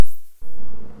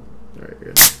Alright,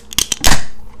 good.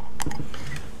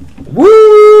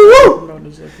 Woo!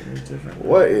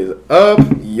 What is up,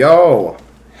 y'all?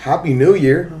 Happy New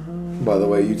Year, by the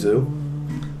way, you two.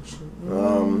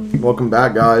 Welcome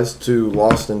back, guys, to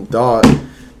Lost in Thought.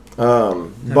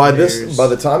 By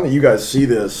the time that you guys see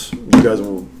this,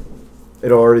 it'll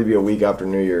already be a week after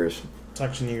New Year's. It's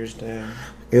actually New Year's Day.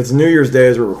 It's New Year's Day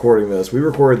as we're recording this. We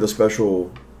recorded the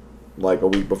special like a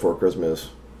week before Christmas,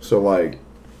 so like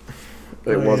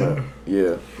it wasn't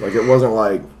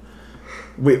like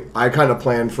I kind of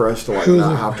planned for us to like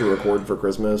not have to record for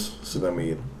Christmas, so then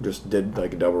we just did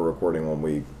like a double recording 1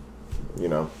 week. You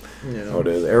know how it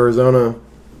is. Arizona,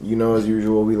 as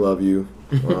usual, we love you.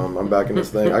 I'm back in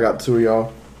this thing. I got two of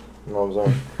y'all. You know what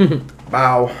I'm saying?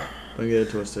 Bow. Don't get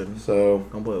it twisted. So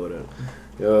don't play with it.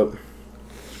 Yep.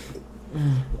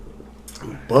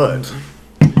 But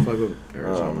fuck with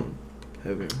Arizona.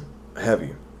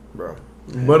 Heavy, bro.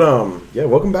 Yeah. But yeah,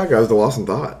 welcome back, guys, to Lost in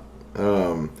Thought.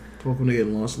 Welcome to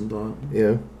Getting Lost in Thought.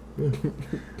 Yeah.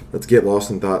 Let's get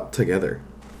lost in thought together.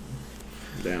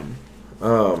 Damn. I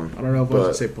don't know if I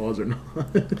should say pause or not.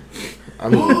 I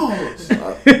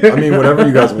mean, whatever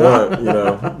you guys want,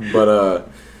 But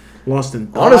lost in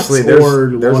thoughts, honestly,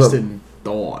 there's lost in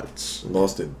thoughts.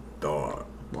 Lost in thought.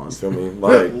 You feel me?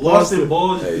 Like lost in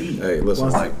balls. Hey,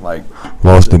 listen, like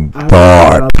lost in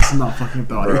thought. That's not fucking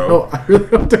thought, bro. I really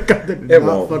don't think I did. It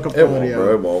won't, bro.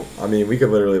 It won't. I mean, we could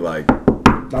literally like.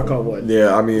 Knock on wood.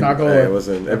 Yeah, I mean, knock on wood.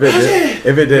 Listen, if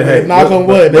it did, hey, knock on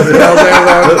wood. Listen.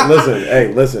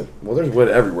 Well, there's wood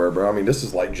everywhere, bro. I mean, this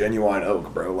is like genuine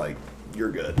oak, bro. Like,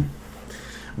 you're good.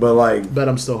 But like, bet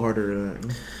I'm still harder than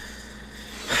that.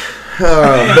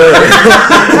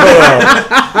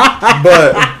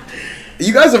 But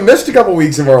you guys have missed a couple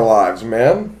weeks of our lives,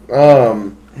 man.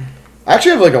 I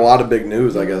actually have like a lot of big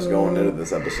news, I guess, going into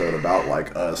this episode about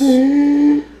like us.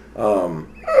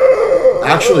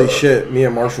 Actually, shit, me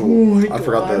and Marshall, I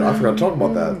forgot to talk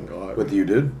about that with you,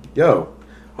 dude. Yo,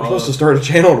 we're supposed to start a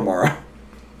channel tomorrow.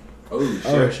 Oh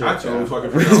shit! I totally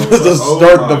fucking forgot. We're supposed to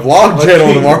start the vlog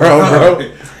channel tomorrow, bro.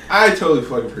 I totally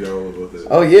fucking forgot about this.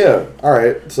 Oh yeah. All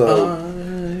right. So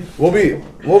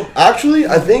actually,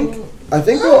 I think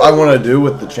what I want to do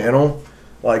with the channel,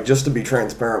 like just to be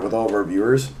transparent with all of our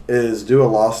viewers, is do a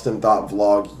Lost in Thought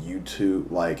vlog YouTube,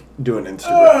 like do an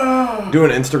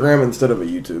Instagram instead of a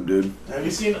YouTube, dude. Have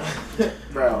you seen,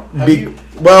 bro?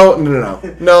 Well, no.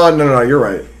 You're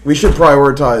right. We should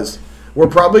prioritize. We're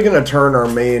probably gonna turn our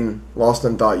main Lost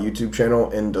in Thought YouTube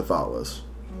channel into Thoughtless,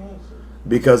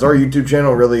 because our YouTube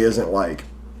channel really isn't like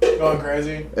going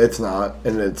crazy. It's not,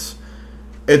 and it's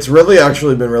really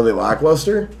actually been really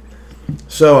lackluster.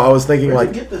 So I was thinking, where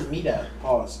like, get this meat at?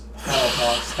 Pause.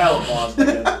 Pause.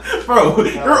 Bro,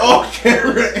 you're off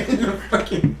camera in the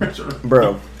fucking restaurant.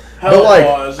 Bro.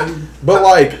 Pause. But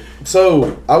like,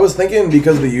 so I was thinking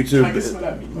because the YouTube.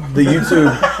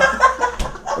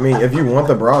 I mean, if you want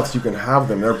the brats, you can have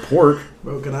them. They're pork.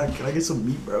 Bro, can I get some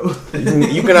meat, bro?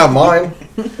 You can have mine.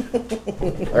 I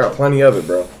got plenty of it,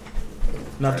 bro.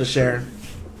 Enough to share.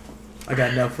 I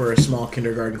got enough for a small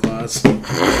kindergarten class.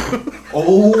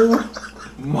 Oh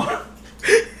my!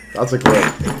 That's a clip.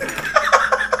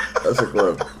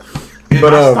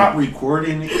 But stop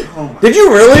recording it. Oh did you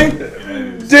really?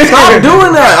 Stop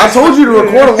doing that! I told you to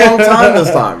record a long time this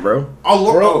time, bro.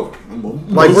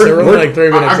 Like we're only like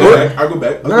 3 minutes. I go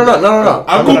back. No.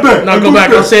 I'll go back. No, go back.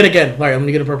 I'll say it again. All right, I'm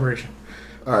gonna get a preparation.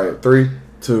 All right, 3,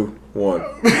 2, 1.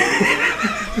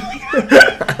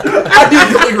 I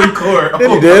didn't click record.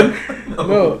 You did?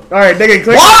 No. All right, nigga,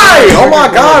 click. Why? Oh my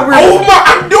god.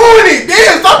 I'm doing it.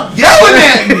 Damn, stop yelling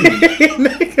at me.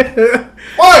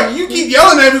 Fuck, you keep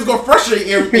yelling at me, it's gonna frustrate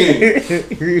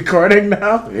everything. You're recording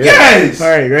now? Yeah. Yes. All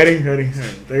right, ready? All right,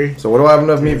 3. So what do I have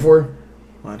enough meat for?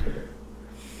 1.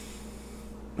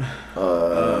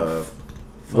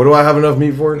 What do I have enough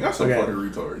meat for? You got some fucking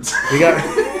retards.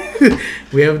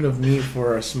 We have enough meat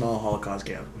for a small Holocaust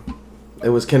camp. It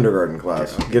was kindergarten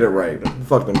class. Yeah, okay. Get it right.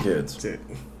 Fuck them kids. That's it.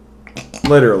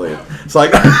 Literally. It's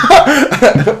like,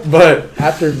 but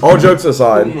after all jokes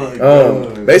aside,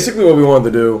 basically what we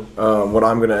wanted to do, what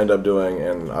I'm going to end up doing,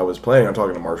 and I was planning on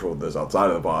talking to Marshall with this outside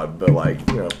of the pod, but like,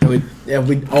 we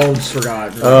all just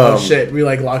forgot. Shit, we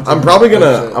like locked. I'm probably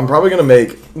gonna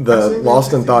make the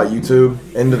Lost in Thought YouTube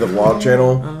into the vlog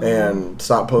channel and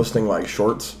stop posting like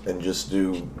shorts and just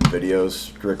do videos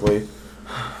strictly.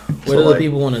 What do the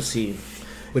people want to see?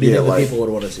 What do you think the people would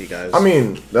want to see, guys? I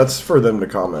mean, that's for them to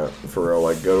comment, for real.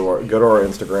 Like, go to our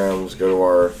Instagrams, go to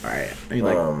our... Alright, I mean,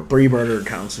 like, 3 burner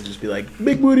accounts and just be like,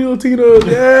 Big Booty Latinos,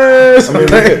 yes! I mean,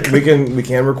 we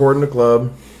can record in the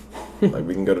club. Like,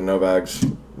 we can go to Novak's,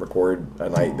 record a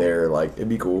night there. Like, it'd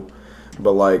be cool.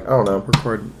 But like, I don't know.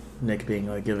 Record Nick being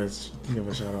like, give a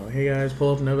shout out. Hey guys,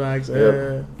 pull up no bags.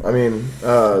 Yep. I mean,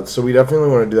 so we definitely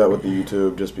want to do that with the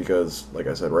YouTube, just because, like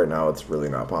I said, right now it's really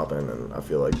not popping, and I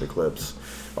feel like the clips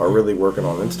are really working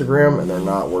on Instagram, and they're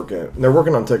not working. They're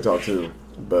working on TikTok too,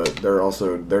 but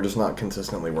they're just not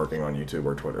consistently working on YouTube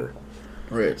or Twitter.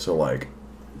 Right. So like,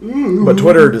 but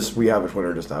Twitter, we have a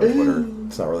Twitter just to have a Twitter.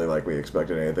 It's not really like we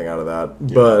expected anything out of that,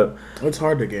 Yeah. but It's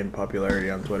hard to gain popularity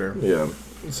on Twitter. yeah.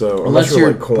 So Unless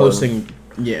you're like corn, posting,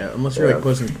 unless you're like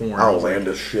posting porn.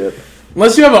 outlandish shit.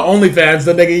 Unless you have an OnlyFans,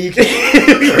 then nigga, you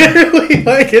can't really,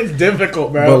 like, it's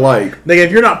difficult, bro. But like, nigga,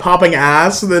 if you're not popping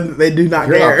ass, then they do not if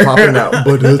you're care. not popping out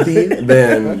pussy,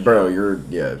 then bro, you're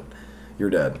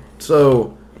dead.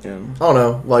 So Yeah. I don't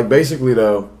know. Like basically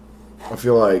though, I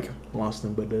feel like Lost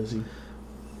in Baduzi.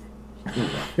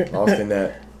 lost in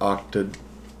that octad.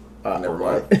 Never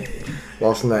mind.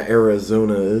 Lost in that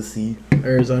Arizona ussy.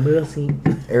 Arizona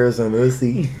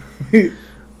scene.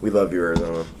 We love you,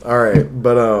 Arizona. All right,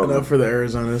 but Enough for the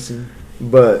Arizona scene.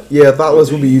 But yeah,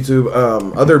 Thoughtless will be YouTube.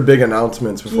 Other big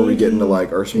announcements before we get into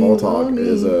like our small talk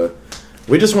is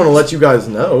we just want to let you guys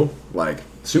know, like,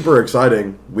 super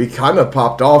exciting. We kind of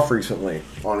popped off recently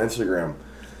on Instagram.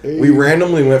 We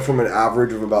randomly went from an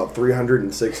average of about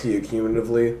 360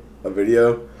 accumulatively a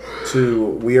video to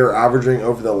we are averaging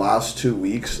over the last 2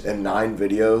 weeks and 9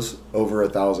 videos over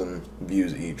 1,000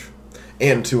 views each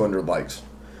and 200 likes.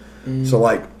 So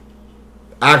like,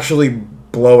 actually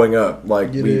blowing up.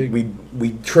 Like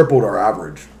we tripled our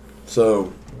average.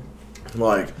 So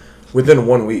like within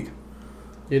 1 week.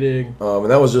 You dig?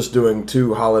 And that was just doing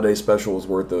 2 holiday specials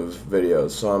worth of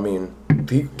videos. So I mean,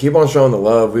 keep on showing the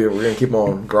love. We're gonna keep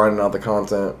on grinding out the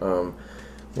content.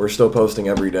 We're still posting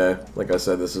every day. Like I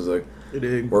said,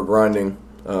 we're grinding.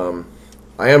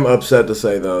 I am upset to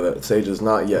say though that Sage has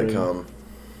not yet come.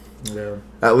 Yeah.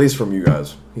 At least from you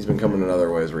guys. He's been coming in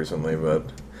other ways recently, but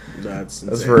That's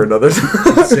that's for another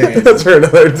Insane. that's for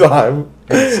another time.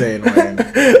 insane, man.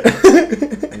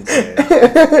 Insane.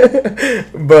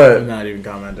 I'm But not even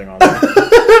commenting on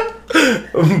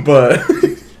that. but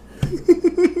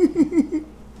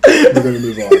We're gonna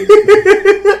move on.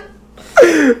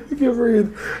 I can't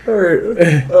breathe. All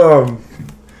right.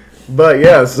 But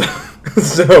yes.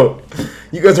 So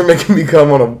you guys are making me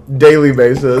come on a daily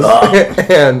basis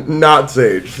and not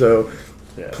Sage. So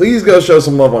please go show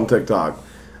some love on TikTok.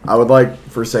 I would like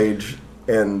for Sage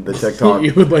and the TikTok.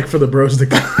 You would like for the bros to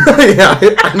come. Yeah,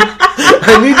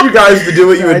 I need you guys to do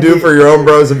what you would do for your own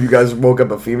bros if you guys woke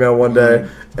up a female one day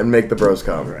and make the bros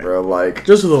come, bro. Like,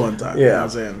 Just for the one time. yeah, You know what I'm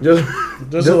saying?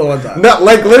 just for the one time. Not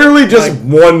like literally just Like,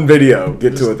 one video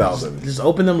get to 1,000. Just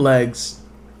open them legs.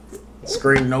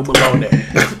 Scream no bologna.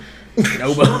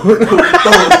 No bologna.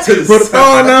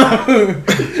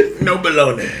 No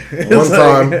bologna. One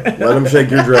time, let him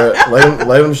shake your dread.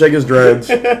 Let him shake his dreads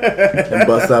and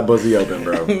bust that pussy open,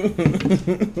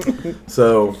 bro.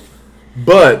 So,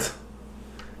 but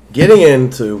getting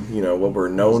into what we're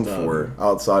known for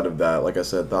outside of that, like I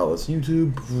said, Thoughtless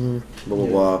YouTube, blah blah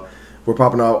blah. We're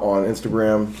popping out on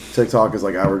Instagram. TikTok is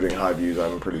like averaging high views.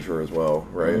 I'm pretty sure as well,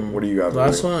 right? What do you guys?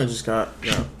 Last one I just got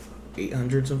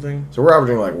 800 something. So we're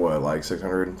averaging like what, like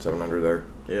 600, 700 there.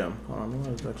 Yeah. Hold on,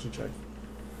 let's actually check.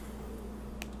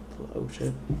 Oh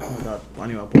shit! Oh my god, I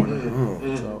knew I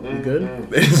porn. So you good?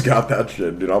 They just got that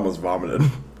shit, dude. I almost vomited.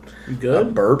 You I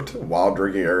good? burped while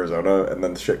drinking Arizona, and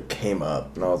then the shit came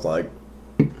up, and I was like,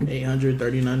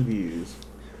 839 views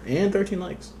and 13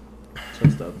 likes. So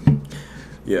stuff.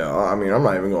 yeah. I mean, I'm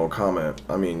not even gonna comment.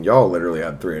 I mean, y'all literally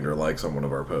had 300 likes on one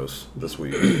of our posts this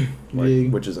week,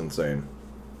 Big. which is insane.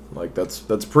 Like that's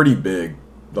pretty big.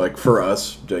 Like for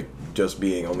us, like just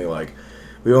being only like,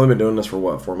 we've only been doing this for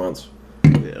what, 4 months.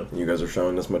 Yeah. You guys are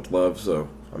showing this much love, so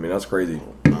I mean that's crazy.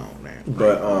 Oh man.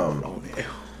 But Oh man.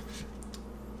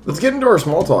 let's get into our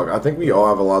small talk. I think we all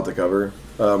have a lot to cover.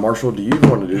 Marshall, do you even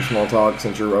want to do small talk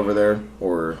since you're over there,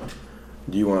 or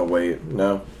do you want to wait?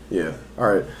 No. Yeah. All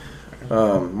right.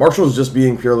 Marshall's just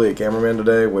being purely a cameraman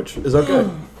today, which is okay.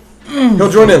 He'll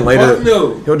join in later. Fuck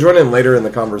no. He'll join in later in the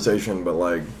conversation, but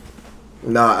like,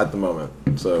 not at the moment.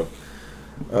 So,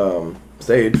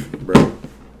 Sage, bro,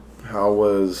 how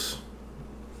was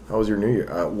your New Year?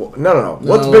 No.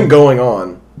 What's been going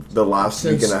on the last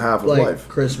week and a half of like, life?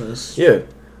 Christmas. Yeah,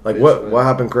 like what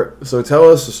happened? So tell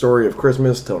us the story of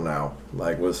Christmas till now.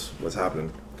 Like, what's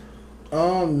happening?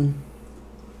 I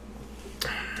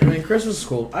mean, Christmas is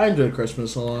cool. I enjoyed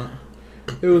Christmas a lot.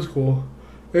 It was cool.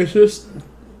 It's just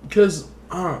because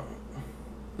I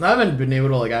haven't been able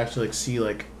to like actually like see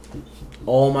like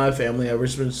all my family ever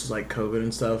since like COVID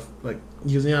and stuff. Like,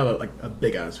 usually I have a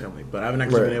big ass family, but I haven't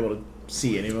actually been able to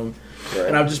see any of them. Right.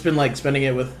 And I've just been like spending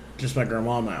it with just my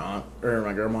grandma and my aunt, or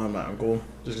my grandma and my uncle,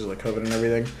 just because like COVID and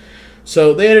everything.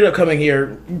 So they ended up coming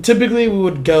here. Typically, we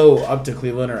would go up to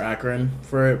Cleveland or Akron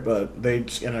for it, but they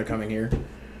just ended up coming here.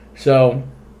 So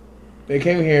they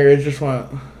came here. It's just my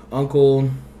uncle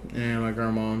and my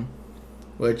grandma,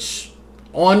 which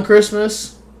on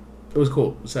Christmas, it was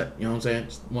cool. It was set, you know what I'm saying?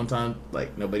 Just one time,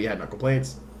 like, nobody had no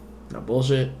complaints, no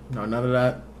bullshit, no none of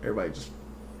that. Everybody just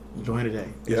enjoying the day.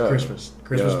 It's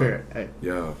Christmas spirit. Hey,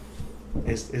 Yeah.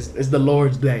 it's the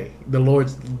Lord's day. The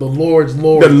Lord's The Lord's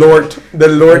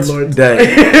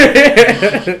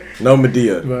day. No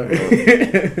Medea.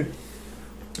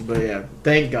 But yeah,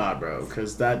 thank God, bro,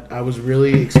 because that I was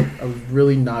really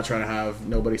not trying to have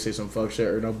nobody say some fuck shit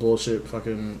or no bullshit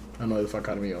fucking annoy the fuck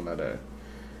out of me on that day.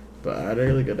 But I had a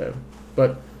really good day.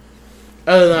 But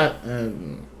other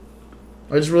than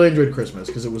that, I just really enjoyed Christmas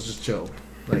because it was just chill,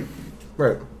 like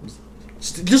Right.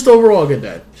 just overall a good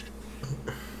day.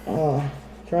 I'm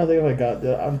trying to think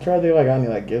if I got any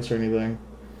like gifts or anything.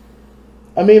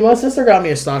 I mean, my sister got me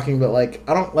a stocking, but like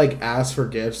I don't like ask for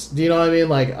gifts. Do you know what I mean?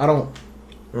 Like I don't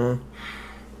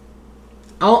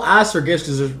ask for gifts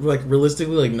because there's like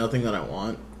realistically like nothing that I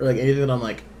want or like anything that I'm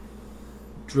like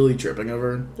really tripping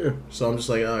over. Yeah. So I'm just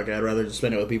like, oh, okay, I'd rather just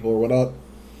spend it with people or whatnot.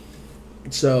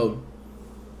 So,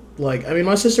 like, I mean,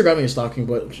 my sister got me a stocking,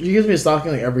 but she gives me a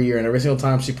stocking like every year, and every single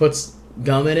time she puts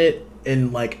gum in it,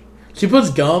 and like she puts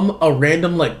gum, a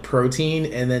random like protein,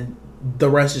 and then the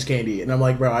rest is candy. And I'm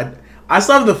like, bro, I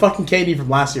still have the fucking candy from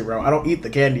last year, bro. I don't eat the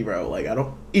candy, bro. Like, I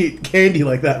don't eat candy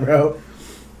like that, bro.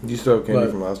 You still have candy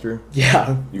from last year?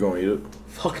 Yeah. You gonna eat it?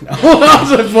 Fuck no. I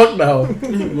was like, fuck no.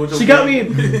 She got me.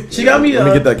 Let me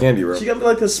get that candy, bro. She got me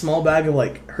like this small bag of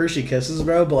like Hershey Kisses,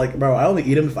 bro. But like, bro, I only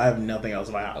eat them if I have nothing else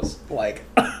in my house. Like,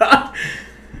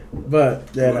 but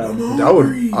yeah,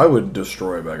 no. I would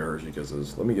destroy a bag of Hershey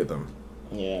Kisses. Let me get them.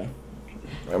 Yeah.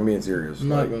 I'm being serious.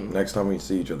 Not Like, gonna- next time we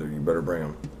see each other, you better bring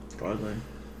them. Probably.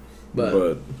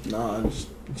 But no,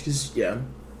 just yeah.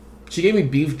 She gave me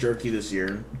beef jerky this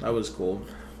year. That was cool.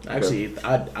 I actually,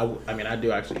 I mean, I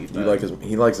do actually eat that.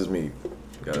 He likes his meat,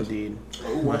 guys. Indeed.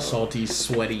 My salty,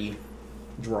 sweaty,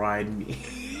 dried meat.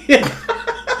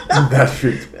 That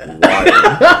shit's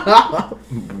wild.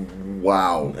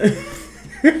 Wow.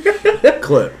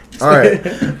 Clip. All right.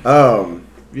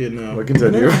 You know. We'll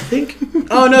continue. I think.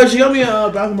 Oh no, she got me a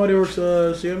Bath and Body Works.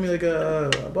 She got me like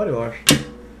a body wash,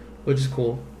 which is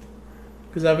cool.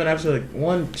 Because I've been actually like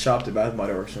one shopped at Bath and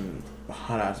Body Works in a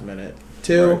hot ass minute.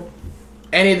 Two. Right.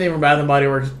 Anything from Bath and Body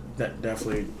Works, that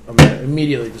definitely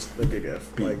immediately just a good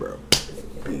gift. Pete, Like, bro.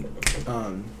 Pete.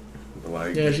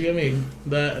 Like, yeah, she gave me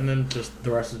that, and then just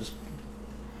the rest is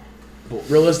just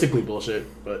realistically bullshit.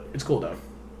 But it's cool though.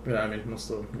 Yeah, I mean, I'll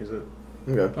still use it.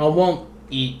 okay. I won't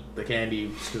eat the candy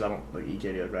because I don't like eat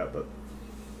candy like that. But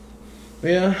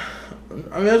yeah,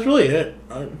 I mean that's really it.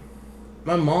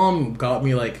 My mom got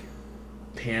me like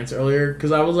pants earlier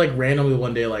because I was like randomly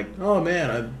one day like, oh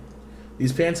man,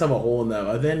 these pants have a hole in them.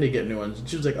 I then to get new ones. And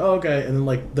she was like, oh okay. And then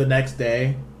like the next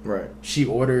day, Right. she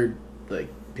ordered like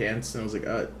pants, and I was like,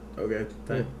 okay,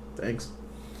 thanks.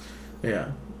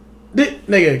 Yeah,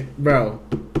 nigga, bro.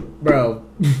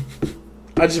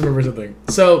 I just remember something.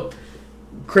 So,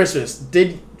 Christmas.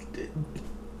 Did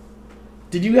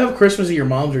you have Christmas at your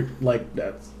mom's or like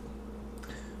dad's?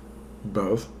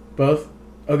 Both. Both.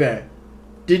 Okay.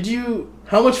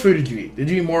 How much food did you eat? Did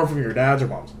you eat more from your dad's or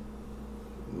mom's?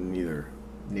 Neither.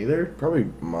 Neither. Probably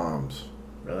mom's.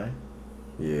 Really?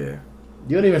 Yeah.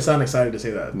 You don't even sound excited to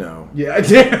say that. No. Yeah,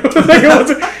 damn.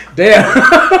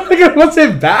 Damn. Was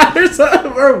it bad or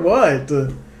something or what?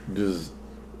 Just.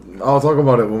 I'll talk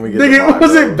about it when we get. Nigga, to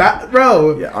was it bad,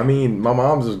 bro? Yeah, I mean, my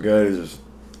mom's is good. It's just.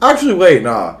 Actually, wait,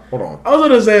 nah. Hold on. I was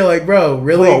gonna say like, bro,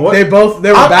 really? Hold on, what? They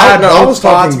were bad. I was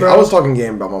spots, talking. bro. I was talking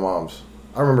game about my mom's.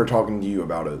 I remember talking to you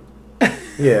about it.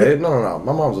 Yeah, no.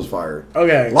 My mom's was fire.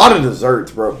 Okay. A lot of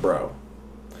desserts, bro.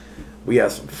 We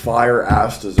had some fire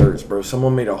ass desserts, bro.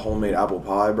 Someone made a homemade apple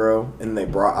pie, bro, and they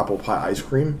brought apple pie ice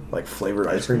cream, like flavored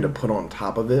ice cream, to put on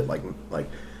top of it, like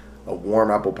a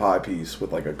warm apple pie piece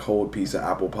with like a cold piece of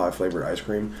apple pie flavored ice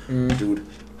cream, dude.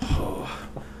 Oh,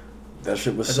 that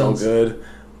shit was so good.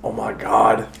 Oh my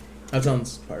god, that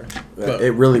sounds fire.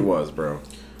 it really was, bro.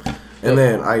 And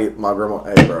then my grandma,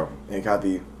 hey, bro, and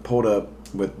Kathy pulled up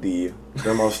with the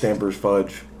Grandma Stampers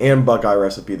fudge and Buckeye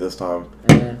recipe this time.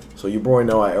 So you boy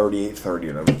know I already ate 30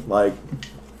 of them. Like,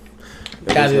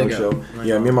 it was no show.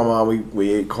 Yeah, me and my mom,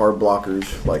 we ate carb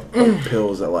blockers, like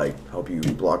pills that like help you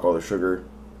block all the sugar,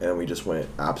 and we just went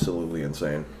absolutely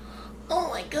insane. Oh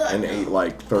my god. And ate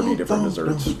like 30 different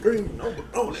desserts.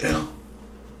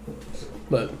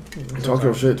 But Talk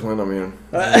your shit, twin. I mean,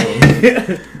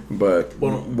 but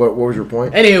what was your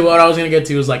point? anyway, what I was gonna get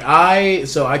to was like I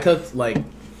cooked like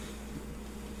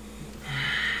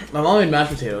my mom made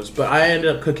mashed potatoes, but I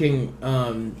ended up cooking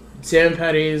salmon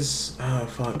patties. Oh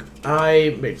fuck!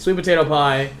 I made sweet potato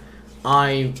pie.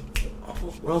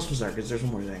 What else was there? Because there's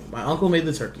one more thing. My uncle made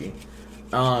the turkey.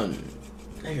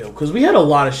 Because we had a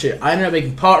lot of shit. I ended up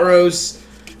making pot roast.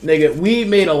 Nigga, we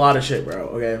made a lot of shit, bro.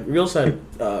 Okay, we also had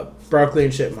broccoli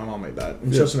and shit. My mom made that,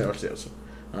 and she also made mashed potatoes.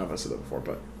 I don't know if I said that before,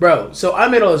 but bro. So I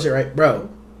made all this shit, right, bro?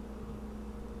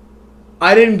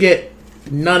 I didn't get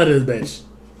none of this bitch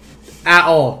at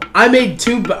all. I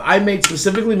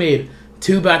specifically made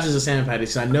 2 batches of salmon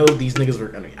patties. So I know these niggas were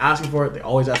gonna be asking for it. They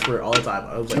always ask for it all the time.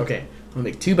 I was like, okay, I'm gonna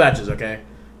make 2 batches, okay?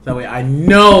 That way I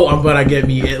know I'm gonna get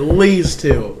me at least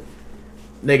 2.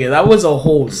 Nigga, that was a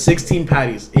whole 16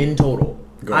 patties in total.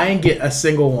 I didn't get a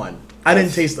single one. I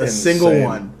didn't taste a single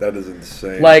one. That is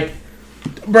insane. Like,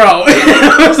 bro,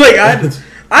 I was like, I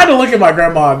had to look at my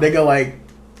grandma, nigga, like,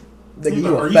 nigga,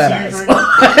 you a fat ass.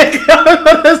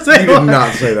 You did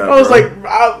not say that. I was like,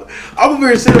 I'm over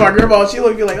here sitting with my grandma, and she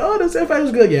looked at me like, oh, this salmon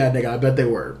was good. Yeah, nigga, I bet they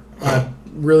were. I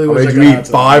really wish I could eat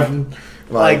 5.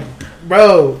 Like,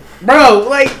 bro,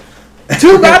 like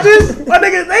 2 batches? My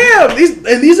nigga,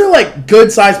 damn. These are like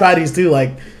good sized patties too.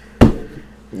 Like,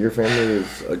 your family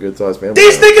is a good sized family.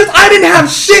 These niggas, I didn't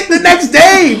have shit the next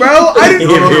day, bro. I didn't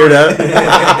hear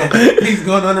that. He's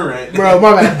going on a rant, bro.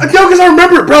 My bad. No, because I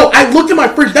remember, bro. I looked at my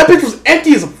fridge. That bitch was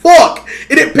empty as fuck,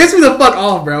 and it pissed me the fuck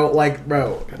off, bro. Like,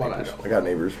 bro, my bad. I got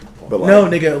neighbors, but like, no,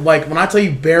 nigga. Like when I tell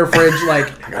you bare fridge,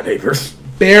 like I got neighbors.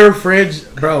 Bare fridge,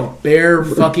 bro. Bare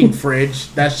fucking fridge.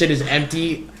 That shit is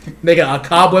empty. Nigga, a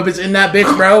cobweb is in that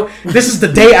bitch, bro. This is the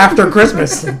day after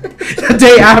Christmas. The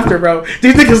day after, bro.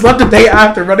 These niggas left the day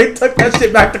after, bro. They took that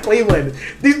shit back to Cleveland.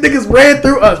 These niggas ran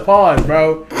through us. Pause,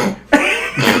 bro.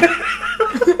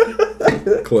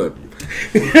 Clip.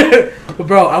 But,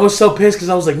 bro, I was so pissed because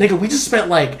I was like, nigga, we just spent,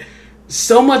 like,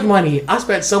 so much money. I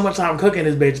spent so much time cooking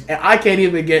this bitch, and I can't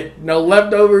even get no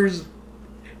leftovers.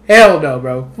 Hell no,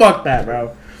 bro. Fuck that,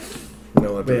 bro.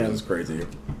 No leftovers is crazy.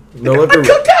 No I cooked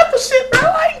half the shit, bro.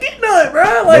 I ain't getting none,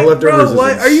 bro. Like, no bro,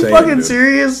 what? Are you insane, fucking dude.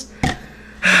 serious?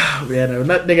 Yeah, no,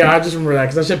 nigga, I just remember that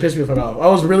because that shit pissed me the fuck off. I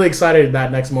was really excited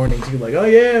that next morning to be like, oh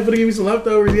yeah, I'm gonna give me some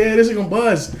leftovers. Yeah, this is gonna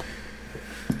buzz.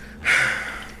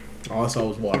 All I saw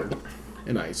was water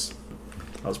and ice.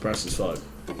 I was pressed as fuck.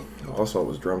 All I saw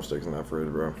was drumsticks in that fridge,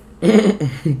 bro.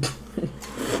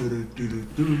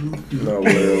 No,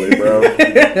 literally, bro.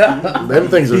 Them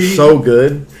things are so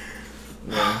good.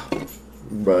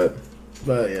 But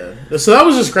yeah. So that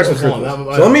was just Christmas one. So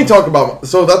let me talk about.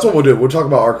 So that's what we'll do. We'll talk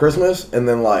about our Christmas and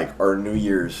then like our New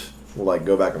Year's. We'll like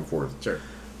go back and forth. Sure.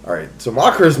 All right. So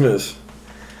my Christmas.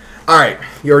 All right.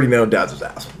 You already know Dad's his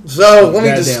ass. So let me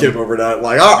just skip over that.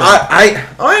 Like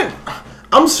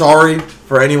I'm sorry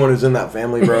for anyone who's in that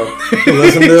family, bro. Who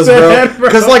listen to this, bro.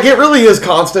 Because like it really is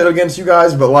constant against you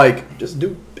guys, but like just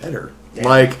do better. Yeah.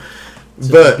 Like,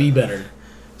 so but just be better.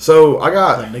 So I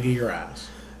got like, nigga your ass.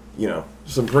 You know,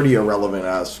 some pretty irrelevant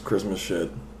ass Christmas shit,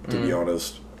 to be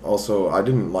honest. Also, I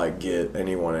didn't like get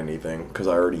anyone anything because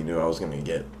I already knew I was gonna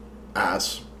get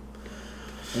ass.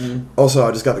 Also,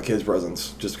 I just got the kids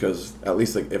presents just because at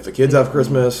least like, if the kids have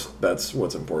Christmas, that's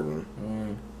what's important.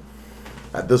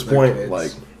 At this point, kids.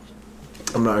 Like,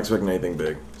 I'm not expecting anything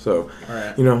big. So,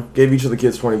 you know, gave each of the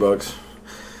kids $20.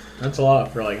 That's a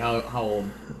lot for like how old?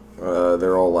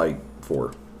 They're all like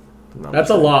 4. No, that's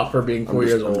a lot for being 4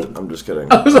 years old. I'm just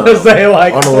kidding. I was gonna say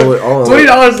like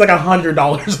 $20 is like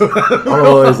 $100.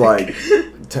 Arnold is like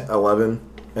 11,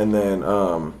 and then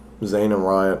Zane and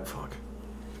Ryan. Fuck,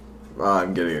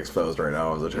 I'm getting exposed right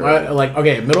now as a child. Like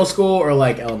okay, middle school or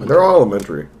like elementary? They're all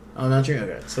elementary. Elementary,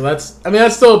 okay. So that's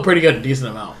still a pretty good,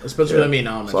 decent amount, especially for them being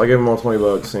elementary. So I gave them all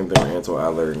 $20. Same thing with Ansel,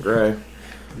 Adler, and Gray.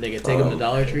 They can take them to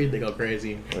Dollar Tree. They go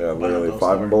crazy. Yeah, literally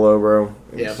 5 and below, bro.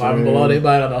 Yeah, 5 and below. They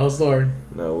buy it at the whole store.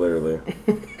 No, literally.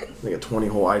 They get 20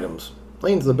 whole items.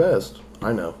 Lane's the best.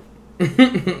 I know.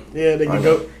 Yeah, they can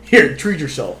go here. Treat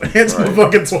yourself. It's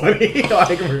fucking 20.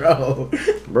 Like,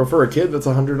 bro, for a kid, that's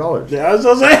 $100. Yeah, I was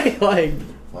gonna say like,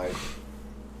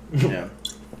 yeah.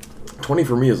 20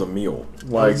 for me is a meal.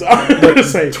 Like,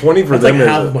 say, 20 for them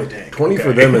is 20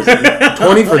 for them is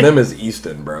 20 for them is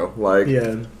Easton, bro. Like,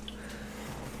 yeah.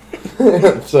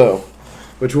 So,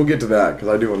 which we'll get to that because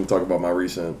I do want to talk about my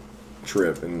recent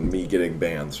trip and me getting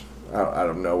bands out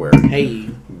of nowhere. Hey,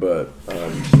 but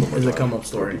it's a come up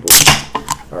story.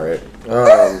 All right,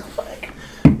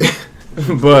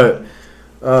 but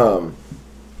I'm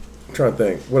trying to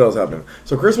think what else happened.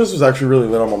 So Christmas was actually really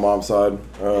lit on my mom's side.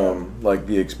 Like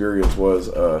the experience was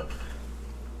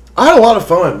I had a lot of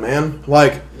fun, man.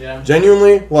 Like,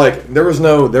 genuinely, like there was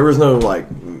no like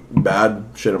bad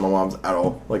shit at my mom's at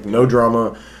all. Like no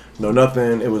drama, no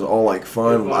nothing. It was all like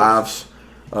fun, laughs.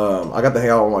 I got to hang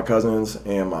out with my cousins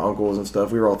and my uncles and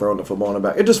stuff. We were all throwing the football in the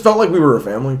back. It just felt like we were a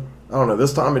family. I don't know.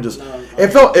 This time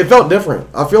it felt different.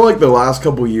 I feel like the last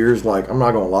couple years, like I'm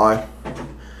not gonna lie.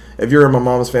 If you're in my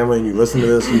mom's family and you listen to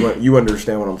this, you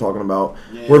understand what I'm talking about.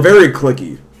 Yeah. We're very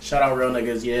cliquey. Shout out real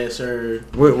niggas, yes sir.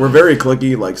 We're very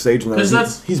cliquey. Like Sage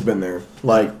knows. He's been there.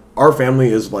 Like our family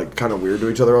is like kind of weird to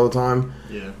each other all the time.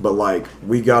 Yeah. But like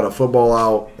we got a football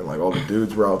out and like all the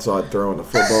dudes were outside throwing the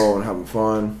football and having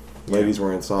fun. Ladies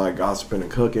were inside gossiping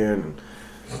and cooking. And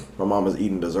my mom was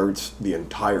eating desserts the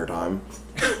entire time.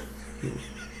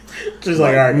 She's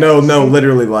like, all right. No,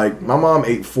 literally, like, my mom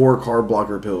ate 4 carb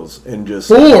blocker pills and just...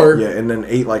 4? Yeah, and then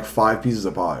ate, like, 5 pieces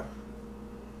of pie.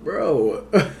 Bro.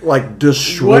 Like,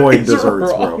 destroyed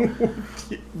desserts, bro.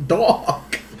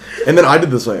 Dog. And then I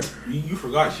did the same. You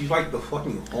forgot, she's like the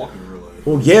fucking Hulk in real life.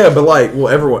 Well, yeah, but, like, well,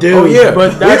 everyone... Dude, oh, yeah.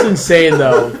 But that's insane,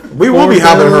 though. We will be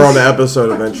having her on the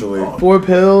episode eventually. 4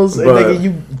 pills, and nigga,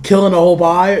 you killing a whole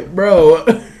pie? Bro.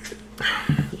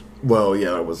 Well,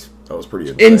 yeah, that was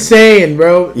pretty insane,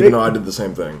 bro. Even though I did the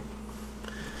same thing.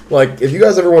 Like, if you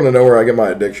guys ever want to know where I get my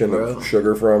addiction of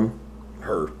sugar from,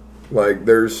 her. Like,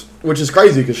 which is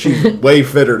crazy because she's way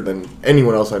fitter than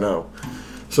anyone else I know.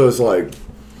 So it's like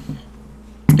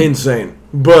insane.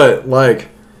 But like,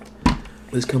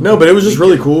 no, but it was just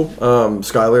really cool.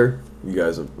 Skylar, you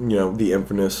guys, the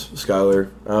infamous Skylar.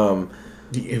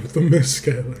 The infamous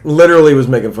Skylar. Literally was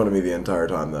making fun of me the entire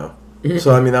time though.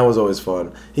 So I mean that was always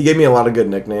fun. He gave me a lot of good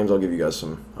nicknames. I'll give you guys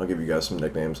some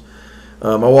nicknames.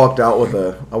 I walked out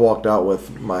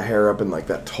with my hair up in like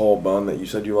that tall bun that you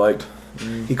said you liked.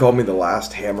 He called me the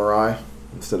last Hammerai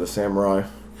instead of Samurai.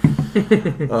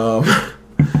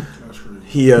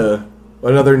 He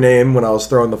another name when I was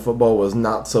throwing the football was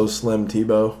Not So Slim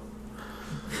Tebow.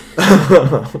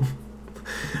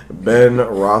 Ben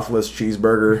Rothfuss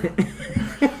Cheeseburger.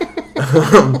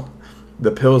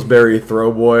 The Pillsbury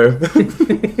Throwboy.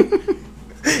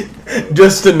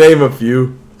 Just to name a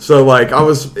few. So like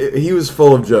he was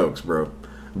full of jokes, bro.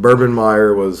 Bourbon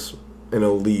Meyer was an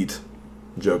elite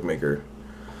joke maker.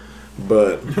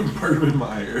 But Bourbon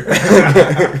Meyer.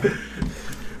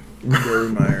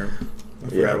 Bourbon Meyer. I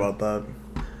forgot about that.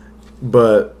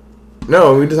 But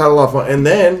no, we just had a lot of fun. And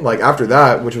then like after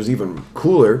that, which was even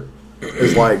cooler,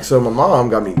 is like so my mom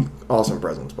got me awesome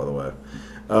presents, by the way.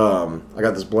 I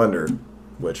got this blender,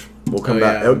 which we'll come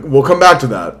back. Yeah. We'll come back to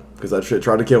that because that shit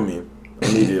tried to kill me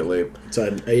immediately.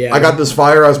 I got this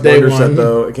Fire Ice blender set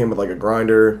though. It came with like a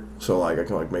grinder, so like I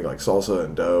can like make like salsa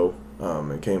and dough.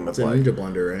 It came with like Ninja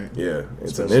blender, right? Yeah,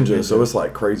 it's a Ninja, so it's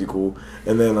like crazy cool.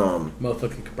 And then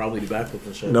motherfucker could probably do backflips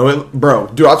and shit. No, bro,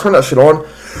 dude, I'll turn that shit on.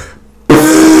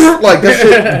 Like that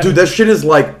shit, dude. That shit is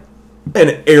like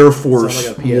an Air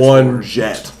Force One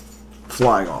jet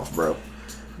flying off, bro.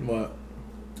 What?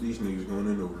 These niggas going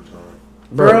in overtime.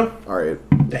 Bro. All right.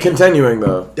 Damn. Continuing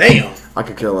though. Damn. I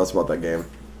could care less about that game.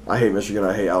 I hate Michigan.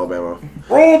 I hate Alabama.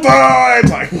 Roll Tide.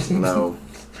 No.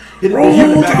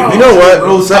 Roll Tide. You know what?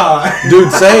 Roll Tide.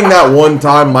 Dude, saying that one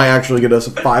time might actually get us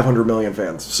 500 million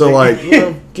fans. So like,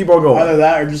 keep on going. Either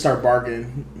that or just start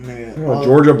barking.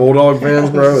 Georgia Bulldog fans,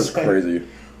 bro, it's crazy.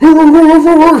 Like,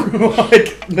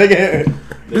 nigga.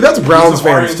 Dude, that's Browns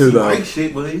fans too, though. Like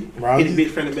shit, buddy. Browns? Hit the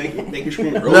bitch trying to make you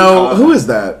scream. No, who is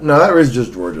that? No, that is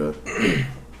just Georgia.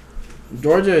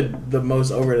 Georgia, the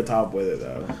most over the top with it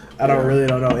though. I don't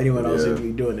know anyone else who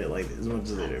be doing it like as much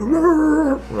as they do.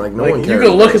 Like no one cares. You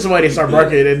can look at somebody and start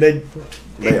barking, and they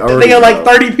get like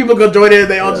 30 people go join it,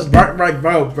 and they all just bark, like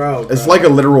bro. It's like a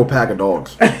literal pack of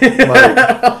dogs.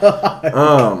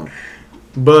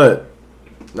 But.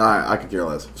 Nah, I could care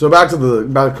less. So back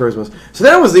to Christmas. So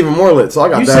that was even more lit. So I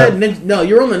got that. You said no.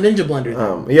 You're on the Ninja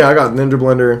blender. Yeah, I got Ninja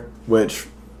blender, which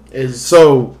is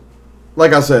so.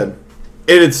 Like I said,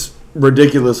 it's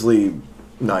ridiculously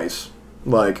nice.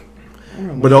 Like,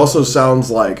 but it also sounds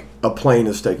like a plane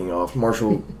is taking off.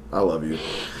 Marshall, I love you.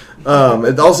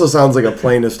 It also sounds like a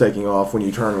plane is taking off when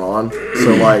you turn it on.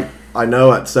 So like. I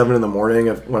know at 7 in the morning,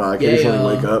 when I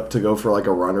occasionally wake up to go for like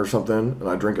a run or something, and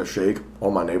I drink a shake,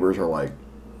 all my neighbors are like,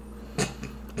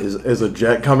 "Is a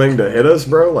jet coming to hit us,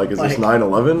 bro? Like, is this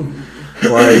 9/11?"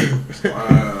 Like,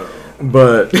 wow.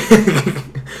 But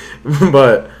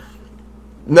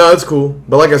no, it's cool.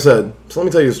 But like I said, so let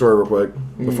me tell you a story real quick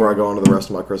before I go on to the rest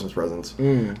of my Christmas presents.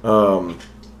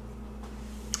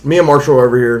 Me and Marshall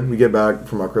over here, we get back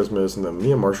from our Christmas, and then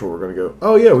me and Marshall were going to go,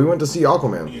 oh yeah, we went to see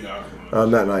Aquaman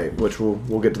that night, which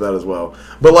we'll get to that as well.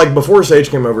 But like before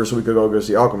Sage came over so we could go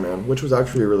see Aquaman, which was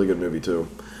actually a really good movie too.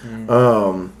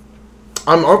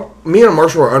 Me and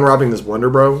Marshall are unwrapping this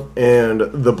blender, bro, and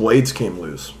the blades came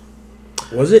loose.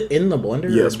 Was it in the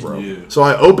blender? Yes, bro. Yeah. So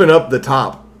I open up the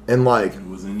top and like, It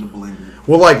was in the blender.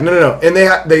 well, like no, and they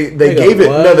gave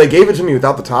they gave it to me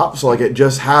without the top, so like it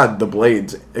just had the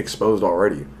blades exposed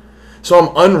already. So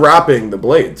I'm unwrapping the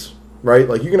blades, right?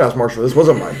 Like you can ask Marshall. This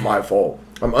wasn't my fault.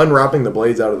 I'm unwrapping the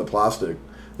blades out of the plastic,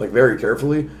 like very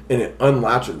carefully, and it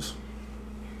unlatches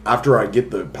after I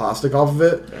get the plastic off of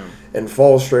it and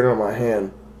falls straight on my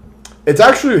hand. It's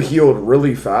actually healed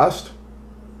really fast,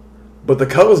 but the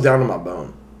cut was down to my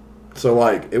bone. So,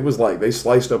 like, it was like they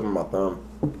sliced open my thumb,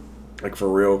 like for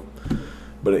real,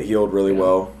 but it healed really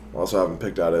well. I also haven't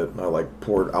picked at it. I, like,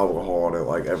 poured alcohol on it,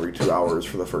 like, every 2 hours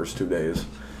for the first 2 days.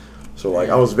 So, like,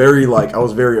 I was very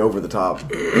over the top. I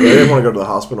didn't want to go to the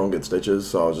hospital and get stitches,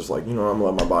 so I was just like, I'm going to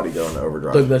let my body go into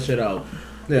overdrive. Thug that shit out.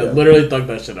 Yeah, literally thug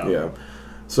that shit out. Yeah.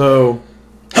 So,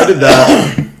 I did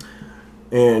that.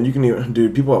 And you can even,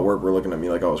 dude, people at work were looking at me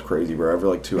like I was crazy, bro. Every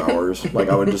like 2 hours, like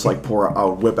I would just like I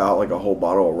would whip out like a whole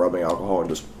bottle of rubbing alcohol and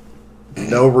just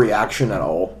no reaction at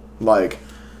all. Like,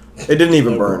 it didn't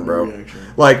even burn, bro. Reaction.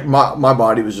 Like, my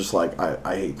body was just like,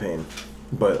 I hate pain,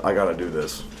 but I gotta do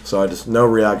this. So I just, no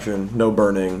reaction, no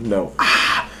burning, no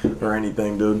or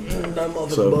anything, dude. Not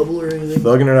much So, bubble or anything.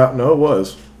 Thugging it out, no, it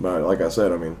was. But like I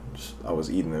said, I mean, I was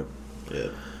eating it. Yeah.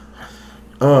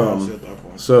 So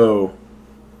so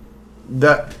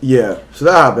that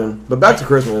happened. But back to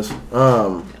Christmas,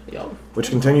 which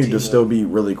continued to still be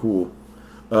really cool.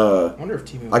 I wonder if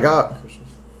T-Mobile. I got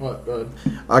what? Go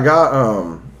ahead. I got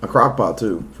a crock pot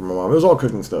too from my mom. It was all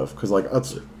cooking stuff because like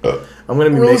that's I'm gonna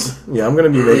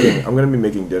be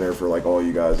making dinner for like all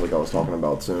you guys like I was talking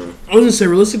about soon. I was gonna say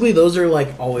realistically, those are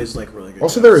like always like really good.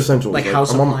 Also, they're essentials. Like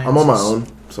house I'm on my appliances. own,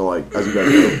 so like as you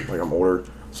guys know, like I'm older,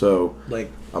 so Like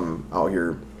I'm out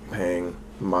here paying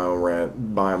my own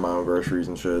rent, buying my own groceries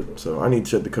and shit. So I need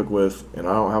shit to cook with, and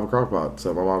I don't have a crock pot.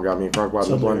 So my mom got me a crock pot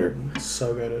and a blender.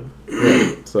 So good.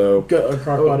 Yeah, so A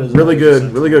crock pot is really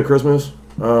good Christmas.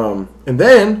 And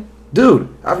then,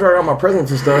 dude, after I got my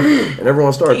presents and stuff, and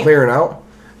everyone started clearing out,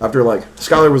 after like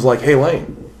Skylar was like, "Hey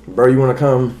Lane, bro, you want to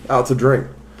come out to drink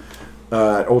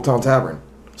at Old Town Tavern?"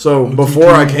 So before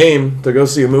I came to go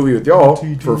see a movie with y'all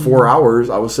for 4 hours,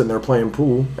 I was sitting there playing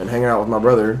pool and hanging out with my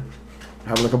brother,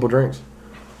 having a couple drinks.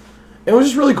 It was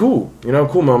just really cool,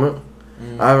 cool moment.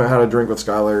 I haven't had a drink with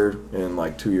Skylar in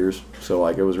like 2 years, so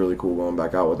like it was really cool going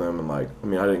back out with him. And like, I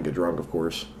mean, I didn't get drunk, of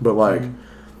course, but like,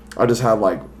 I just had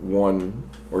like 1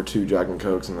 or 2 Jack and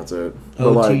Cokes, and that's it.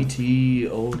 But,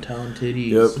 OTT, Old Town Titties.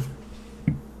 Yep.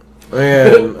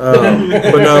 And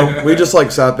but no, we just like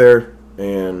sat there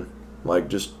and like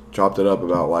just chopped it up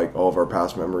about like all of our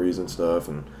past memories and stuff,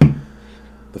 and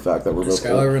the fact that we're Is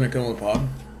both. Skylar gonna come on the pod?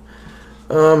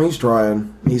 He's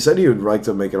trying. He said he would like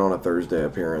to make it on a Thursday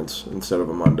appearance instead of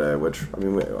a Monday, which, I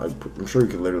mean, I'm sure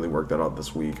he could literally work that out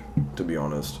this week, to be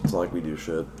honest. It's not like we do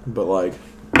shit. But, like,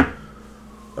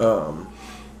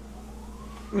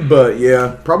 but,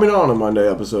 yeah, probably not on a Monday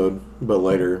episode, but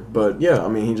later. But, yeah, I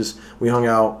mean, we hung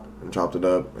out and chopped it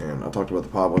up, and I talked about the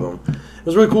pod with him. It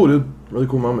was really cool, dude. Really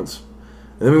cool moments.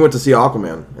 And then we went to see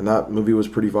Aquaman, and that movie was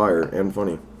pretty fire and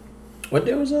funny. What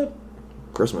day was that?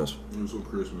 Christmas. It was on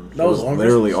Christmas. That was It on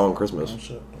literally Christmas? on Christmas. Oh,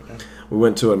 shit. Okay. We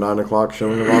went to a 9 o'clock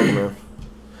showing of Aquaman.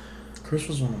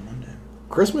 Christmas was on a Monday.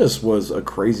 Christmas was a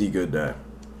crazy good day.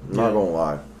 I'm not Yeah. gonna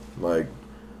lie. Like,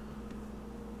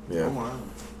 yeah. Oh, wow.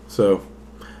 So,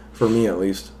 for me at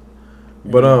least.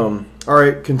 But all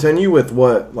right. Continue with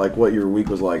what your week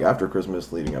was like after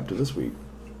Christmas, leading up to this week.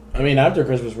 I mean, after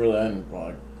Christmas, really, I didn't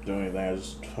like do anything. I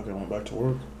just fucking went back to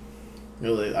work.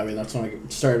 Really, I mean, that's when I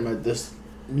started this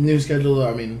new schedule.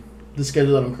 I mean, the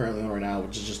schedule that I'm currently on right now,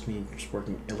 which is just me just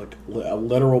working like a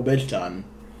literal bitch ton.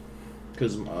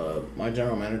 Because my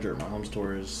general manager at my home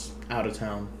store is out of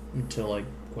town until like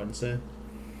Wednesday.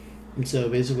 And so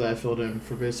basically I filled in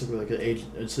for basically like an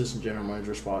assistant general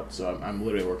manager spot. So I'm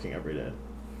literally working every day.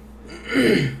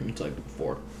 It's like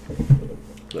 4.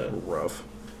 But Rough.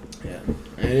 yeah,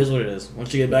 and it is what it is.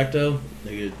 Once you get back though,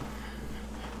 nigga,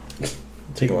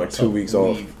 Taking like 2 weeks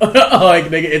off. Like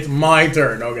nigga, it's my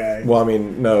turn. Okay. Well, I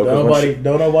mean, no. 'cause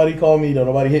Don't nobody call me. Don't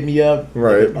nobody hit me up.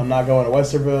 Right. I'm not going to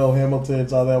Westerville, Hamilton,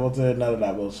 South Hamilton. None of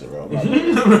that bullshit, bro.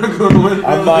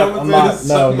 I'm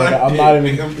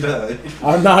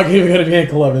not even gonna be in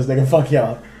Columbus, nigga. Fuck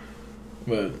y'all.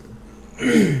 But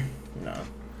no,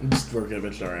 I'm just working a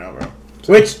bitch right now, bro.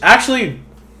 Which actually,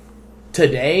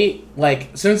 today,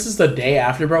 like since it's the day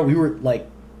after, bro, we were like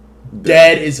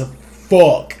dead as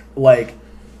fuck. Like,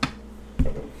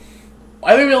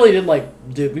 I think we only did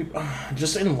like, dude, we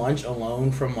just in lunch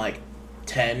alone from like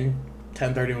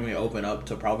 10:30 when we open up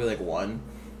to probably like 1.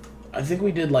 I think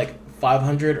we did like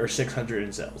 500 or 600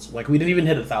 in sales. Like we didn't even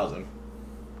hit 1,000.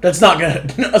 That's not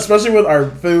good, especially with our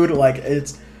food. Like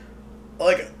it's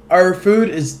like our food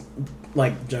is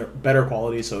like better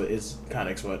quality, so it's kind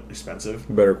of expensive.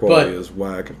 Better quality is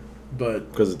whack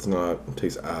But because it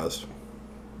tastes ass.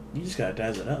 you just gotta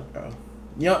dice it up, bro.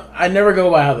 You know, I never go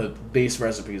by how the base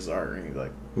recipes are. And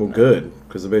like, Well, good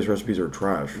because the base recipes are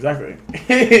trash. exactly.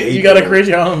 You gotta them. create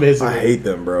your own, basically. I hate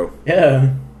them, bro.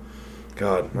 Yeah.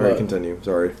 God. All right, continue.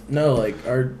 Sorry. No, like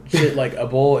our shit, like a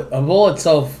bowl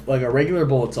itself, like a regular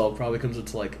bowl itself, probably comes up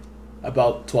to like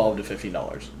about $12 to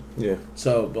 $15. Yeah.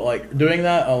 So, but like doing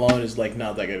that alone is like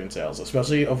not that good in sales,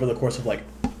 especially over the course of like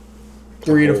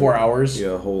 3 to 4 hours. Yeah,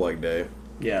 a whole like day.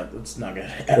 Yeah, it's not good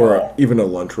at Or all. even a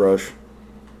lunch rush.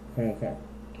 Okay.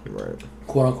 Right.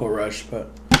 Quote unquote rush, but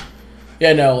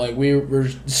yeah, no, like we were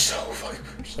so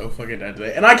fucking dead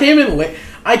today, and I came in late.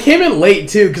 I came in late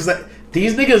too because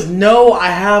these niggas know I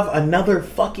have another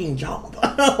fucking job.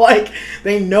 Like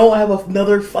they know I have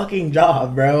another fucking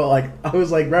job, bro. Like I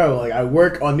was like, bro, like I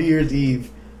work on New Year's Eve,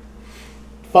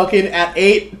 fucking at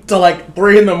 8 to like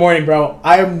 3 in the morning, bro.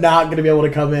 I am not gonna be able to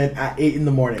come in at 8 in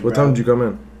the morning. What bro. time did you come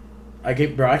in? I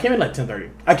came in like 10:30.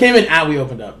 I came in at we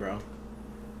opened up, bro.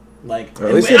 Like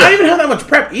At least I didn't even have that much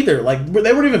prep either. Like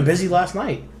they weren't even busy last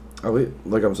night. At least,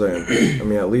 like I'm saying, I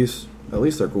mean, at least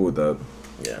they're cool with that.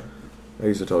 Yeah. I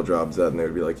used to tell jobs that, and they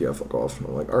would be like, "Yeah, fuck off." And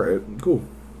I'm like, "All right, cool."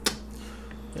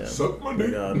 Yeah. Suck my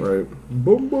dick. Right.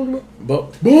 Boom, boom.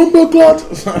 But boom, boom,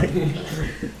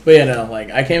 But yeah, no, like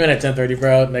I came in at 10:30,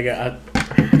 bro. Nigga,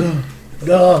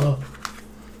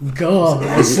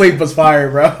 my sleep was fire,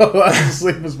 bro. My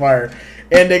sleep was fire,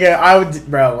 and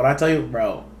nigga, when I tell you,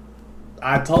 bro,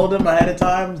 I told him ahead of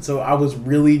time, so I was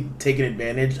really taking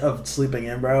advantage of sleeping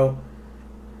in, bro.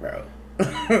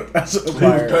 That's He was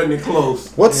fire. cutting it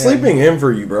close. What's Yeah. sleeping in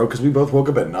for you, bro? Because we both woke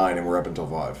up at 9 and we're up until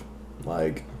 5.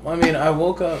 Like, I mean, I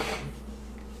woke up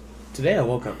today. I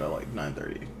woke up at like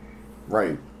 9:30.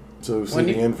 right. So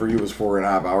sleeping you- in for you was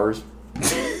 4.5 hours.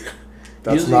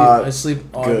 That's Usually, not I sleep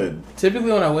on, good.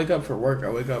 Typically, when I wake up for work, I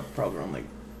wake up probably around like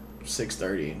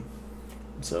 6:30.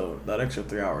 So that extra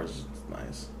 3 hours is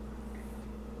nice.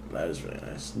 That is really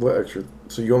nice. What extra?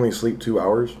 So you only sleep 2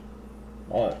 hours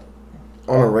What?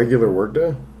 on a regular work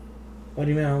day? What do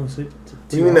you mean I only sleep? What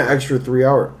do you mean the extra 3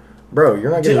 hour? Bro,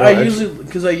 you're not getting. Dude, that I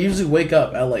extra- usually wake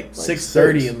up at like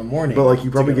 6:30 6. in the morning. But like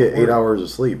you probably to go get to 8 work. hours of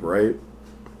sleep, right?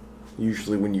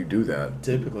 Usually when you do that.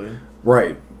 Typically.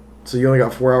 Right. So you only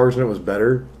got 4 hours and it was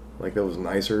better. Like it was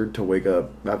nicer to wake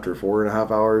up after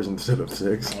 4.5 hours instead of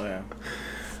 6. Oh yeah.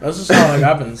 That's just how it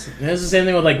happens. And it's the same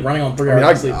thing with like running on 3 I mean,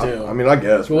 hours of sleep too. I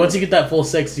guess. But once you get that full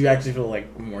 6, you actually feel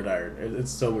like more tired.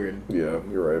 It's so weird. Yeah,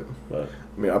 you're right. But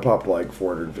I mean, I popped like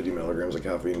 450 milligrams of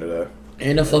caffeine today.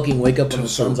 and to fucking wake up when To the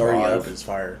sun's already survive. up is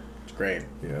fire. It's great.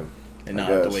 Yeah. And I not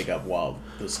have to guess. wake up while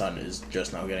the sun is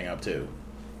just now getting up too.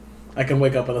 I can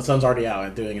wake up when the sun's already out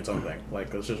and doing its own thing. Like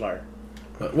that's just fire.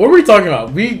 But what were we talking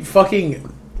about? We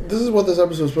fucking This is what this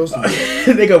episode is supposed to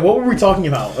be. they go, what were we talking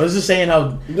about? I was just saying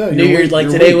how No, New your Year's week- like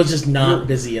your today week- was just not your-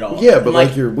 busy at all. Yeah, but And,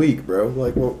 like your week, bro.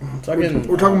 Like, well, Fucking,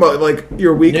 we're talking about like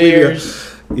your week. New maybe,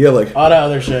 Year's, Yeah, like all that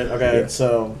other shit. Okay, Yeah.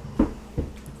 so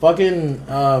fucking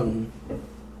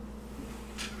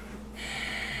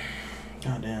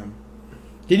God damn.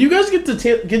 Did you guys get to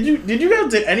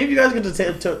did any of you guys get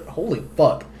to holy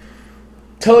fuck.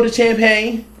 Toe the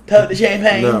champagne? Toe the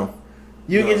champagne? no,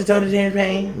 You didn't get to toe the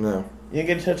champagne? no. You didn't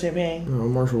get to toe the champagne? No,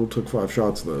 Marshall took 5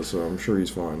 shots though, so I'm sure he's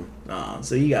fine.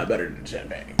 So you got better than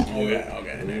champagne. Okay,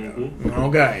 Mm-hmm. nigga.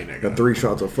 Okay, nigga. Got 3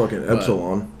 shots of fucking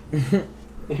Epsilon.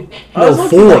 I was No,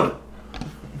 looking 4. like-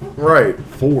 Right,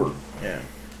 4. Yeah.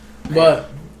 But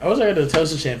I was like to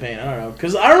toast the champagne. I don't know.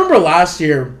 Because I remember last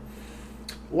year,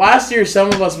 some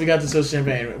of us, we got to toast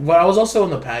champagne. But I was also in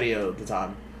the patio at the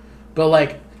time. But,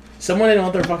 like, someone didn't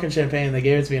want their fucking champagne. They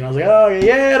gave it to me. And I was like, oh,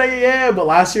 yeah. But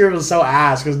last year it was so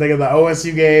ass. Because they got the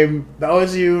OSU game. The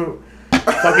OSU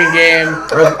fucking game.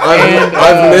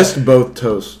 I've missed both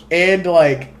toasts. And,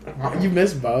 like, you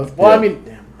missed both. Well, Yeah. I mean,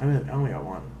 damn, I only got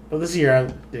one. But this year I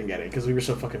didn't get it. Because we were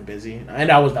so fucking busy. And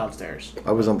I was downstairs.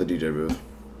 I was on the DJ booth.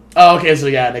 Oh, okay, so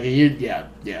yeah, nigga,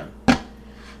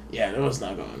 yeah, there was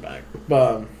not going back.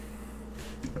 But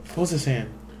what was I saying?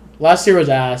 Last year was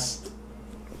ass.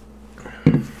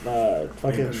 Man,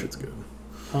 Fucking that shit's good.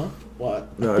 huh?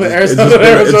 What? No, But it's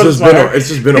Arizona's fire.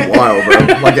 just been a while, bro.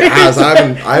 Like it has. I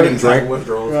haven't drank.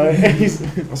 withdrawals. Right?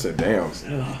 I said, damn.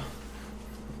 Ugh.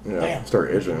 Yeah, Damn.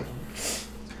 start itching.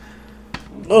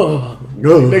 Ugh.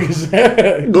 Go.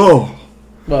 Niggas. Go.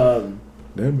 But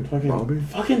Damn it, Bobby.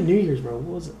 fucking New Year's, bro. What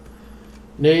was it?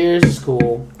 New Year's is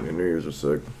cool. Yeah, New Year's are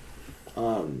sick.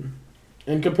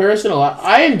 In comparison,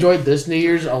 I enjoyed this New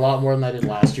Year's a lot more than I did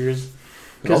last year's.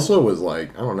 It also was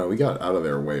like, I don't know, we got out of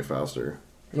there way faster.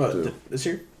 What, this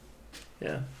year?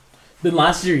 Yeah. Then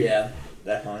last year, yeah,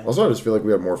 definitely. Also, I just feel like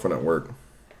we had more fun at work.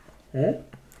 Hmm?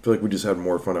 I feel like we just had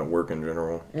more fun at work in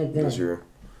general this year.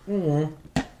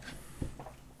 Mm-hmm.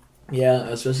 Yeah,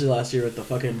 especially last year with the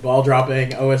fucking ball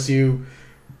dropping, OSU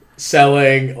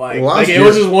selling. Like it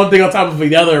was just one thing on top of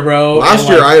the other, bro. Last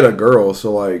year I had a girl,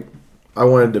 so like I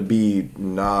wanted to be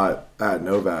not at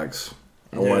Novak's.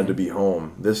 I wanted to be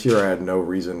home. This year I had no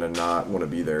reason to not want to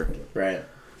be there. Right.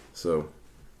 So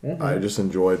I just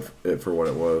enjoyed it for what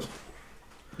it was.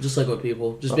 Just like with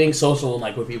people. Just being social and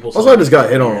like with people. Also, I just got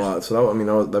hit on a lot, so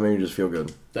that made me just feel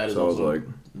good. That is so also, I was like...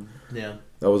 Yeah.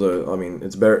 That was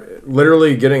it's better.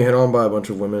 Literally getting hit on by a bunch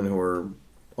of women who were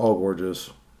all gorgeous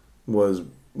was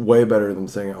way better than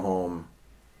staying at home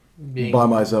Being by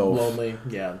myself. Lonely,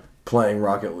 yeah. Playing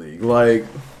Rocket League. Like...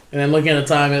 And then looking at the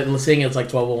time and seeing it's like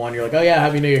 12:01, you're like, oh yeah,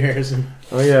 Happy New Year's.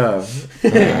 Oh yeah.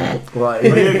 Like,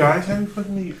 oh yeah, guys, happy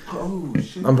fucking New Year. Oh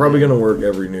shit. I'm probably gonna work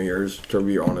every New Year's, to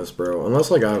be honest, bro. Unless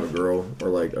like I have a girl or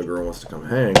like a girl wants to come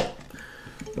hang.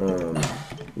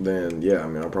 Then yeah, I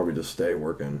mean I'll probably just stay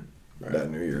working that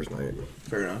New Year's night.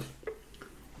 Fair enough.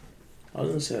 I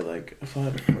was gonna say like if I I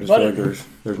just feel like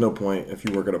there's no point if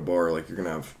you work at a bar, like you're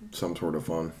gonna have some sort of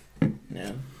fun.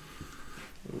 Yeah.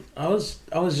 I was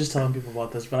just telling people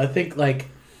about this, but I think like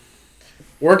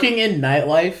working in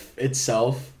nightlife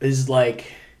itself is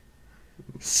like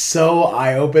so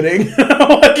eye opening.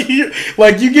 like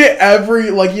you get every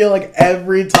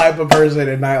type of person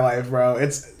in nightlife, bro.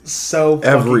 It's so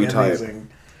Every fucking type. amazing,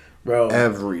 bro.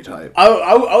 Every type.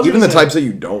 I was even the say, types that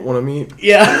you don't want to meet.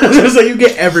 Yeah, so you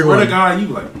get everyone. Swear to God, you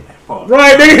like fuck.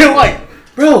 Right, nigga, like,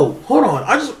 bro, hold on.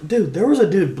 There was a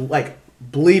dude like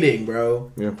bleeding,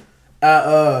 bro. Yeah.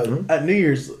 At New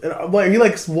Year's, and I'm like, he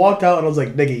like walked out, and I was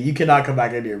like, "Nigga, you cannot come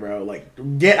back in here, bro. Like,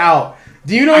 get out."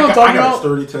 Do you know what I'm talking about? I got about? a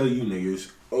story to tell you,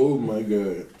 niggas. Oh my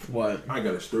god. What? I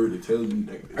got a story to tell you,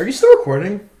 niggas. Are you still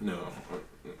recording? No.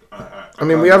 I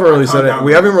mean, we haven't really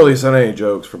said any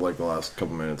jokes for like the last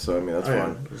couple minutes, so I mean that's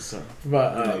fine. So,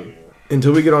 but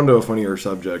Until we get onto a funnier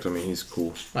subject, I mean he's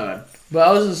cool. my bad. But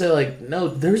I was gonna say like, no,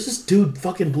 there's this dude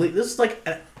fucking bleed. This is like.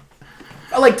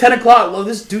 At like 10 o'clock, well,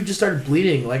 this dude just started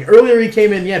bleeding. Like, earlier he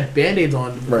came in, he had Band-Aids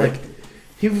on. Right. Like,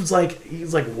 he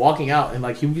was walking out, and,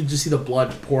 like, he could just see the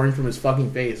blood pouring from his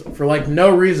fucking face for, like, no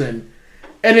reason.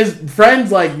 And his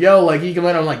friend's like, yo, like, he come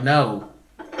in. I'm like, no,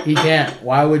 he can't.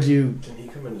 Why would you? Can he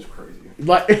come in as crazy?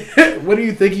 Like, what do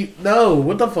you think no,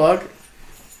 what the fuck?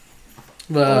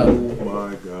 But, oh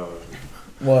my god.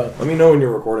 What? Let me know when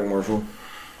you're recording, Marshall.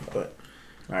 But,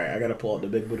 alright, I gotta pull out the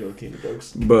big booty Latino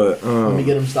jokes. But, Let me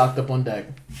get them stocked up on deck.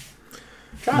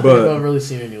 Trying to think if I've really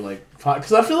seen any, like,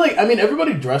 because I feel like, I mean,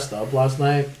 everybody dressed up last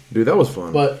night. Dude, that was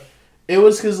fun. But it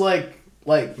was because, like...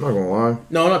 I'm not gonna lie.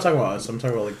 No, I'm not talking about us. I'm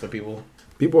talking about, like, the people.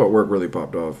 People at work really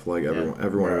popped off. Like,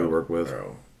 everyone we work with.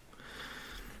 Bro.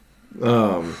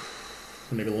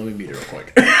 Nigga, let me beat it real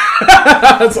quick.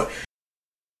 It's like...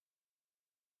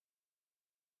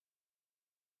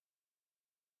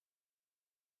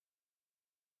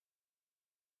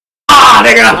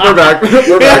 Nigga. We're back.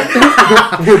 We're back.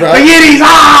 We're back. The Yiddies,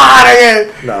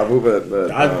 nigga. Nah, but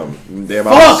damn.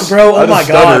 Fuck, bro. Oh my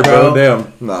god, bro.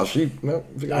 Damn. Nah,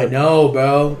 I know,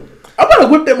 bro. I'm about to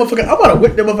whip that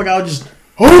motherfucker. I'll just,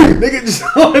 nigga, just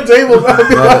on the table.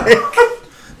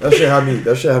 That shit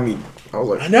had me. I was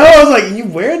like, I know. I was like, you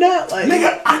wearing that? Like,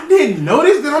 nigga, I didn't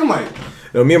notice that. I'm like,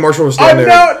 me and Marshall were standing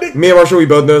there. Me and Marshall, we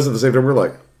both noticed at the same time. We're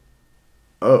like,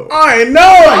 oh. I know.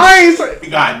 I ain't.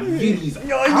 God, Yiddies.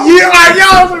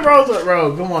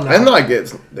 Bro, come on now. And like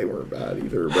they weren't bad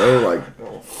either, bro.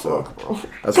 Like, fuck, bro.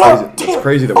 That's crazy. It's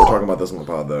crazy that we're talking about this on the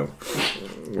pod, though.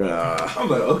 I'm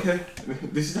like, okay,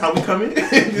 this is how we come in.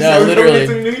 Literally.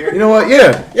 Into the New Year? You know what?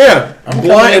 Yeah. I'm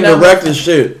blind and direct as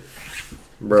shit,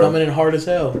 bro. Coming in hard as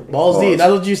hell, balls deep.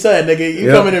 That's what you said, nigga.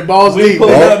 You coming in balls deep.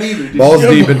 Balls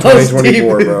deep in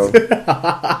 2024, bro.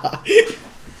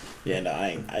 Yeah, no,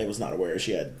 I was not aware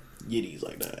she had Yiddies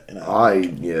like that.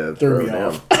 And threw me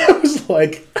off. I was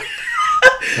like,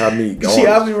 had me going. She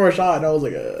asked me for a shot, and I was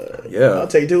like, yeah, I'll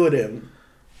take two of them.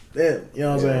 Yeah, you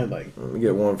know what I'm saying? Like, let me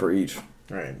get one for each.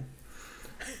 Right.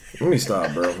 Let me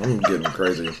stop, bro. I'm getting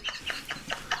crazy.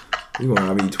 You gonna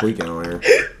have me tweaking on here?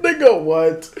 Nigga,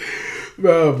 what?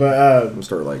 Bro, but I'm gonna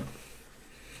start like.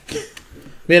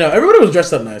 You know, everybody was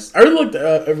dressed up nice. I really looked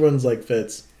at everyone's like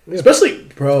fits, especially.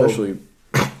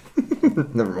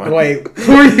 Never mind. Wait.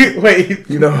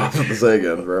 You know what I was about to say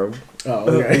again, bro. Oh,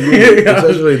 okay.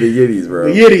 Especially the Yiddies,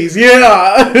 bro. The Yiddies,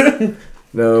 yeah.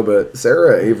 No, but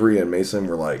Sarah, Avery, and Mason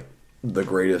were like the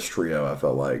greatest trio. I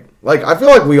felt like I feel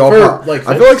like we all. I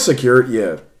feel like secure.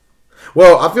 Yeah.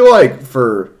 Well, I feel like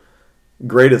for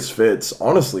greatest fits,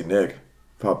 honestly, Nick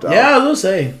popped out. Yeah, I was gonna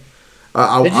say.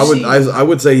 I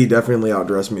would say he definitely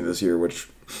outdressed me this year, which.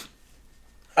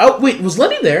 Oh wait, was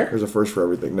Lenny there? There's a first for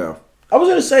everything. No. I was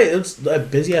gonna say it's a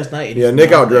busy ass night. Yeah,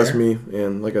 Nick outdressed me,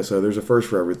 and like I said, there's a first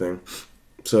for everything.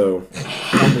 So,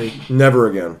 never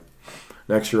again.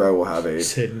 Next year I will have a.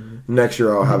 Next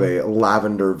year I'll have a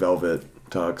lavender velvet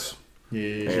tux.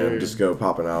 Yeah, and just go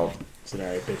popping out. It's an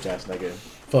alright bitch ass nigga.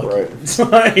 Fuck right. It's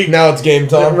like, now it's game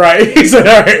time. Right. He said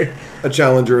alright. A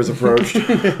challenger is approached.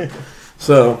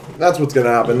 So that's what's gonna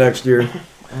happen next year.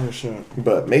 Oh shit.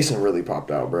 But Mason really popped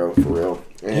out, bro, for real.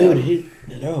 And, dude,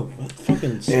 what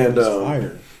fucking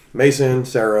fire. Mason,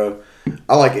 Sarah.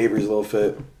 I like Avery's little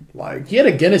fit. Like he had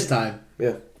a Guinness time.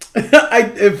 Yeah.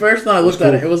 At first when I looked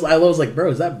at it, I was like, bro,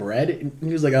 is that bread? And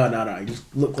he was like, oh no, you just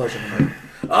look closer. I'm like,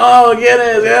 oh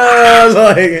Guinness, yeah. I was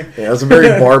like, yeah, it's a very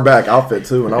bar back outfit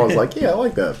too, and I was like, yeah, I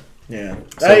like that. Yeah.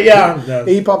 So yeah.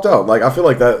 He popped out. Like I feel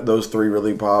like those three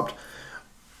really popped.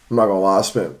 I'm not gonna lie, I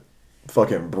spent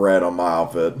fucking bread on my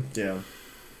outfit. Yeah.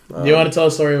 Do you want to tell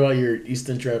a story about your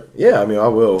Easton trip? Yeah, I mean I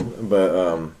will, but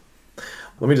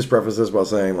let me just preface this by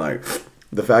saying like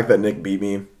the fact that Nick beat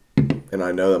me, and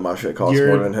I know that my shit costs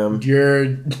more than him.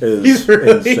 Is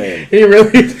really, insane. He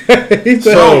really.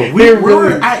 We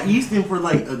were at Easton for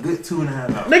like a good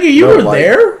 2.5 hours. Nigga, you were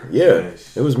there? Yeah,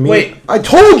 it was me. Wait, I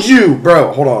told you,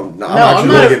 bro. Hold on. No, I'm actually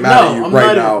gonna get mad at you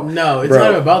right now. No, it's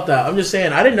not about that. I'm just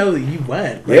saying I didn't know that you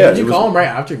went. Like, yeah, did you call him right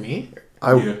after me?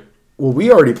 Well,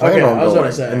 we already planned on going,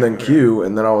 and then okay. Q,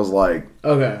 and then I was like,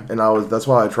 okay, and that's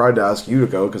why I tried to ask you to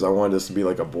go because I wanted this to be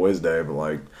like a boys' day, but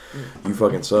like, you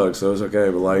fucking suck, so it's okay.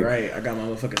 But like, right, I got my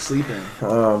motherfucking sleeping.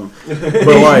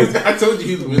 But like, I told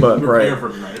you he was prepared for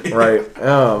the night. Right,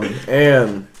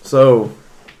 and so,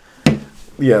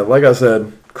 yeah, like I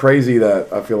said, crazy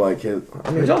that I feel like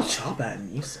Where'd y'all shop at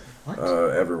in Easton? What?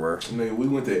 Everywhere. Man, we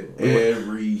went to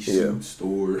every suit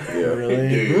store. Yeah,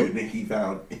 really. And then he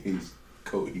found his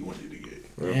coat he wanted to get.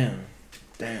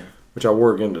 Damn. Which I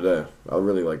wore again today. I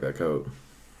really like that coat.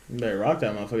 You better rock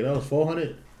that motherfucker. That was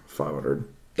 400. 500.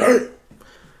 Damn.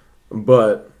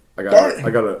 But I got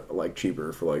it like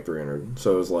cheaper for like 300.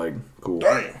 So it was like cool.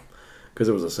 Damn. Because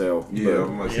it was a sale.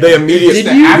 Yeah. They immediately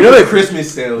the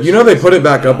Christmas sale. You know they put it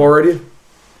back up already.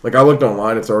 Like I looked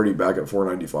online, it's already back at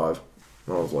 $4.95.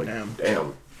 And I was like,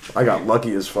 damn, I got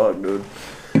lucky as fuck, dude.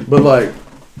 But like,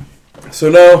 so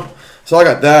I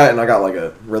got that, and I got like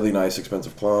a really nice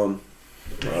expensive cologne.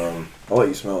 I'll let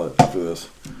you smell it after this.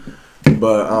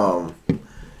 But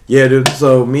yeah, dude.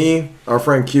 So me, our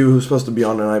friend Q, who's supposed to be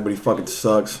on tonight, but he fucking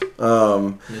sucks.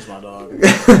 He's my dog.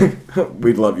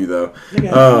 We'd love you though.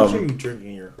 Nigga, I'm sure you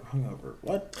drinking your hungover.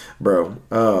 What? Bro,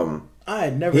 I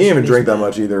had never. He didn't even drink that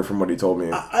much either, from what he told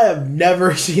me. I have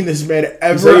never seen this man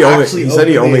ever. He said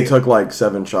he only took like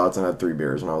 7 shots and had 3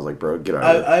 beers, and I was like, bro, get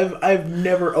out of here. I've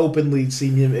never openly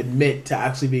seen him admit to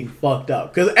actually being fucked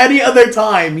up. Because any other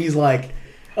time he's like,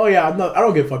 oh yeah, I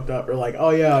don't get fucked up, or like,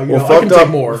 oh yeah, I can take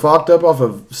more. Fucked up off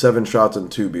of 7 shots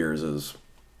and 2 beers is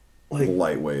like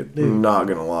lightweight. Dude. I'm not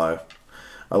gonna lie.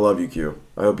 I love you, Q.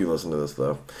 I hope you listen to this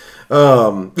though.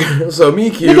 So me,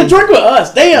 Q. Nigga, drink with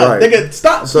us. Damn, right. Nigga,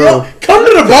 stop. So come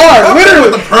to the bar. Literally,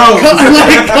 with the pros.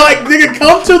 Nigga,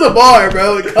 come to the bar,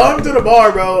 bro. Come to the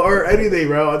bar, bro, or anything,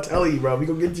 bro. I'm telling you, bro. We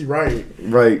gonna get you right.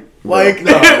 Right. Like,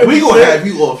 no, we gonna have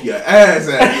you off your ass.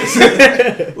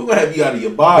 We gonna have you out of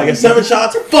your body. Like 7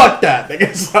 shots. Fuck that. Nigga,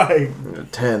 it's like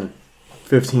 10,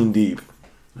 15 deep.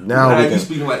 Now we you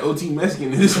speaking like OT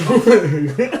Mexican in this.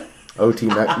 OT,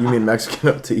 you mean Mexican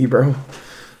OT, bro?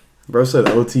 Bro said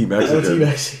OT Mexican. OT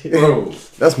Mexican. Bro.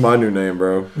 That's my new name,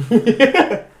 bro.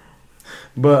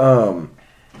 But,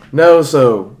 no,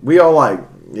 so we all like,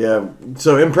 yeah.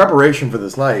 So in preparation for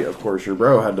this night, of course, your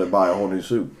bro had to buy a whole new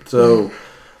suit. So,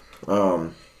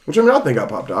 which I mean, I think I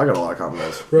popped out. I got a lot of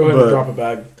compliments. Bro had to drop a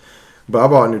bag. But I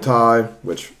bought a new tie,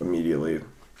 which immediately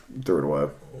threw it away.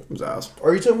 It was ass.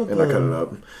 Are you talking about I cut it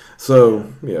up. So,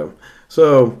 yeah.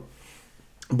 So,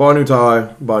 bought a new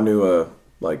tie, bought new,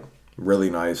 like, really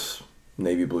nice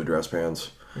navy blue dress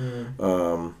pants.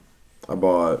 I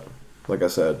bought, like I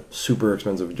said, super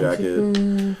expensive jacket,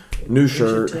 new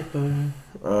shirt, and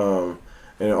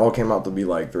it all came out to be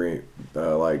like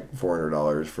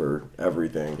 $400 for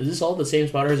everything. Is this all the same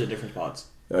spot or is it different spots?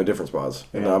 Different spots,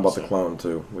 and then I bought the clone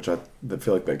too, which I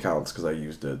feel like that counts because I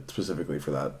used it specifically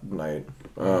for that night.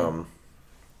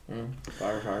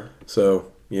 Fire.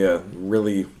 So yeah,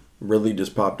 really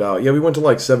just popped out. Yeah, we went to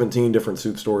like 17 different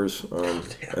suit stores,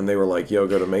 and they were like, yo,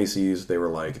 go to Macy's. They were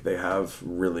like, they have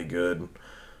really good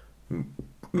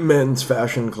men's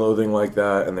fashion clothing like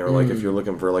that, and they were like, if you're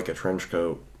looking for like a trench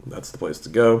coat, that's the place to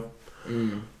go.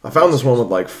 I found this one with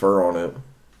like fur on it,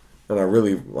 and I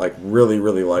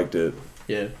really liked it.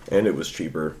 Yeah. And it was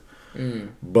cheaper,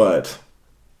 but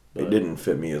it didn't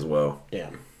fit me as well.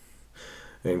 Yeah.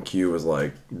 And Q was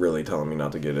like really telling me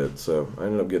not to get it, so I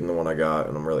ended up getting the one I got,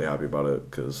 and I'm really happy about it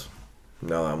because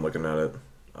now that I'm looking at it,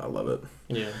 I love it.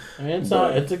 Yeah. I mean,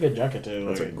 it's a good jacket too.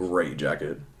 It's a great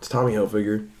jacket. It's Tommy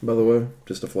Hilfiger, by the way,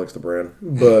 just to flex the brand.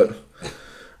 But,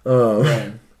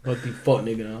 Right. But the fuck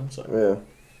nigga now. So. yeah.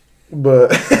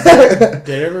 But did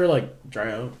it ever like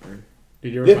dry out, or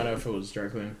did you ever find out if it was dry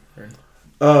clean? Or?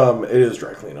 it is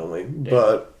dry clean only.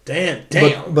 But damn.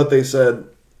 But they said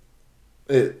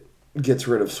it gets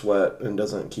rid of sweat and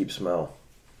doesn't keep smell.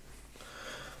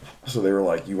 So they were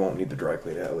like, you won't need to dry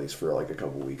clean it at least for like a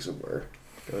couple weeks of wear.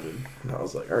 And I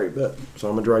was like, all right, bet. So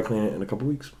I'm gonna dry clean it in a couple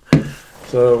weeks.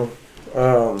 So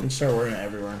and start wearing it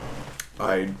everywhere.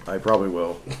 I probably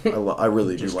will. I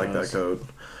really do like that coat.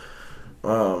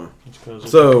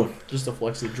 So just a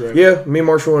flexi drip. Yeah, me and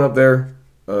Marshall went up there.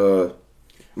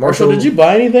 Marshall, did you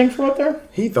buy anything from up there?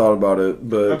 He thought about it,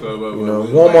 but you know,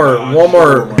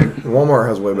 Walmart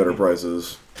has way better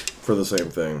prices for the same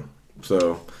thing.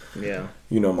 So yeah,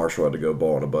 you know, Marshall had to go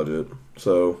ball on a budget.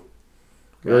 So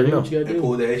you already know what you gotta do.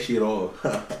 Pull that shit off.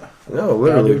 No,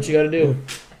 literally, do what you gotta do.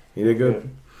 He did good.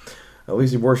 At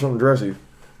least he wore something dressy.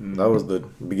 That was the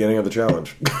beginning of the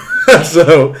challenge.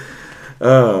 So,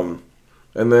 and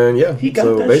then yeah,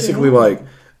 so basically like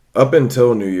up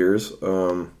until New Year's,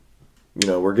 you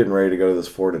know, we're getting ready to go to this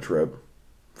Florida trip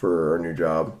for our new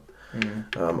job.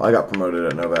 I got promoted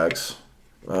at Novax,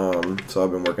 so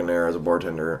I've been working there as a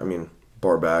bartender. I mean,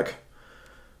 bar back,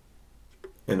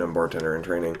 and I'm bartender in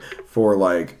training for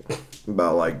like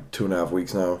about like 2.5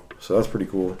 weeks now. So that's pretty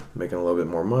cool. Making a little bit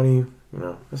more money, you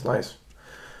know, it's nice.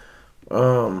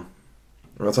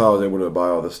 That's how I was able to buy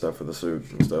all this stuff for the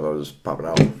suit and stuff. I was just popping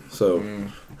out. So,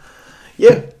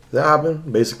 yeah, that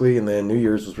happened basically. And then New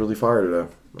Year's was really fire today.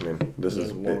 I mean,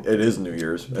 it is New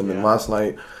Year's. And then last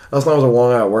night was a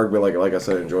long night at work, but like I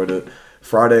said, enjoyed it.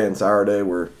 Friday and Saturday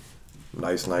were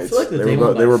nice nights. Like they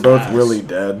were both really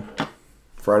dead.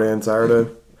 Friday and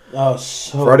Saturday. Oh,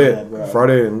 so Friday, dead, bro.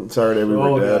 Friday and Saturday we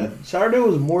were dead. Dead. Saturday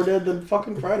was more dead than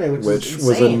fucking Friday, which is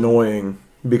was annoying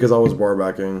because I was bar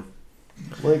backing.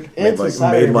 Like made it's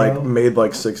Saturday, made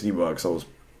like $60. I was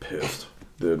pissed,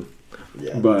 dude.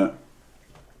 Yeah. But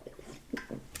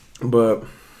I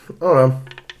don't know.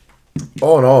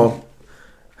 All in all,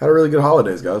 had a really good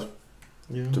holidays, guys.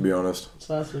 Yeah. To be honest.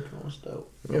 So that's what was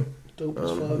dope. Yeah. Dope as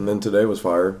fuck. And then today was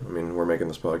fire. I mean, we're making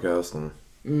this podcast, and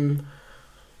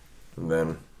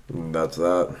then that's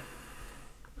that.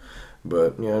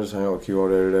 But yeah, I just hung out with Q all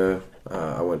day today.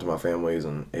 I went to my family's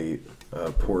and ate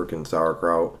pork and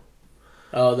sauerkraut.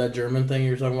 Oh, that German thing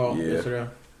you were talking about yesterday?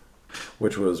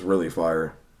 Which was really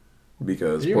fire.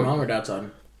 Because... Is your mom or dad's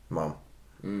side? Mom.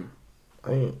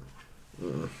 I ain't...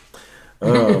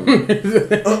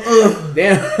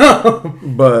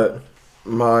 Damn. But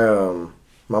my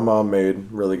mom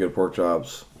made really good pork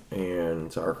chops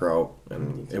and sauerkraut,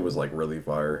 and it was like really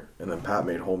fire. And then Pat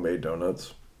made homemade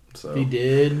donuts. So he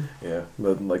did? Yeah,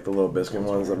 like the little biscuit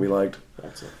ones that we liked.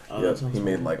 That's it. Yeah, he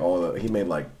made like he made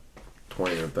like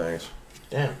 20 of things.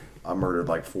 Damn. I murdered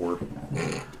like 4.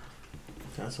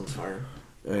 That sounds fire.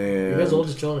 And you guys all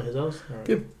just chilling at his house?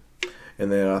 Yep. And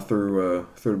then I threw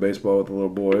the baseball with the little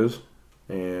boys,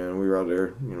 and we were out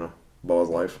there, you know, ball's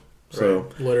life. So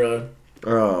right. Literally.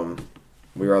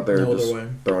 We were out there just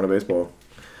throwing a baseball.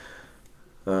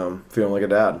 Feeling like a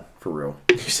dad, for real.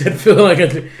 You said feeling like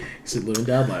you said living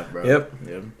dad life, bro. Yep.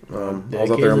 I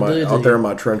was out there in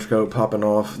my trench coat, popping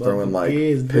off, throwing like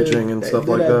pitching and stuff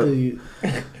like that.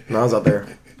 And I was out there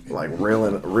like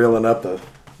reeling up the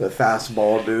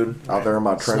fastball, dude, out there in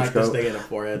my trench coat.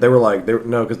 They were like,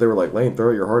 Lane,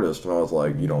 throw it your hardest, and I was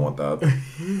like, you don't want that.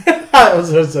 I was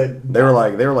gonna say they were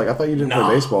like, I thought you didn't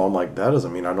play baseball. I'm like, that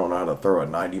doesn't mean I don't know how to throw a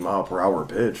 90-mile-per-hour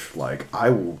pitch. Like,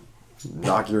 I will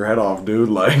knock your head off, dude.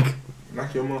 Like,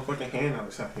 knock your motherfucking hand out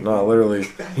or something. No, literally.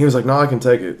 He was like, no, I can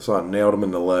take it. So I nailed him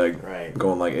in the leg,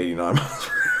 going like 89 miles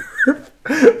per hour.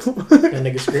 That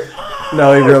nigga screamed.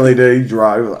 No, he really did. He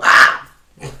cried. He was like, ah!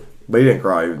 But he didn't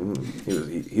cry.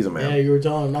 He's a man. Yeah, you were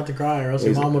telling him not to cry, or else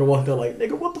your mom would have walked out like,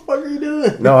 nigga, what the fuck are you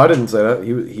doing? No, I didn't say that.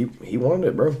 He wanted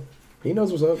it, bro. He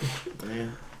knows what's up. Yeah.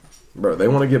 Bro, they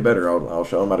want to get better. I'll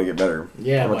show them how to get better.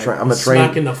 Yeah, I'm gonna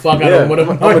smacking the fuck out of them.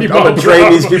 I'm gonna train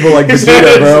these people like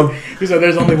Vegeta, bro. He said,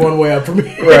 "There's only one way up for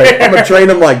me." Right, I'm gonna train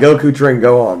them like Goku train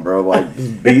Gohan, bro. Like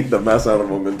just beat the mess out of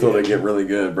them until they get really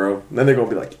good, bro. And then they're gonna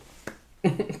be like,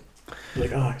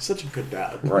 Like, oh, you're such a good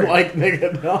dad. Right. Like,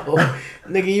 nigga, no.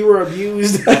 Nigga, you were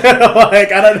abused.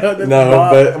 Like, I don't know.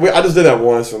 No, but I just did that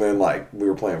once, and then like we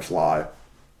were playing fly,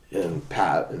 and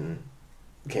Pat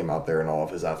came out there in all of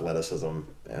his athleticism,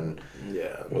 and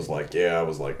yeah, was like,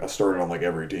 I started on like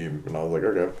every team, and I was like,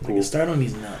 okay, cool. You start on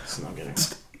these nuts. No, I'm kidding.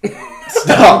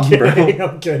 Stop, bro.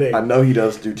 I'm kidding. I know he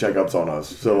does do checkups on us,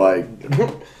 so like,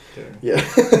 yeah,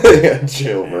 yeah,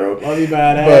 chill, bro. Love you,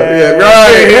 badass. But yeah,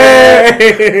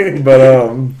 right. But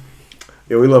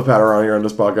yeah, we love Pat around here on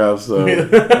this podcast. So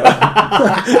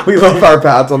we love our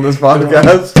Pats on this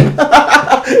podcast.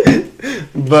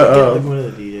 But like one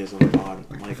of the DJs on the pod,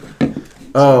 like,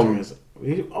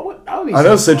 I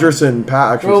know Citrus and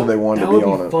Pat actually said they wanted to be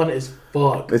on it. Fun as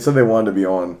fuck. They said they wanted to be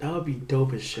on. That would be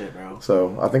dope as shit, bro.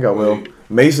 So I think I will.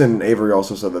 Mason and Avery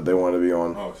also said that they wanted to be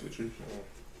on. Oh, Citrus.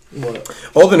 What?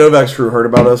 All the Novak's crew heard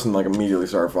about us and like immediately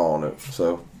started following it.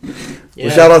 So Yeah.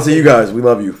 shout out to you guys. We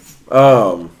love you.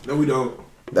 No, we don't.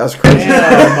 That's crazy.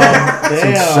 Damn, It's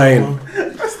insane.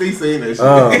 I stay saying that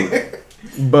shit.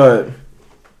 But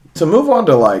to move on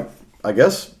to like, I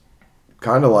guess,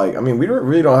 kind of like, I mean, we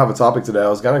really don't have a topic today. I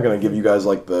was kind of going to give you guys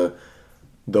like the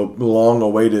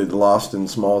long-awaited Lost in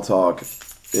Small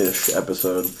Talk-ish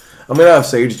episode. I'm going to have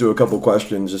Sage do a couple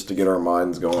questions just to get our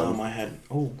minds going. Oh, my head.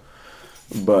 Oh.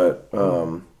 But,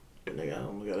 Nigga,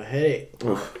 I got a headache.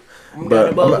 but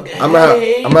I'm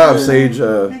gonna have Sage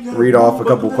read off a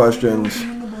couple questions.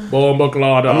 I'm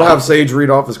gonna have Sage read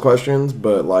off his questions,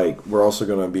 but like we're also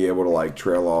gonna be able to like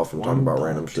trail off and talk about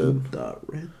random shit.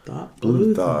 Red dot,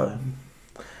 Blue thought.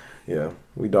 Yeah,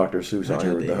 we Dr. Seuss out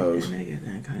here with the hose.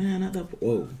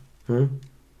 Whoa.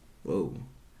 Whoa.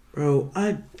 Bro,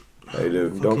 Hey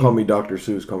dude, don't call me Dr.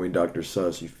 Seuss, call me Dr.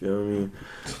 Sus, you feel me?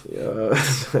 Yeah. No, I'm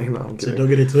So kidding. don't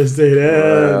get it twisted.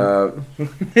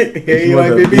 Hey, you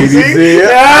like the BBC?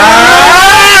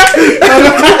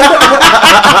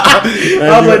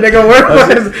 I was like, nigga, where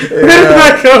did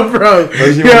that come from?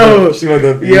 She went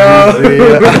the BBC.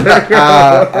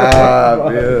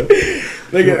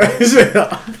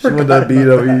 She went the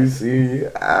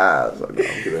BWC. So, no, I'm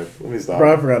kidding. Let me stop.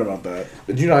 Bro, I forgot about that.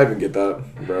 Did you not even get that,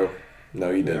 bro? No,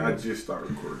 you didn't. I just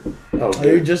started recording. Oh, Oh,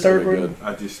 you just started recording?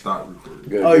 I just stopped recording.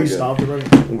 Good, Oh, good, you good. stopped already?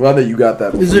 I'm glad that you got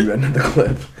that before you ended the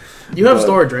clip. You have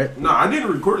storage, right? No, I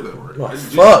didn't record that word. Oh, I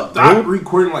just fuck, stopped dude.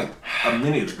 recording like a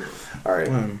minute ago. All right.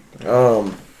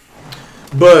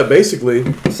 But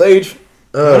basically, Sage.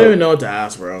 I don't even know what to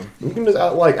ask, bro. You can just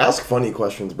ask funny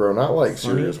questions, bro. Not like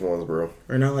serious ones, bro.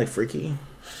 Or not like freaky.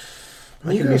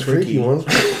 I can be freaky ones.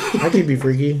 I can be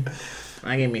freaky.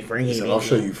 I can be freaky. I'll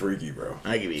show you freaky, bro.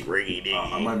 I can be freaky, dude.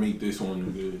 I might make this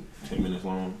one good. 10 minutes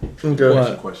long. Okay.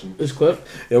 What? Question. This clip?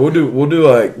 Yeah, we'll do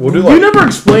You never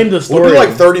explained the story. We'll do like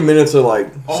 30 minutes of like.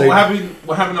 Oh, Sage.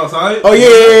 what happened outside? Oh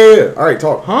yeah. All right,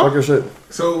 talk. Huh? Talk your shit.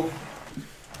 So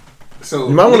You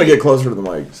might want to get closer to the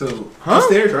mic. So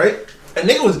upstairs, right? A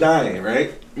nigga was dying,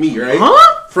 right? Me, right?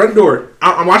 Huh? Front door.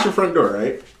 I'm watching front door,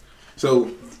 right?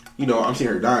 So, I'm seeing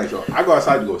her dying. So I go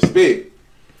outside to go spit.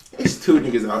 It's two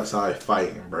niggas outside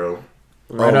fighting, bro.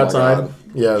 Right Oh my outside? God.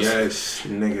 Yes. Yes,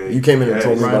 nigga. You came in and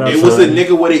told me about It that. was a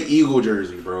nigga with an Eagle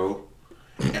jersey, bro.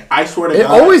 And I swear to It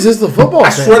God. always is the football. I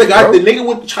swear to God, bro. the nigga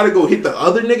would try to go hit the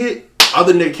other nigga.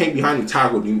 Other nigga came behind him,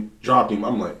 tackled him, dropped him.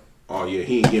 I'm like, oh yeah,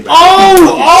 he ain't getting back.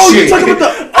 You're talking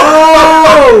about the.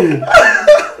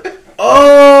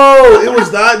 Oh, it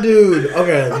was that dude.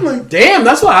 Okay. I'm like, damn,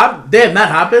 that's what happened. Damn, that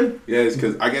happened? Yes,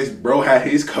 because I guess bro had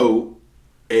his coat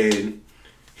and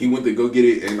he went to go get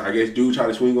it, and I guess dude tried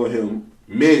to swing on him,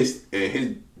 missed, and his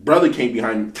brother came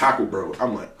behind him, tackled bro.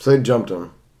 I'm like, So they jumped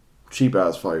him. Cheap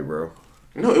ass fight, bro.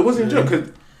 no, it wasn't jump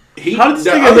because he How did this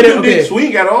the nigga other hit dude it? Okay. didn't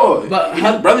swing at all. But His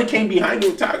how- brother came behind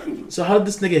him, tackled him. So how did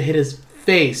this nigga hit his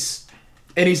face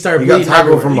and he started He got bleeding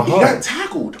tackled everywhere? from He behind. got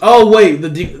tackled. Oh, wait.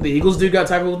 The Eagles dude got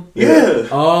tackled? Yeah.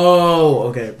 Oh,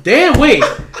 okay. Damn, wait.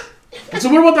 So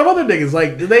what about them other niggas?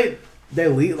 Like, did they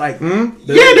leave? Like, Yeah,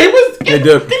 they was They in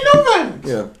did. Novak.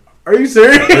 Yeah. are you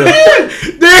serious?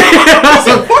 I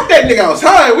said, fuck that nigga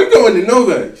outside. We going to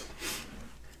Novak.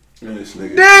 This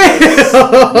nigga.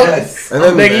 Damn. Yes. And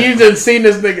then, Nigga, you just seen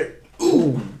this nigga.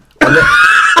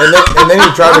 and then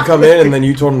he tried to come in, and then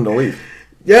you told him to leave.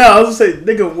 Yeah, I was gonna say,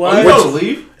 nigga, what? Oh, you don't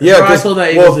leave? Yeah, Bro, I because told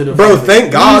that Eagles dude to bro, fight.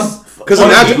 thank God. Because Oh,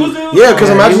 the imagine, Eagles dude? yeah, because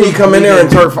Yeah, imagine he you was come in there and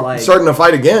bleeding, like- starting to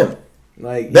fight again.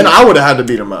 Like, Then I would have had to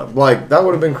beat him up. Like that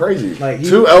would have been crazy. Like, he-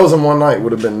 2 L's in one night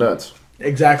would have been nuts.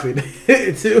 exactly.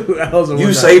 2 L's in one You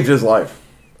night. saved his life.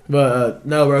 But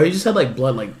no, bro, he just had like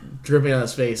blood like dripping on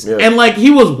his face, Yeah. and like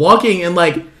he was walking, and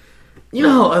like, you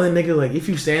know how other niggas like if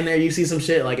you stand there, you see some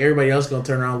shit, like everybody else gonna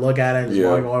turn around, look at it, and just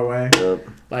Yeah. walk away. Yep.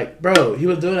 Like, bro, he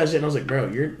was doing that shit, and I was like, bro,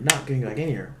 you're not getting back in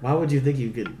here. Why would you think you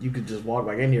could just walk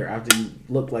back in here after you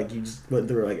looked like you just went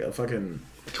through like a fucking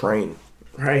Train.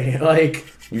 right? Like,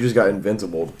 You just got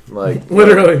invincible. Like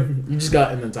literally, you just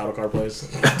got in the title car place.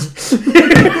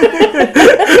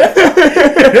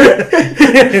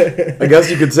 I guess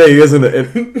you could say he is in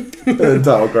the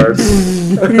title card.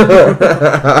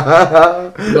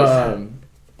 But,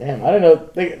 damn, I didn't know.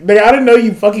 I didn't know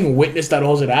you fucking witnessed that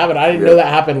whole shit happen. I didn't know that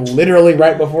happened literally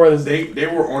right before this. They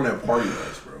were on that party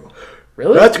bus, bro.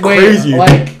 Really? That's crazy.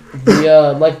 Like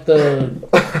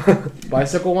the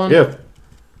bicycle one? Yeah.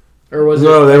 Or was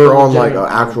No, it they were a on like an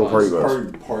legitimate actual party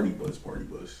bus. Party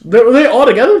bus. Were they all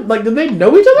together? Like, did they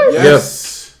know each other?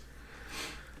 Yes.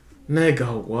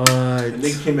 Nigga, what? And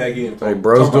they came back in. Hey,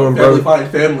 bro's talking about doing bro.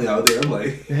 family out there. I'm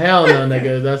like, Hell no,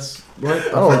 nigga. That's what?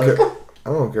 I don't care. I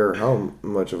don't care how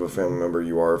much of a family member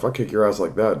you are. If I kick your ass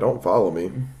like that, don't follow me.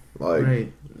 Like,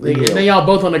 Right. leave me And then y'all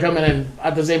both want to come in and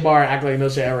at the same bar act like no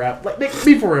shit ever happened. Like, nigga,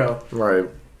 be for real. right.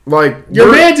 Like,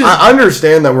 Your man just- I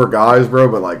understand that we're guys, bro,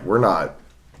 but like, we're not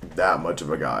that much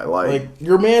of a guy. Like,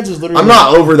 your man's is literally. I'm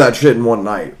not over that shit in one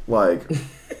night. Like,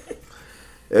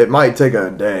 it might take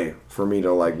a day for me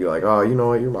to like be like, oh, you know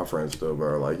what, you're my friend still,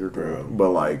 bro. Like, you're cool. But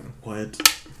like,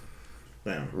 What?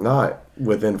 Damn. not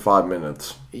within 5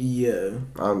 minutes. Yeah.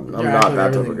 I'm You're not acting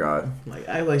that type of everything- guy. Like,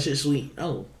 I like shit sweet.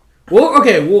 Oh. Well,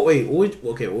 okay. Well, wait.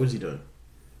 What was he doing?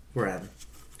 Where at?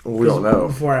 We don't know.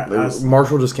 Before I asked-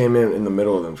 Marshall just came in the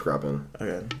middle of them scrapping.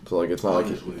 Okay. So like, it's not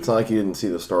like he didn't see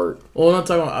the start. Well, I'm not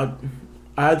talking about.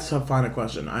 I had to find a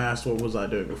question. I asked what was I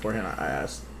doing beforehand. I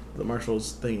asked the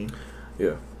Marshall's thingy.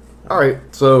 Yeah. All right.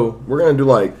 So we're gonna do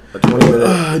like a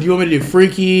 20-minute. Do you want me to do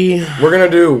freaky? We're gonna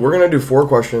do 4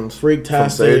 questions. from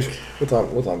Freak-tastic. Sage. What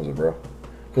time is it, bro?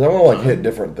 Because I want to like hit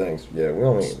different things. Yeah,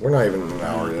 we're not even in an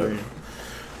hour yet.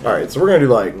 All right, so we're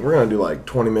gonna do like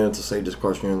 20 minutes of Sage's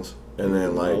questions, and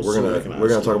then like Oh, we're so I can gonna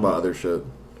ask talk you. about other shit.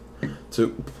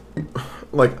 So,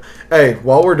 like, hey,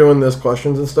 while we're doing this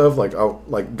questions and stuff,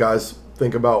 like, guys,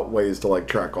 think about ways to like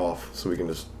track off so we can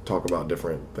just talk about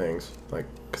different things, like,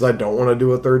 because I don't want to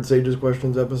do a third Sage's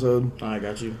questions episode. I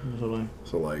got you.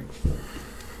 So like,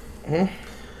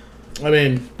 I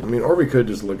mean, or we could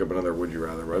just look up another Would You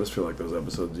Rather, but I just feel like those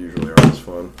episodes usually aren't as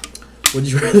fun. would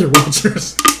you rather watch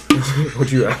yours?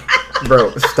 Would you,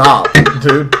 bro? Stop,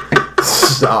 dude.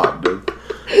 Stop, dude.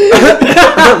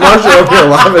 Marshall over here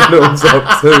laughing to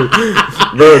himself too,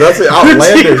 bro. That's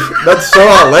outlandish. That's so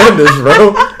outlandish,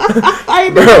 bro.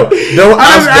 Bro, don't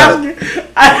ask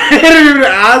that. I didn't even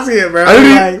ask it, bro. I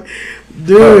didn't Like,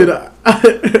 dude.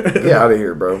 Get out of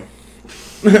here, bro.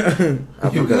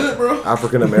 you good, bro?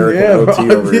 African American Yeah, OT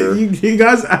bro. over here. You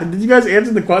guys, did you guys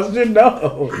answer the question?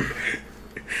 No.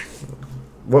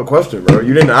 What question, bro?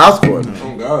 You didn't ask one.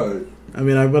 Oh God. I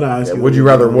mean, I'm gonna ask Yeah, you. would you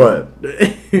rather what?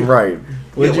 Right.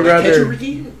 Would you When I catch you, rather?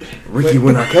 Ricky? Ricky,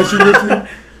 when I catch you, Ricky.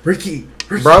 Ricky.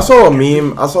 Bro, I saw a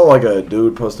meme. I saw like a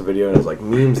dude post a video and it was like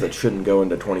memes that shouldn't go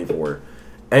into 24.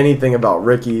 Anything about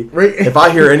Ricky. If I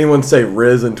hear anyone say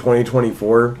Riz in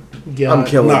 2024, Yeah. I'm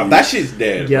killing Nah, you. that shit's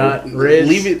dead. Yeah, bro. Riz.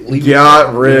 Leave it.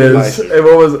 Yeah, Riz. Like, And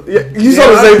what was? Yeah, you saw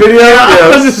the same video? I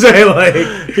was Yeah. just saying,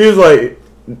 like, He was like,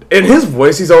 in his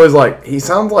voice, he's always like, he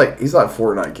sounds like he's that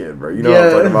Fortnite kid, bro. You know what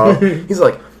I'm talking about? He's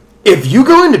like, if you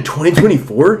go into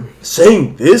 2024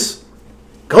 saying this,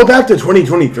 go back to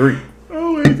 2023.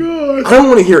 oh my god. I don't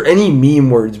want to hear any meme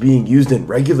words being used in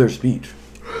regular speech.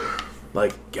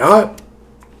 Like, God,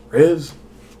 Riz.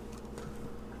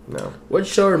 No. What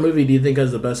show or movie do you think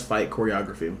has the best fight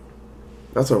choreography?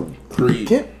 That's a... Creed.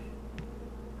 Can't...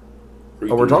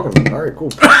 Creed Oh, we're 3. talking... All right,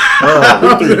 cool.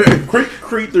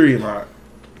 Creed 3 in my.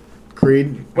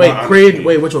 Creed. Wait, Nah, Creed. honestly.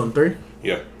 Wait, which one? 3?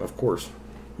 Yeah. Of course.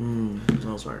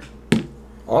 Oh, sorry.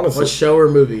 Honestly. What show or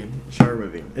movie? Show or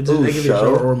movie? It Ooh, can be a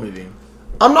show or movie.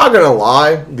 I'm not going to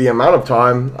lie. The amount of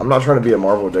time... I'm not trying to be a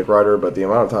Marvel dick rider, but the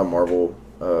amount of time Marvel...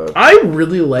 I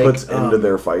really like. puts into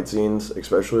their fight scenes,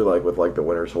 especially like with like the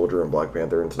Winter Soldier and Black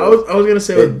Panther and stuff. I was gonna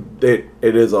say.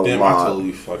 It is a Damn, I lot.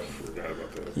 totally fucking forgot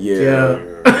about that.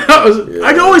 Yeah.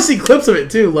 I can always see clips of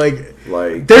it too. Like,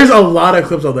 Like there's a lot of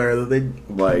clips out there that they.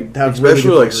 Have really especially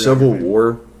good like choreography. Civil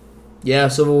War. Yeah,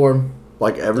 Civil War.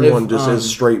 Like everyone If, just is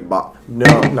straight No,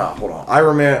 hold on.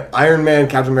 Iron Man,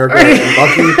 Captain America, and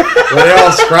Bucky. When they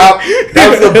all scrap,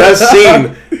 that's the best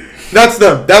scene. That's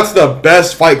the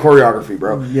best fight choreography,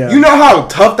 bro. Yeah. You know how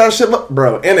tough that shit look,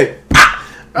 bro. And it, bro,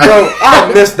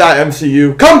 I missed that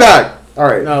MCU. Come back. All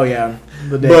right. Oh yeah.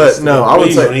 But no, I would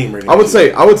Please don't even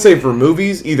say, I would say for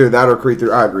movies, either that or Creed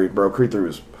 3. I agree, bro. Creed 3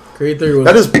 is Creed 3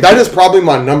 was that is probably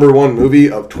my number one movie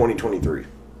of 2023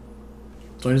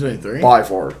 2023. by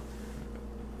far.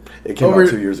 It came out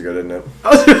 2 years ago, didn't it? I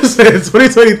was gonna say it's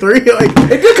 2023. Like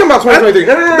It did come out 2023.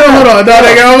 No, hold on, no,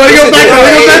 nigga, I'm gonna go back.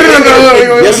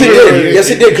 Yes, it did. Yes,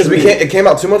 it did. Because it came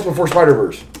out 2 months before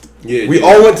Spider-Verse. Yeah, We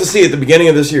all went to see it at the beginning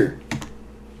of this year.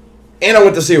 And I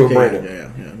went to see it with Brandon.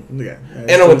 Yeah.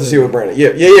 And I went to see it with Brandon.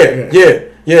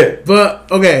 Yeah.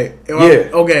 But okay,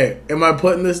 am I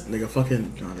putting this nigga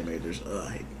fucking Jonathan Majors?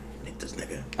 I hate this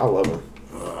nigga. I love him.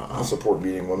 I support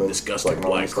beating women. Disgusting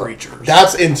black creatures.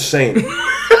 That's insane.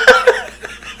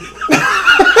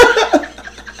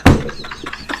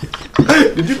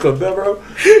 Did you clip that, bro?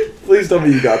 Please tell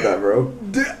me you got that, bro.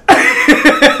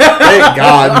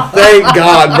 Thank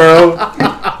God, bro.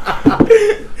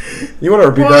 You want to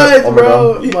repeat that? Oh,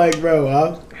 bro? Like, bro,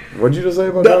 huh? What'd you just say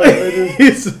about that? What did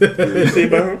you say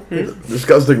about him?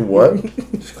 Disgusting what?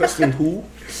 Disgusting who?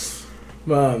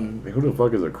 Who the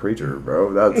fuck is a creature,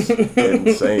 bro? That's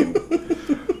insane.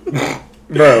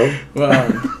 Bro.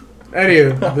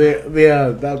 Anyway,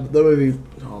 that movie.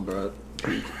 Oh, bro.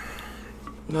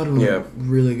 Not a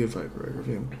really good fight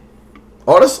choreography.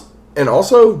 Honest, and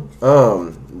also,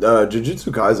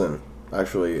 Jujutsu Kaisen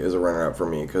actually is a runner-up for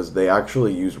me because they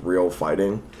actually use real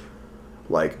fighting.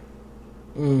 Like,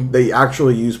 they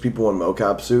actually use people in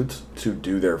mocap suits to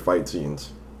do their fight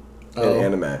scenes in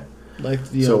anime. Like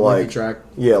the, so, like the track.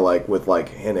 Yeah, like with like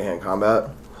hand-to-hand combat.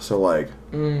 So like,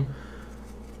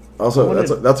 also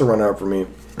that's a runner-up for me.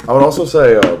 I would also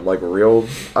say like real.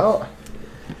 I'm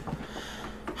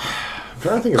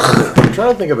trying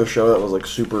to think of a show that was like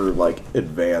super like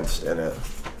advanced in it.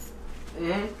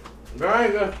 Were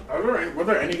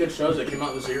there any good shows that came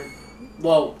out this year?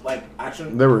 Well, like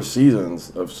action. There were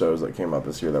seasons of shows that came out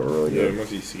this year that were really good. Yeah,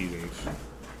 mostly seasons.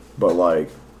 But like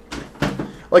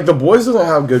The Boys doesn't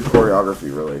have good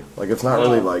choreography really. Like it's not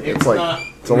really like it's like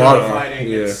it's a lot of fighting.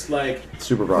 Yeah. It's like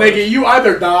super like you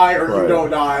either die or you don't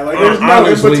die. Like there's no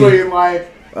in between.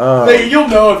 Like you'll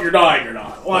know if you're dying or not.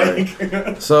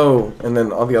 Like so, and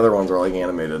then all the other ones are like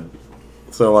animated.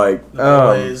 So like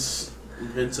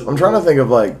Invincible. I'm trying to think of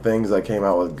like things that came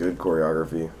out with good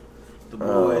choreography. The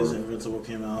Boys, Invincible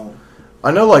came out.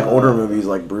 I know like older movies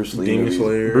like Bruce Lee Demon movies.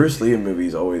 Slayer. Bruce Lee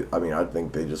movies always. I mean, I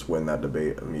think they just win that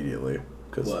debate immediately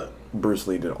because Bruce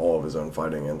Lee did all of his own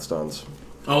fighting and stunts.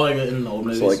 Oh, like in the old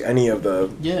movies. So like any of the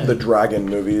dragon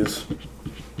movies,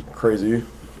 crazy.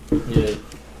 Yeah.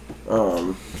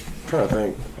 I'm trying to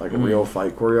think like real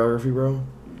fight choreography, bro.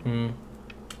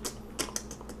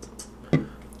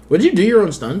 Would you do your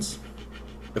own stunts?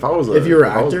 If you were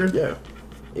an actor,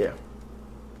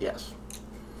 yes.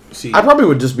 See, I probably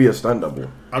would just be a stunt double.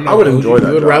 I would enjoy that.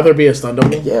 You would rather be a stunt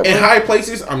double? Yeah. In high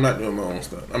places, I'm not doing my own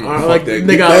stuff. I'm not like that.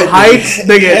 Nigga, heights,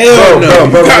 nigga.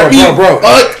 Bro. I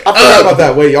forgot about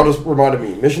that. Wait, y'all just reminded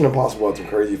me. Mission Impossible had some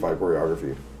crazy fight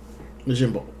choreography. Mission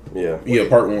Impossible. Yeah,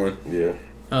 part 1. Yeah.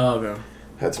 Oh, okay.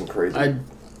 Had some crazy.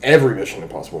 Every Mission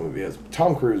Impossible movie has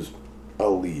Tom Cruise,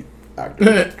 elite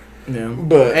actor. Yeah,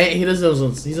 but he does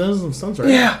some stunts, right?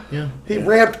 Yeah. He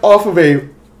ramped off of a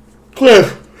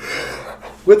cliff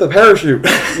with a parachute.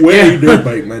 With a dirt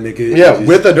bike, my nigga. Yeah,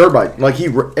 with a dirt bike. Like he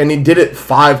did it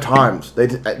 5 times.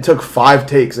 It took 5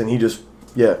 takes, and he just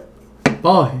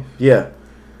Oh. Yeah.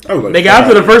 I was like, nigga,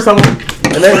 after the first time.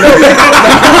 And then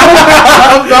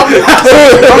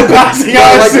I'm passing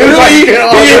out. Like, he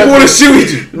didn't want to shoot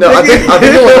you. No, I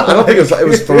don't think it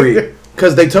was 3.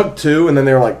 Because they took 2, and then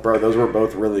they were like, bro, those were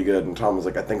both really good. And Tom was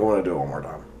like, I think I want to do it one more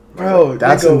time. Bro, like,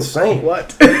 that's insane.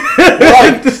 What?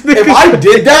 Like, if I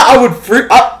did that, I would freak.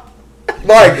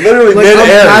 Like, literally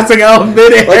mid-air. I'm passing out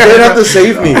mid-air. Like, they'd have to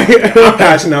save me. I'm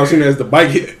passing out as soon as the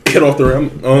bike hit off the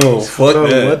rim. Oh, fuck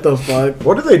that. What the fuck?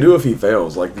 What do they do if he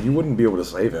fails? Like, you wouldn't be able to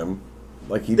save him.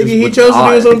 Like, he chose to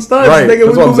do his own stunts. Right, Nigga,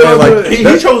 that's what I'm saying. Like,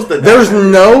 he chose the... There's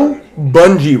no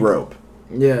bungee rope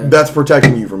Yeah. that's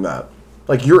protecting you from that.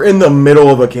 Like, you're in the middle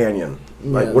of a canyon.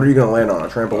 Like, what are you going to land on? A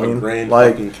trampoline? A grand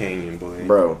like, fucking canyon, boy.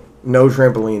 Bro, no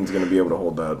trampoline's going to be able to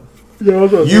hold that. Yeah,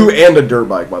 you and a dirt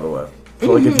bike, by the way.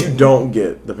 So, like, if you don't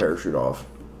get the parachute off,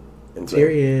 insane.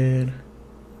 Period.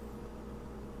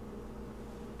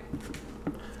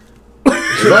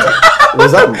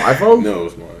 Was that my phone? No, it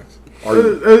was mine.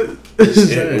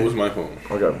 Yeah, it was my phone.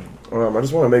 Okay. I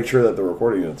just want to make sure that the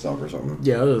recording didn't stop or something.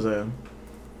 Yeah, I was saying.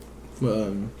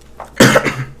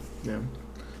 Yeah.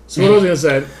 So what I was gonna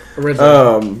say originally,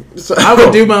 I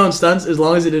would do my own stunts as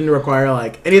long as it didn't require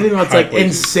like anything that's like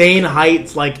insane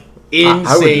heights, like insane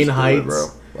I would just heights, do it, bro.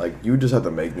 Like you just have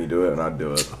to make me do it, and I'd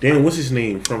do it. Damn, what's his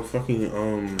name from fucking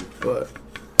What?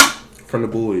 From The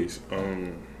Boys?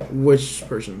 Which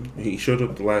person? He showed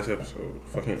up the last episode.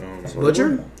 Fucking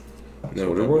Butcher?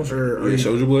 No, Soulja Boy?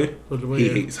 Soulja Boy. Soulja Boy, He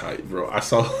yeah. hates hype, bro. I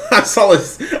saw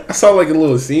like a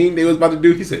little scene they was about to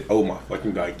do. He said, "Oh my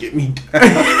fucking god, get me down."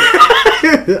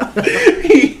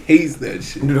 He hates that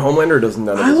shit. Dude, Homelander does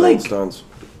none of his own stunts.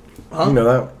 Huh? You know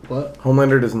that? What?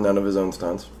 Homelander does none of his own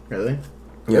stunts. Really?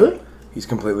 Yeah. Really? He's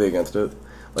completely against it.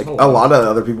 Like, Oh, a wow. lot of the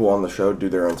other people on the show do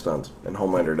their own stunts, and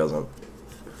Homelander doesn't.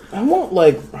 I won't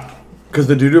like. Because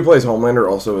the dude who plays Homelander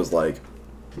also is, like,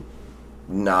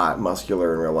 not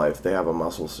muscular in real life. They have a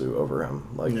muscle suit over him.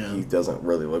 Like, Yeah. he doesn't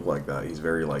really look like that. He's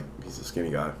very, like, he's a skinny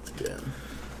guy. Yeah.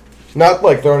 Not,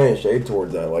 like, throwing any shade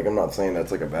towards that. Like, I'm not saying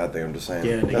that's, like, a bad thing. I'm just saying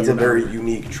Yeah, that's you're a very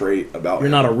unique trait about You're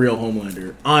him. not a real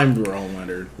Homelander. I'm the real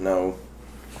Homelander. No.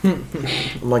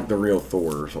 I'm like the real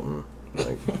Thor or something.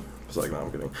 Like, it's like, no,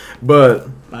 I'm kidding. But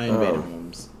I am Beta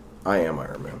Holmes. I am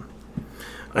Iron Man.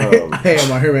 I am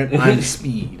Iron Man. I'm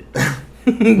Speed.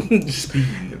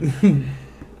 Speed.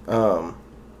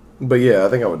 But yeah, I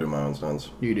think I would do my own stunts.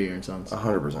 You do your own sons.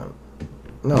 100%.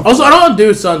 No. Also, I don't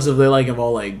do stunts if they like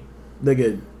involve like they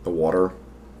could. The water.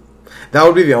 That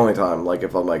would be the only time. Like,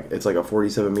 if I'm like, it's like a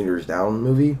 47 meters down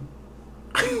movie.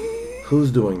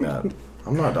 Who's doing that?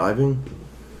 I'm not diving.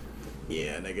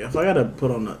 Yeah, nigga. If I gotta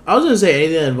put on, I was gonna say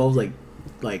anything that involves like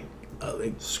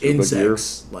Scuba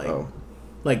insects, gear? like Oh.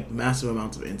 like massive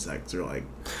amounts of insects, or like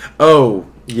Oh,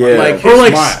 yeah. like Kiss or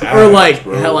like my or ass, like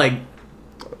bro. hell, like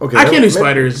okay, I can't do maybe-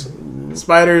 spiders.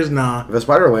 Spiders, nah. If a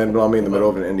spider landed on me in the middle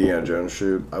of an Indiana Jones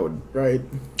shoot, I would. Right?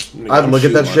 I'd look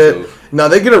at that Shoot shit. No,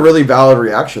 they get a really valid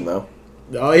reaction though.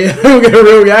 Oh yeah, we'll get a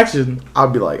real reaction.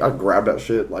 I'd be like, I'd grab that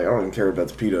shit. Like, I don't even care if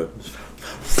that's PETA.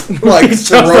 Like, Just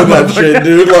throw the that motherfucker. shit,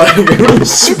 dude. Like,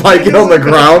 spike it on the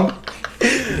ground.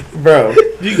 Bro.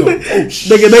 You go, oh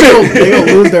shit. They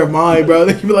gonna lose their mind, bro.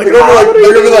 They can be like, They're gonna, "Ah, be like, what are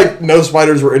you they're gonna be doing?" like, no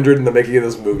spiders were injured in the making of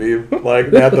this movie.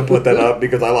 Like, they have to put that up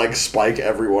because I, like, spike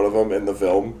every one of them in the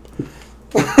film.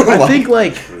 I think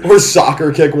like Or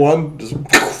soccer kick one. Just.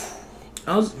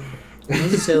 I was gonna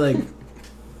say like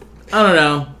I don't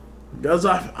know.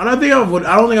 I don't think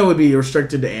I would be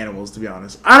restricted to animals, to be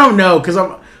honest. I don't know because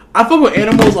I fuck with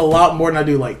animals a lot more than I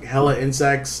do like hella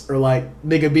insects or like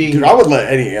nigga being. Dude, I would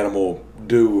let any animal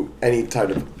do any type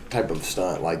of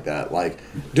stunt like that. Like,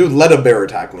 dude, let a bear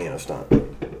attack me in a stunt.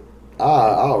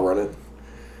 I'll run it.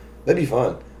 That'd be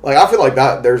fun. Like, I feel like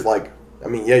that. There's like, I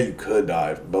mean, yeah, you could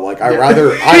dive, but like, I'd rather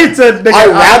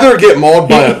rather get mauled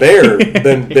by a bear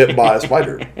than bit by a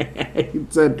spider. He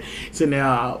said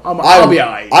now I'll be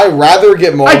alright. I'd rather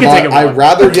get mauled. I can take a I'd maul.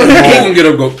 rather get He can mauled. get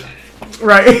up, go.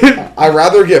 Right. I'd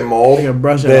rather get mauled Take a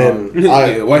brush it than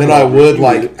Yeah, wipe it I off. would You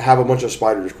like good. have a bunch of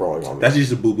spiders crawling on me. That's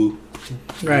just a boo boo.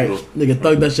 Right. Nigga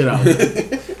thug that shit out.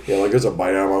 Yeah, like there's a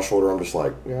bite out of my shoulder. I'm just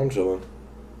like, yeah, I'm chilling.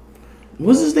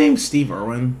 What's his name? Steve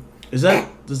Irwin. Is that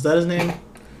his name?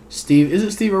 Steve. Is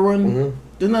it Steve Irwin? Mhm.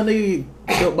 Didn't that nigga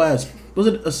get killed by was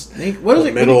it a snake? What is The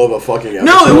it? middle of a fucking episode.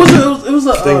 No, it wasn't. It was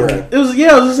a Stingray. it was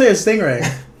I was gonna say a stingray.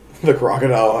 The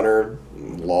crocodile hunter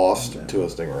lost to a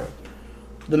stingray.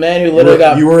 The man who literally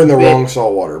got You were in the bit. wrong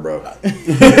salt water, bro.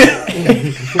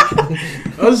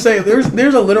 I was saying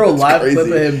there's a literal live crazy. clip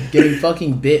of him getting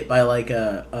fucking bit by like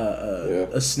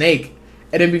a snake,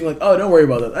 and then being like, "Oh, don't worry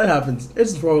about that. That happens.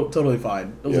 It's totally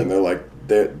fine." I was Yeah, like, and they're like,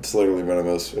 it's literally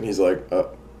venomous, and he's like,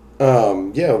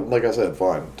 yeah, like I said,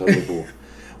 fine, totally cool.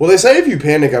 Well, they say if you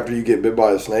panic after you get bit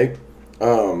by a snake,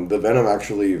 the venom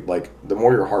actually, like, the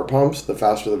more your heart pumps, the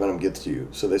faster the venom gets to you.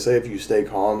 So they say if you stay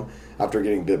calm after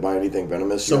getting bit by anything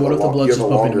venomous, so you what have if a the blood's you just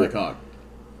have a pumping to longer. my cock?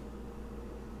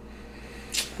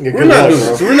 Yeah, We're good not luck, doing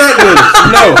bro. this. We're not doing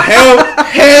this. No,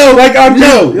 hell, Like I'm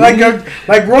no.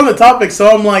 like we're on the topic, so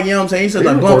I'm like, you know what I'm saying? He said Are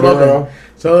you like blood recording, pumping.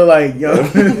 So like, yo,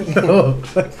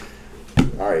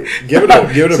 All right, give it a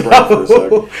break for a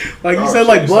sec. like you Oh, said, shit,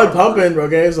 like you blood stopped pumping,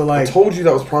 okay? So I like, told you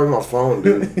that was probably my phone,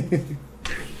 dude.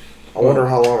 I wonder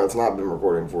how long it's not been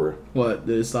recording for. what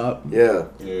did it stop? Yeah.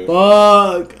 Yeah.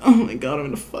 Fuck! Oh my god, I'm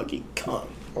in a fucking cunt.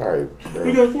 All right. bro.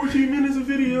 We got 14 minutes of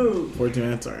video. 14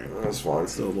 minutes, alright. That's fine.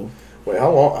 Doable. Wait,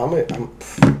 how long? How many?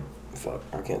 Fuck,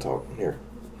 I can't talk here.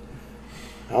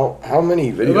 How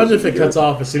many videos? Imagine if did it you cuts get?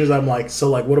 off as soon as I'm like, so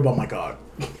like, what about my cock?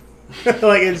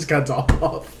 Like it just cuts off.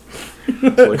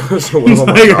 Like, so what It's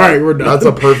about my like, cock? alright, we're done. That's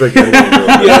a perfect ending.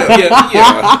 bro.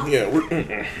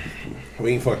 Yeah.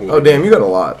 We ain't fucking. Oh damn, you got a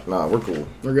lot. Nah, we're cool.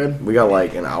 We're good. We got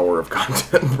like an hour of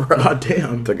content, bro, God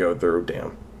damn. to go through.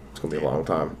 Damn, it's gonna be a long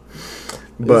time.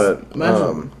 But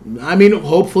Imagine. I mean,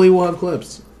 hopefully we'll have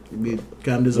clips. It'd be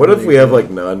kind of what if we have like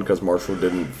none because Marshall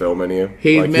didn't film any?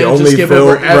 He like, managed to skip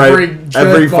over every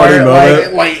every joke funny part,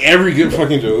 moment. Like every good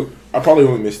fucking joke. I probably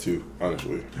only missed 2,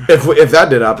 honestly. If that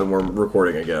did happen, we're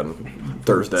recording again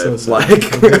Thursday. So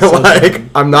like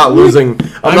I'm not losing.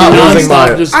 I'm not losing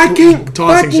my. Just I can't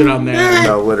tossing shit on there.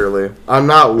 No, literally, I'm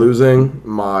not losing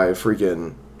my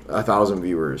freaking 1,000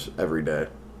 viewers every day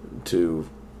to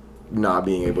not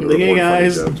being able to Look at record funny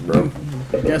guys. jokes,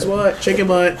 bro. Guess what? Chicken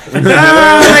butt.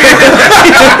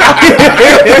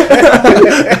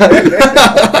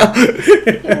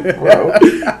 Bro.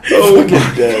 Oh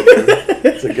my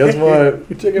dead. So guess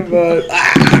what? Chicken butt.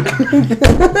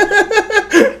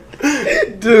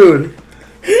 Dude.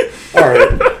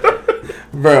 Alright.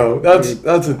 Bro,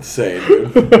 that's insane,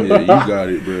 dude. Yeah, you got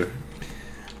it, bro.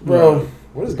 Bro,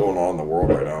 what is going on in the world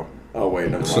right now? Oh wait,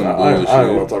 never mind. Some I don't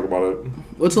bullshit. want to talk about it.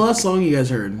 What's the last song you guys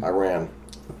heard? I ran.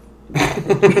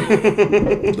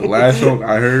 The last song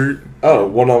I heard, Oh,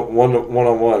 one on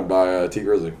one by T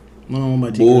Grizzly. No, my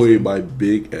Boy by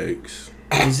Big X.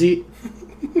 Is he?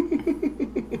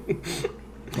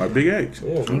 By Big X.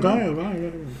 Yeah,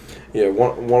 Okay. yeah,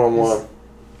 one on one.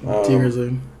 T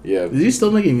Grizzly. Yeah, Is he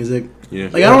still making music? Yeah.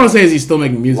 Like I don't want to say is he still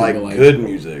making music, like but like good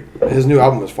music. His new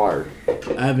album is fire.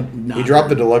 I haven't. Not He dropped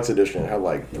the heard. deluxe edition. It had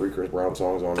like 3 Chris Brown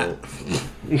songs on it.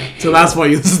 So that's why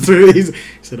you listen to it. He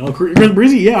said, "Oh, Chris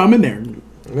Breezy, yeah, I'm in there.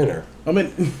 I'm in there. I'm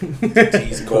in."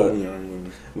 But,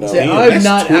 no, See, I've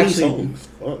not actually.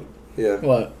 yeah.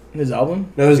 What his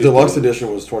album? No, his deluxe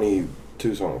edition was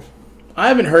 22 songs. I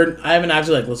haven't heard. I haven't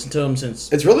actually like listened to him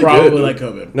since. It's really probably good. like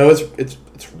COVID. No,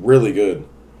 it's really good.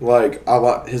 Like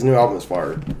his new album is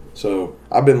fire. So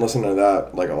I've been listening to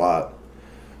that like a lot.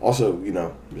 Also, you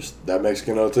know, just that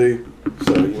Mexican OT.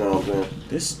 So you know what I'm saying.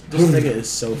 This nigga is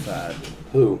so fat.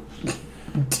 Who?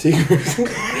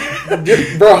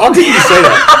 Bro, how can you say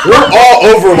that? We're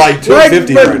all over like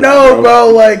 250 right now, bro.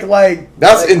 like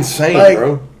That's insane, like,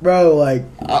 bro. like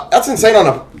That's insane on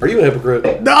a... Are you a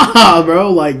hypocrite? nah,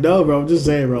 bro, like no, bro. I'm just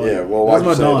saying, bro. Yeah, well, that's why'd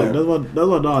my you say dog. that? That's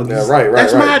my dog. Yeah, Just- right.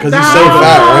 That's my Because he's dog. so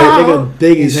fat, right? Nigga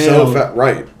big as He's hell. so fat,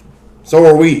 right. So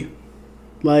are we.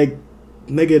 Like,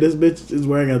 nigga, this bitch is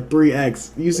wearing a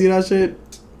 3X. You see that shit?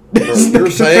 Bro, you're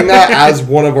saying that as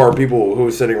one of our people who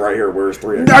is sitting right here wears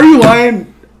 3X. Are you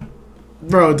lying?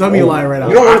 Bro, tell me you're lying right now.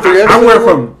 You don't wear 3X? I wear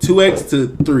from 2X to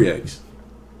 3X.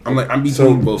 I'm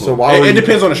between both. so of why them. were It you-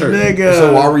 depends on the shirt. Nigga.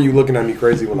 So why were you looking at me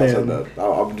crazy when I said Man. that?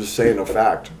 I'm just saying a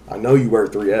fact. I know you wear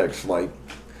 3X, like,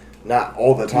 not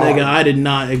all the time. Nigga, I did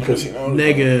not.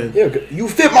 Nigga. Yeah, you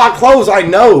fit my clothes, I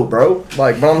know, bro.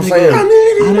 Like, but I'm saying...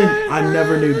 I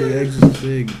never knew Big X was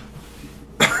big.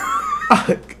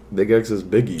 Big X is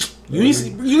Biggie. You see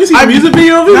the music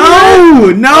video of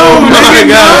it? No, my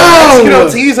God. You know,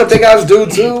 he's a big ass dude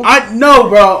too. I know,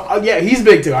 bro. Yeah, he's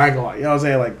big too. I ain't gonna lie. You know what I'm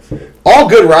saying? Like, All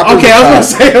good rappers. okay, I are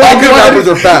was fat. gonna say, all like, good rappers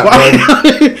are fat,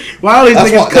 bro. why all these That's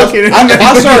niggas why- that's- cooking? if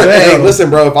I start, hey, listen,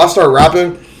 bro. If I start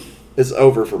rapping, it's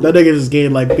over for me. That nigga just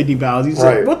gained like 50 pounds. He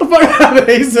said, Right. "What the fuck happened?"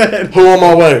 He said. Who on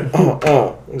my way?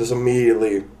 Just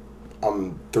immediately,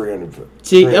 I'm 300.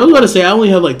 See, I was about to say I only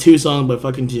have like 2 songs by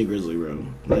fucking T Grizzly, bro.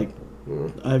 Like,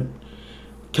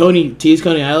 T's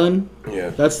Coney Island. Yeah,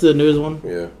 That's the newest one.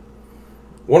 yeah.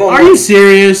 One on Are you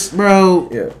serious, bro?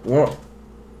 Yeah. One.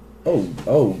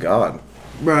 Oh God.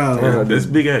 Bro. That's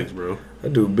Big X, bro.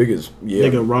 That dude big as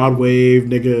Nigga, Rod Wave,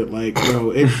 nigga, like,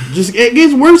 bro, it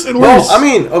gets worse and Bro, worse. I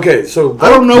mean, okay, so I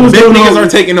don't know what's Big going niggas on. are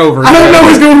taking over. I don't know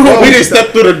what's going on. We just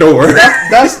stepped through the door.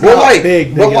 That's But not like-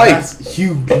 big, but nigga. like- That's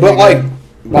huge. But like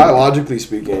biologically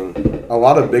speaking, a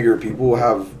lot of bigger people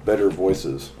have better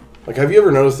voices. Like, have you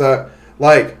ever noticed that?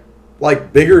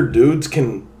 Like bigger dudes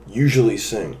can usually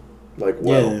sing, like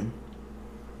well. yeah.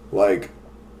 Like,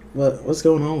 What's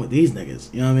going on with these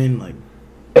niggas? You know what I mean? Like,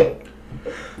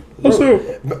 bro,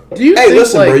 do you hey, think,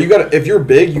 listen, like, bro. You gotta if you're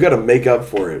big, you gotta make up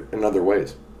for it in other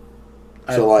ways.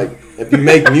 So like, if you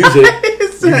make music,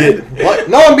 you get. Like,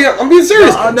 no, I'm being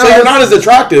serious. No, So you're not as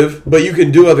attractive, but you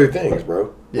can do other things,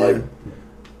 bro. Yeah. Like,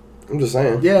 I'm just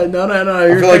saying. Yeah, no.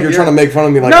 I feel like you're trying to make fun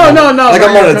of me, like No, I'm, no, like bro,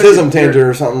 I'm on a you're- tism you're- tangent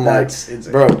or something, like, that's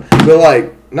insane. bro. But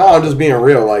like, no, I'm just being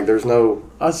real. Like, there's no.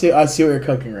 I see what you're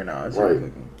cooking right now. I see what you're Right.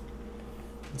 cooking.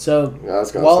 So, Yeah,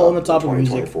 that's gotta while stop on the topic of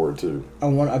music, 2024 too. I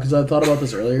want because I thought about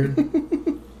this earlier.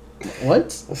 What?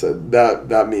 I said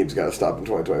that meme's got to stop in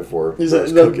 2024. Is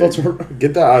Roast that- that's cooking.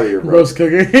 Get that out of here, bro. Roast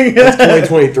cooking. That's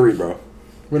 2023, bro.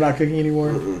 We're not cooking anymore.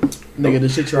 Nigga,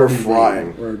 this shit's We're already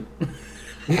frying.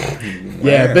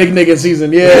 Yeah, big nigga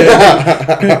season.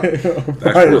 Yeah.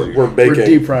 crazy. We're baking. We're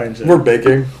deep frying shit. We're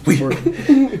baking.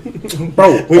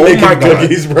 Bro, We oh making my God.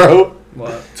 cookies, bro.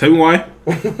 Tell me why.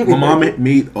 My mom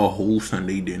made a whole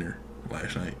Sunday dinner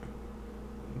last night.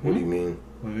 What do you mean?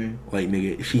 Like,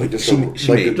 nigga, she Like just she, a, she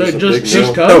like made just a just- big just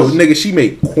meal? cut? no, nigga, she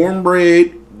made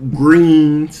cornbread,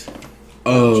 greens,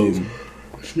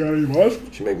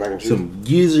 She make mac and cheese. Some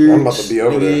gizzards. I'm about to be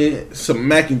over there. Some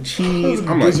mac and cheese.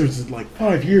 I'm like, Gizzards is like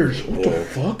 5 years. What the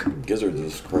fuck? Gizzards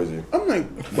is crazy. I'm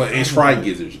like, but it's fried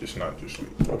gizzards. It's not just sweet.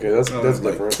 Okay, that's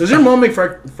different. Does your mom make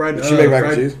fried? Does she make mac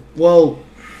and cheese? Well,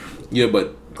 Yeah,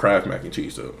 but Kraft mac and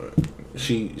cheese though.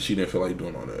 She didn't feel like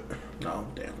doing all that. no,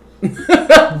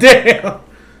 damn, damn.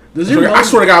 Does your I mom?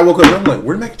 swear to God, I woke up and I'm like,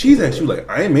 where the mac and cheese at? She was like,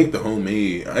 I didn't make the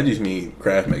homemade. I just made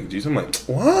Kraft mac and cheese. I'm like,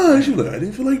 why? She was like, I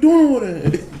didn't feel like doing all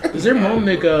that. Does your mom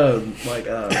make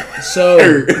so?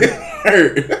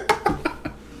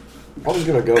 I'm just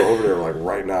gonna go over there like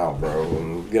right now, bro,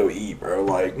 and go eat, bro.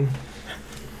 Like,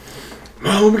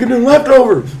 Mom, we're getting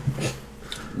leftovers.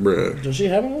 Bruh. Does she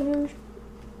have one?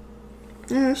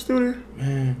 Yeah, it's still there.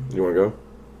 Man, You wanna go?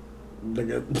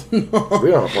 nigga.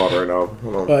 We on a pod right now.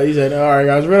 Hold on. But he said, "All right,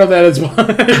 guys, right off that. It's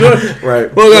fine."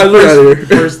 Right. Well, guys, we're out of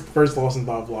here. First Lost and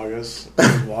Thought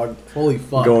vlog. Holy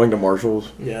fuck. Going to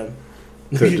Marshall's Yeah.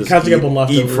 to just Catching up on eat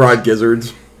leftovers. fried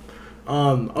gizzards.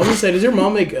 I was gonna say, does your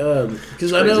mom make?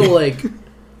 Because I know like,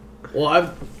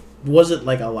 well, was it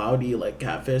like allowed to eat like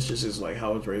catfish just as like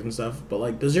how it's raised and stuff? But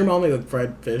like, does your mom make like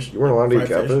fried fish? You weren't allowed to eat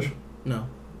Fried catfish? No,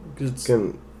 because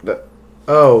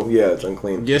Oh, yeah, it's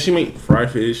unclean. Yeah, she make fried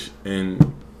fish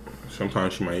and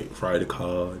sometimes she might fry the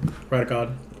cod. fried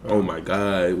cod. Oh my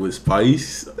God, with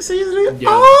spice. Seasoning. Yeah.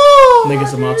 Oh, And they get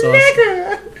some hot sauce.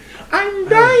 nigga, I'm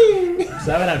dying.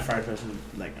 So I haven't had fried fish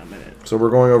in like a minute. So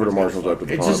we're going over to Marshall's after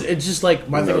the pod. It's just like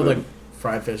my thing with Noted. like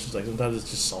fried fish is like sometimes it's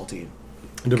just salty.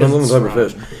 It depends on the type of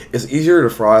Because fish. It's easier to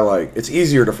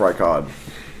fry cod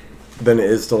than it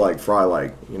is to like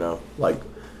fry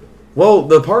well,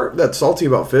 the part that's salty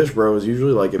about fish, bro, is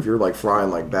usually like if you're like frying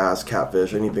like bass,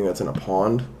 catfish, anything that's in a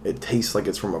pond, it tastes like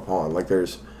it's from a pond. Like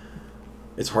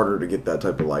it's harder to get that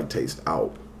type of like taste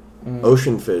out.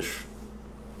 Ocean fish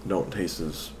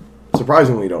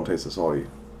surprisingly don't taste as salty.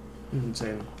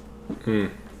 Insane. Hmm.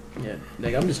 Yeah,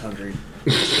 like I'm just hungry.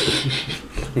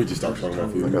 We just start talking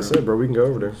about Like food. I said, bro, we can go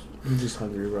over there. I'm just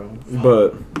hungry, bro.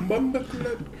 But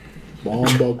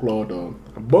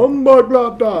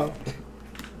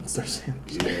Start saying.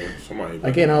 Yeah, somebody.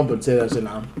 I can't help but say that shit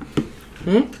now.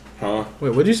 Huh? Wait,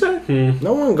 what'd you say?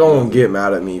 no one gonna get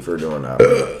mad at me for doing that.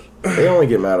 They only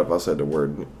get mad if I said the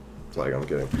word. It's like, I'm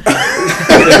kidding.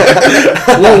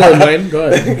 Whoa, Wayne, go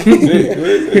ahead.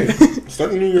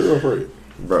 Start the new year real quick.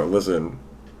 Bro, listen,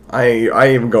 I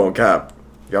ain't even going cap.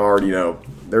 Y'all already know.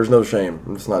 There's no shame.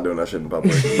 I'm just not doing that shit in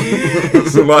public.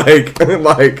 So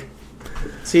like.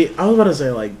 See, I was about to say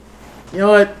like, you know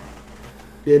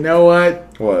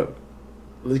what? What?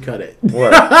 Let's cut it.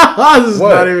 What? This is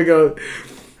What? not even going.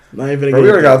 Not even. Bro, we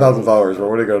already got 1,000 followers, bro.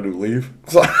 What are they gonna do? Leave?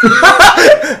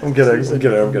 I'm kidding.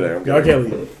 Y'all can't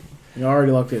leave. You're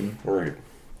already locked in. Right.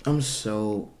 I'm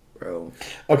so, bro.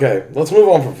 Okay, let's move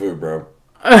on from food, bro.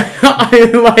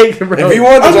 I like, bro. If you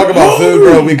wanted to talk about food,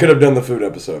 bro, we could have done the food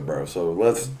episode, bro. So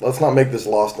let's not make this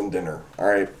lost in dinner. All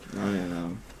right. I don't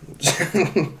know.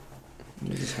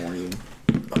 I'm just horny.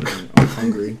 I'm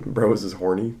hungry. Bro, is this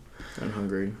horny? I'm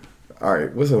hungry. All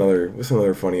right. What's another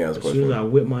funny ass As soon as question? I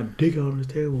whip my dick out on the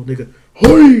table, nigga,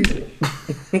 hey!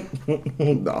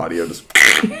 The audio just.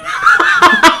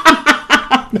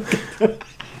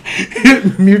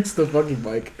 It mutes the fucking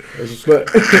mic.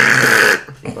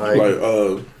 But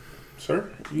Like,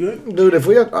 sir, you good? dude, if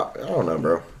we had, I don't know,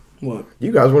 bro. what?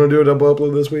 You guys want to do a double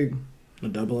upload this week? A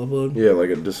double upload? Yeah,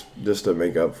 like just to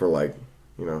make up for like,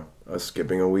 us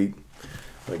skipping a week.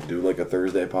 Like do like a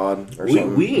Thursday pod or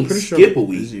something. We ain't Pretty sure skip a I'm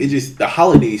week. busy. It's just the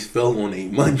holidays fell on a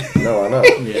Monday. No, I know.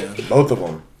 Yeah. Both of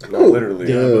them. No, literally.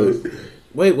 Yeah.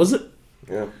 Wait, was it?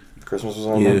 Yeah. Christmas was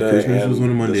on Yeah, Monday. Christmas and was on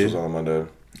a Monday. This was on a Monday.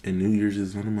 And New Year's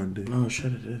is on a Monday. Oh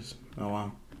shit, it is. Oh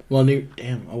wow. Well,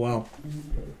 damn. Oh wow.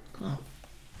 Huh.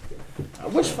 I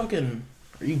wish fucking.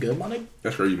 Are you good, Money?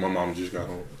 That's right. My mom just got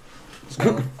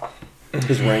home.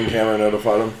 His Ring camera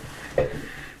notified him.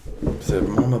 Said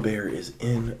Mama Bear is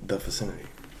in the vicinity.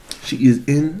 She is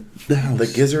in the house. The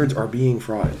gizzards are being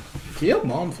fried. Can your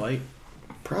mom fight?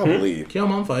 Probably. Can your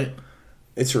mom fight?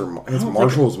 It's don't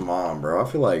Marshall's mom, bro. I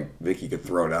feel like Vicky could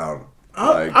throw down.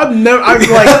 Like, I've never. I'm like.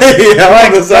 yeah,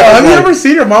 I'm the same, have you like- ever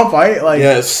seen your mom fight? Like.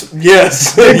 Yes.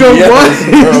 Nigga,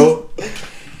 Yes, bro.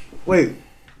 Wait.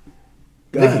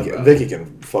 Vicky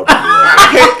can fuck me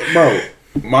up. Bro,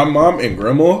 my mom and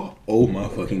grandma, oh my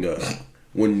fucking god.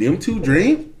 When them two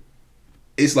dream,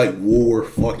 it's like War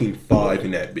fucking 5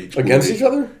 in that bitch. Against boy. each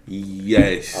other?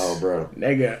 Yes. Oh, bro.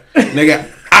 Nigga.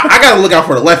 Nigga, I gotta look out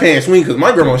for the left hand swing because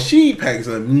my grandma, she packs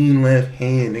a mean left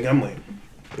hand. Nigga, I'm like,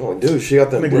 Oh, dude, she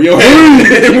got that. where your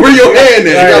hand? Where your hand She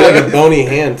at? got like a bony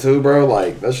hand too, bro.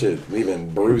 Like that shit leaving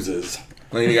bruises.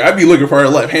 Like, nigga, I be looking for her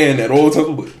left hand at all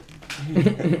times. But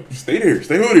Stay there.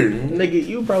 Stay with her. Nigga,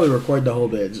 you probably record the whole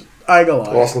bitch. I ain't gonna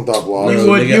lie. Lost on top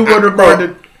vlogs. You would record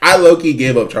it. I low-key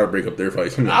gave up trying to break up their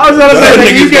fights. I was gonna say,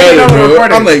 nigga, you can't even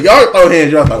record it. I'm like, y'all throw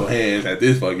hands. Y'all throw hands at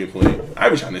this fucking point. I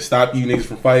be trying to stop you niggas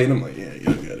from fighting. I'm like, yeah,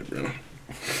 y'all got it, bro.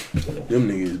 Them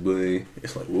niggas, boy.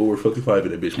 It's like, well, we're 55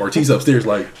 in that bitch. Martise upstairs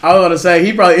like. I was gonna say,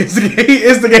 he probably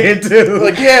instigated too.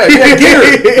 Like, yeah,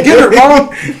 get her, mom.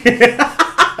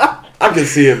 I can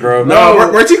see it, bro.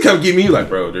 No, Martise come get me like,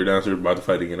 bro, they're downstairs about to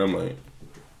fight again. I'm like,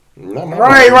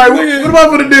 right. What am I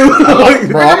gonna do?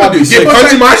 Bro, I might be get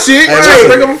punching my shit. Hey,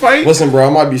 break up a fight. Listen, bro, I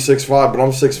might be 6'5", but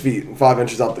I'm 6 feet and 5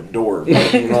 inches out the door.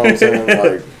 Like, you know what I'm saying?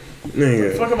 Like,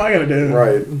 nigga. What the fuck am I gonna do?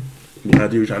 right. Yeah,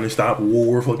 dude, trying to stop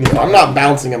war. Fucking. I'm not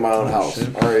bouncing in my own house.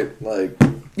 All right, like.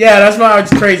 Yeah,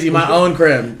 that's it's crazy. My own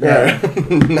crib. Yeah,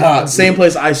 not same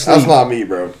place I sleep. That's not me,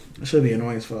 bro. It should be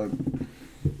annoying as fuck.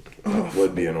 That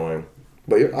would be annoying.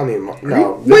 But I mean,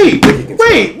 no. Wait.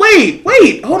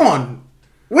 Hold on.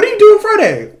 What are you doing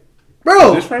Friday,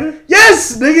 bro? This Friday?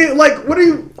 Yes, nigga. Like, what are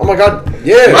you? Oh my god,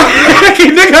 yeah.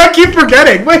 Nigga, I keep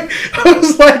forgetting. Wait, I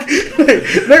was like,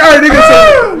 nigga, all right, nigga.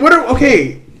 So, what?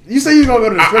 Okay, you say you're gonna go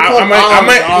to the strip club?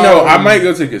 I might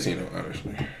go to the casino.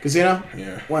 Honestly, casino.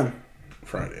 Yeah. When?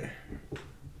 Friday.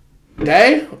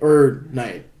 Day or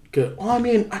night? Good. Well, I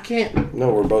mean, I can't.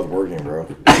 No, we're both working, bro.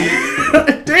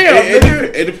 Damn.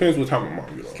 It depends what time my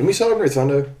mom gets off. Can we celebrate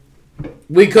Sunday?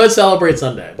 We could celebrate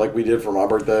Sunday, like we did for my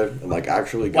birthday, and like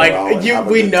actually go out. Like and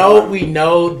we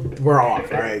know we're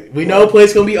off, right? We know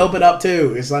place gonna be open up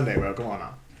too. It's Sunday, bro. Come on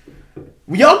now.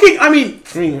 Y'all can. I mean,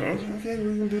 okay, we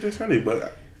can do that Sunday,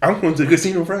 but I'm going to the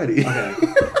casino Friday. Okay.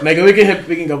 Nigga,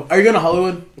 we can go. Are you going to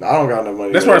Hollywood? I don't got no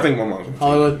money. That's where I think my mom's going.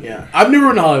 Hollywood, yeah. I've never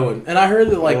been to Hollywood, and I heard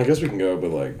that like. I guess we can go,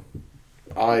 but like,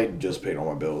 I just paid all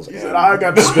my bills. He said I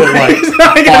got spent like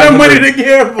I got no money to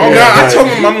gamble. Oh god, I told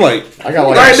him I'm like, I got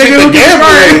like right, nigga, who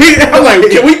gambling? I'm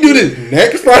like, can we do this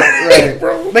next Friday, right.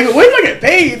 bro? Nigga, when do I get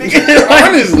paid? Nigga?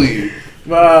 Honestly,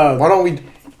 why don't we?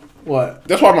 What?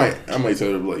 That's why I might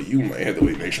tell them like, you might have to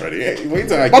wait next Friday. Hey, wait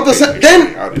till I But get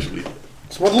then honestly.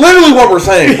 It's literally what we're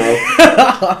saying, bro.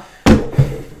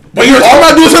 But you're talking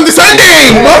about doing something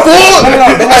Sunday. My fault. No,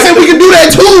 I said we can do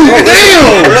that too.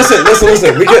 Damn.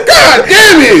 Listen. We get. God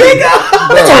damn it. We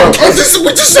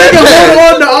just said that.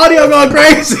 Hold on, the audio going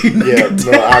crazy. Yeah,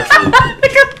 no, actually.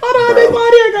 Hold on, the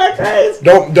audio got crazy.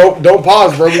 Don't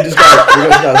pause, bro. We just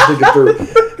gotta stick it through.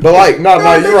 But like, no,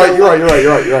 you're right.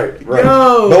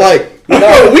 Yo. But like.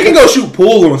 We can go shoot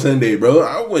pool on Sunday, bro.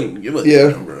 I wouldn't give a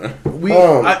damn, bro.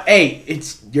 Hey,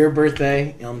 it's your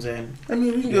birthday. You know what I'm saying? I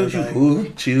mean, we can go shoot pool,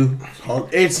 chill, talk.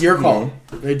 It's your call.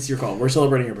 It's your call. We're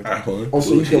celebrating your birthday.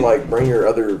 Also, you can like bring your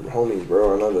other homies,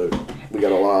 bro. I know that we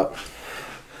got a lot.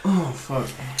 Oh fuck!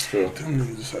 True. Them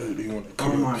niggas decided they want to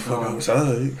come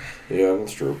outside. Yeah,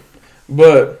 that's true.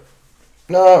 But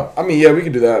no, I mean, yeah, we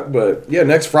could do that. But yeah,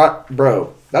 next Friday,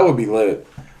 bro, that would be lit.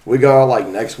 We go like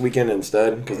next weekend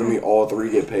instead, because then we all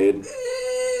three get paid.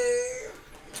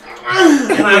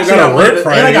 And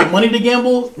I got money to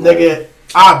gamble, nigga.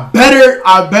 I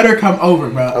better come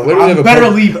over, bro. I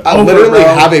literally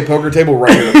have a poker table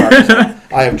right here to practice on.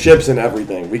 I have chips and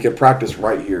everything. We could practice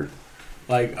right here.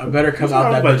 Like, I better come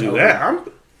out that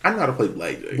bitch. I know how to play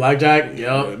blackjack. Blackjack,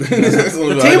 yep.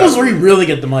 The tables where you really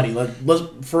get the money. Let's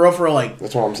for real, like.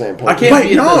 That's what I'm saying. I can't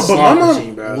be but my mom,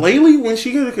 machine, bro. lately when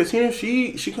she go to the casino,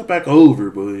 she come back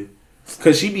over, boy.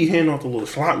 Cause she be hitting off the little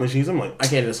slot machines. I'm like, I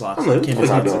can't do slots. I'm like, I'm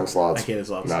not doing slots. I can't do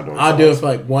slots. Not doing I'll slots. do it for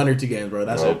like 1 or 2 games, bro.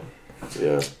 That's it.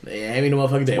 Yeah. Yeah, I mean, no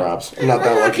motherfucking table. Raps. I'm not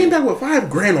that I lucky. came back with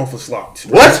 $5,000 off of slots.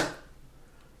 What?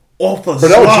 Off of slots. But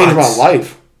that would change my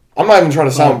life. I'm not even trying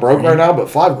to sound broke right now, but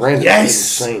 $5,000 is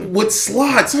insane. With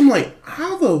slots. I'm like,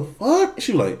 how the fuck?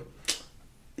 She like,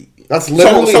 that's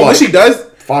literally so like what she does,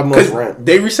 5 months rent.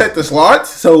 They reset the slots,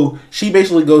 so she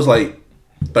basically goes like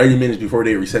 30 minutes before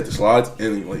they reset the slots,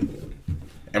 and like,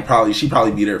 she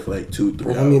probably be there for like 2-3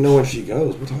 hours. Let me know when she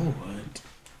goes. What time?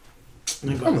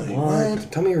 I'm like,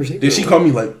 what? Tell me your secret. Then she called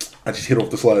me like, I just hit off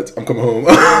the slots. I'm coming home.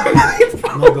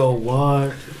 Nigga,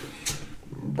 what?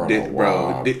 Bro,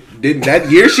 did that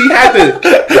year she had to?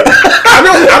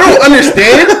 I don't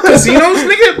understand casinos,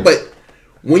 nigga. But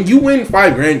when you win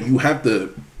 $5,000, you have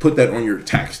to put that on your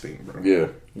tax thing, bro.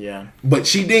 Yeah. But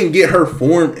she didn't get her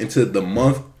form until the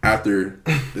month after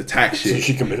the tax shit. So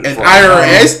she committed and fraud.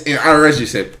 IRS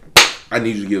just said, I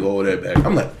need you to give all that back.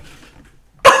 I'm like,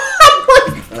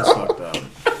 That's fucked up.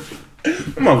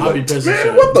 I'll be pissed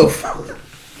man, what the fuck?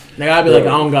 Nigga, I'd be like, I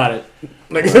don't got it.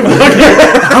 I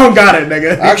don't got it,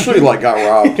 nigga. I actually like got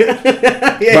robbed. But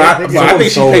I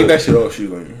think she paid that shit off. She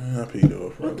was like, I paid it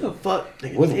off. What the fuck?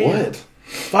 Nigga, With damn. what?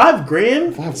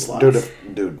 $5,000?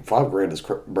 Dude, $5,000 is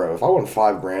bro. If I won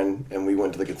 $5,000 and we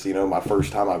went to the casino, my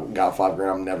first time I got $5,000,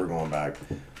 I'm never going back.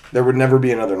 There would never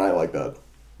be another night like that.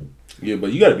 Yeah,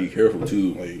 but you gotta be careful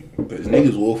too, like, because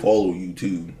niggas will follow you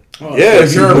too. Oh, yeah,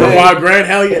 sure. For $5,000,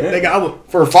 hell yeah, nigga, I would.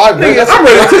 For $5,000, that's I'm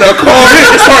ready to the car.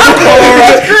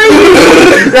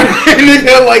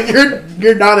 Nigga, like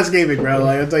you're not escaping, bro.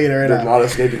 Like I'll tell you that right now. not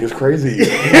escaping is crazy.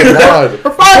 Oh my God. For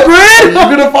 $5,000, Are you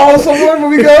gonna follow someone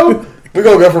when we go? We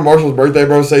gonna go for Marshall's birthday,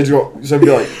 bro. Sage go. So be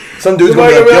like, some dude's gonna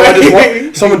be like, yo, I just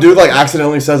want. Some dude like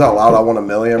accidentally says out loud, "I want $1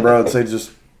 million," bro. And Sage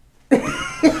just.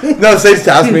 No, Sage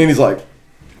taps me and he's like,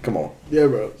 "Come on." Yeah,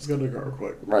 bro. Let's go to the car real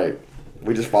quick. Right.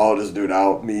 We just followed this dude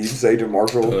out. Me, Sage, and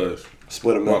Marshall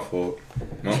split a My mill. fault.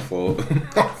 My fault.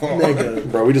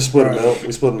 Nigga. Bro, we just split a mill.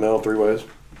 We split a mill 3 ways.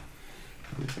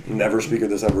 Never speak of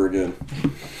this ever again.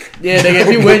 Yeah, nigga.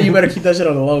 If you win, you better keep that shit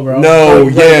on the low, bro. No,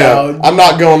 Right yeah. now. I'm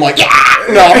not going like, yeah.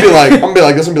 No, I'll be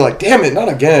like this and be like, damn it, not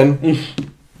again.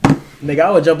 Nigga,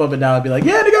 I would jump up and down and be like,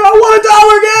 yeah, nigga, I want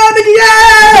 $1 again, nigga,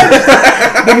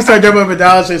 yeah! Nigga start jumping up and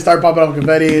down, shit, start popping up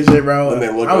confetti and shit, bro. And they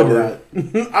look I would over. do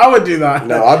that. I would do that.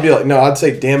 No, I'd be like, no, I'd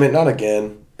say, damn it, not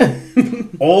again.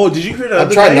 Oh, did you hear that?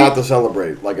 I'd try not to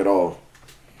celebrate, like, at all.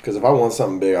 Because if I won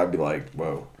something big, I'd be like,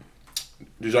 whoa.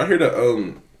 Did y'all hear the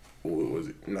what was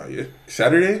it? Not yet.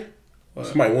 Saturday?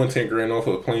 Somebody won $10,000 off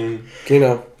of a plane.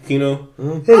 Keno. Keno.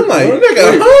 Mm-hmm. I'm like,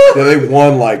 nigga, huh? Yeah, they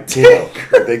won, like, Keno.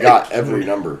 Like, they got every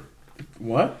number.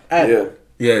 What? Yeah.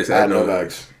 Yeah, it's At at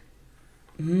Novak's.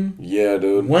 Yeah,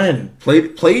 dude. When?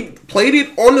 Played it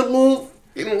on the little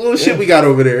shit we got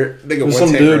over there. Nigga won some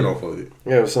 $10,000 dude. off of it.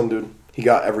 Yeah, it was some dude. He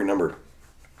got every number.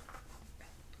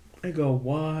 I go,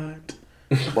 what?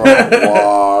 Bro,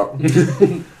 wow. I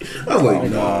was like,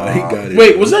 nah, he got it.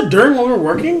 Wait, was that during when we were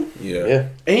working? Yeah. Yeah.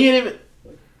 And he didn't even...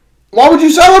 Why would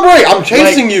you celebrate? I'm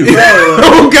chasing you.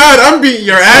 Oh God, I'm beating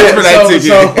your ass for that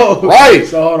ticket. Right.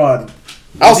 So hold on.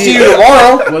 I'll see you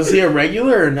tomorrow. Was he a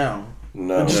regular or no?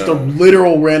 No. Just a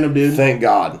literal random dude. Thank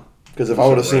God. Because if I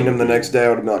would have seen him the next day, I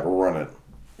would have been like, run it.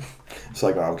 It's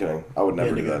like, no, I'm kidding. I would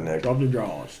never do that, Nick. Drop the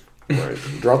draws. Right.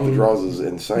 Drop the draws is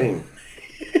insane.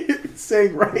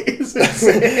 Saying right. It's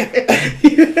insane.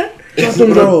 Drop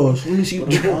them draws. Let me see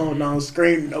what's going on the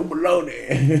screen. No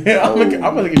baloney. I'm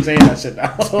gonna keep saying that shit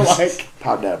now. So like,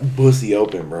 Pop that pussy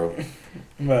open, bro.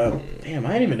 damn,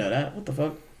 I didn't even know that. What the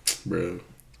fuck? Bro.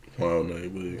 Wild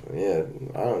night, buddy. Yeah,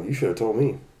 I don't. You should have told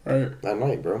me Right. that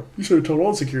night, bro. You should have told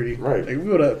on security. Right. Like, we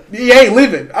would've. He ain't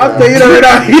leaving. I'm telling you that right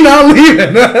now. He not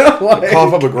leaving. Like,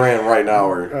 Cough up $1,000 right now,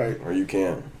 Right. or you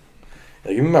can't.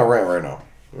 Yeah, give me my rent right now.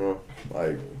 You know,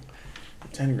 like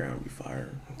 $10,000 would be fire.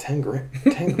 $10,000.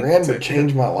 $10,000 would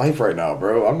change my life right now,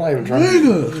 bro. I'm not even trying.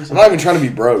 I'm not even trying to be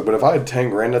broke. But if I had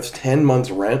 $10,000, that's 10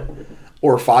 months rent,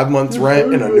 or 5 months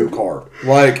rent and a new car.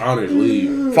 Like Honestly.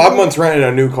 5 months rent and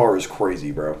a new car is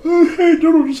crazy, bro. Hey,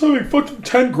 dude, just having fucking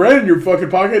 $10,000 in your fucking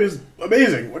pocket is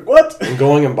amazing. Like, what? I'm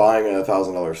going and buying a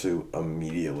 $1,000 suit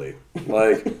immediately.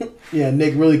 Like, Yeah,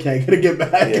 Nick really can't get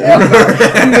back. Yeah.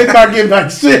 Nick not getting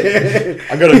back shit.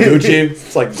 I go to Gucci.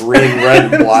 It's like green,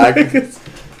 red, and black.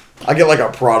 I get like a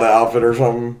Prada outfit or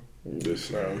something. This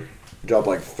now. Drop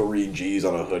like 3 G's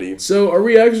on a hoodie. So are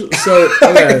we actually? So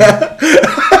okay.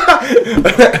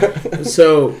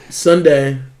 So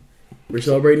Sunday, we're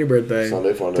celebrating your birthday.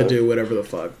 Sunday fun to day. do whatever the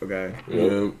fuck. Okay.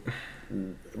 Yeah.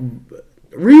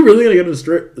 Were you really gonna go to the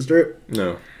strip? The strip?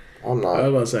 No. I'm not. I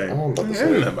was about to say. I'm about to I'm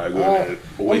say. not about to go there.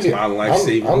 Waste my life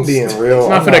savings. I'm being real. It's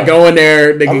not I'm finna go in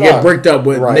there. They I'm can get not- bricked up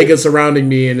with right. niggas surrounding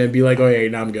me and then be like, "Oh yeah,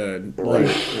 now I'm good." Right.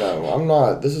 Like, No, I'm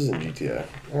not. This isn't GTA.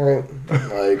 All right.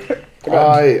 Like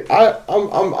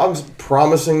I'm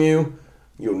promising you,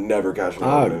 you'll never catch me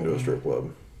walking into a strip club.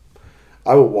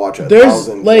 I will watch There's,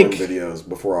 1,000 like- porn videos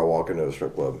before I walk into a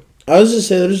strip club. I was just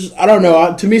saying, there's. I don't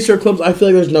know. To me, strip clubs, I feel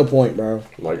like there's no point, bro.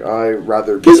 Like I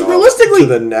rather be 'Cause realistically- to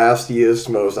the nastiest,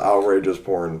 most outrageous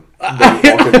porn than walk I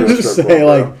into a just strip say club,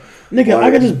 like, bro. nigga, I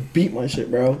Like- could just beat my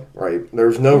shit, bro. Right.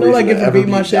 There's no You know, reason like, to if I ever beat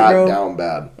be my shit, that bro. down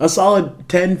bad. A solid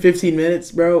 10, 15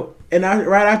 minutes, bro. And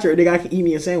right after, nigga, I can eat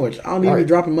me a sandwich. I don't need to be Right.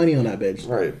 dropping money on that bitch.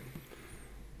 Right.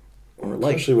 Or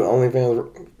like, Especially with OnlyFans.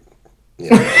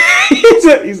 Yeah.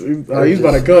 he's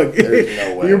about to cook. There's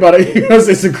no way. You're about to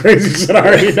say some crazy shit. I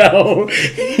already know.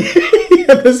 You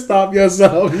have to stop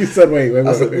yourself. You said, wait.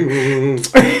 I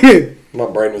said, my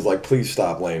brain was like, please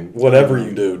stop, Lane. Whatever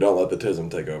you do, don't let the tism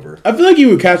take over. I feel like you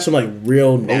would catch some like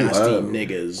real nasty wow.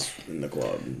 niggas in the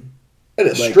club. At a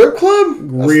Like, strip club?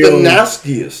 That's real- the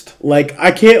nastiest. Like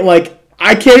I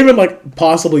can't even like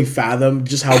possibly fathom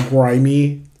just how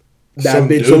grimy that Some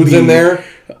bitch dudes would be in there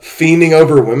fiending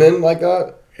over women like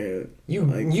that. Yeah.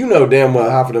 You know damn well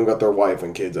half of them got their wife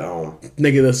and kids at home.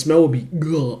 Nigga, the smell would be.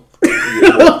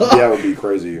 Yeah, it would be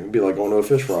crazy. It'd be like going to a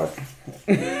fish fry.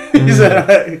 He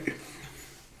said,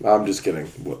 I'm just kidding,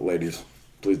 ladies.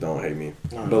 Please don't hate me.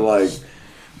 But like,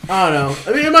 I don't know.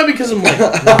 I mean, it might be because I'm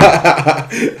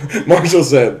like. Marshall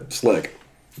said, slick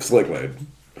lady.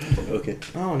 Okay.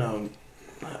 I don't know.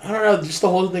 I don't know. Just the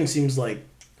whole thing seems like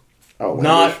Outlandish.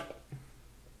 not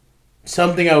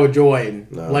something I would join.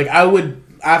 No. Like I would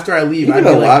after I leave. Even I'd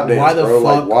be a lap like, dance, why the bro.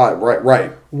 fuck? Like, why?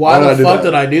 Right. Why did I the do fuck that?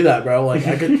 did I do that, bro? Like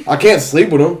I could. I can't sleep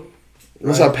with them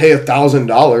unless I pay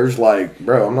 $1,000. Like,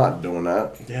 bro, I'm not doing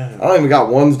that. Yeah. I don't even got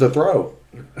ones to throw,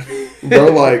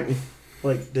 bro.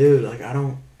 Like, dude. Like I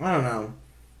don't know.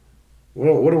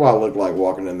 What do I look like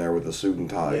walking in there with a suit and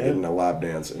tie, Yeah. getting a lap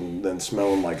dance, and then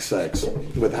smelling like sex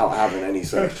without having any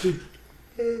sex?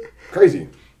 Crazy.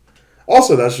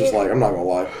 Also, that's just like, I'm not gonna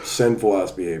lie, sinful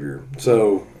ass behavior.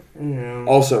 So, Yeah.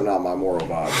 also not my moral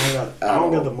vibe. I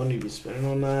don't got the money to be spending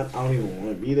on that. I don't even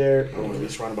want to be there. I don't want to be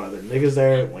surrounded by other niggas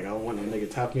there. Like I don't want no nigga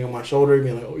tapping me on my shoulder and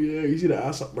being like, "Oh yeah, you see the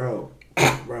ass up, bro."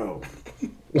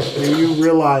 Do you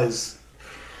realize?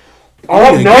 I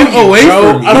don't know you, away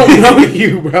bro. from me. I don't know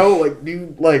you, bro. Like,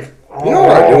 dude, like. You know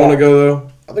where I do want to go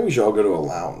though? I think we should all go to a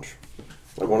lounge,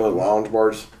 like one of the lounge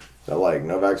bars that like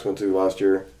Novak's went to last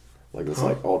year. Like it's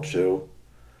like all chill.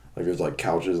 Like there's like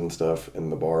couches and stuff in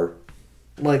the bar.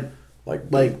 Like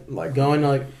Like going to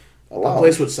like a a lounge.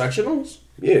 place with sectionals.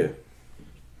 Yeah.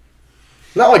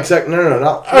 Not like no,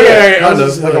 not Okay, I kind was of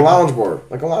just like a like- lounge bar,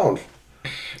 like a lounge.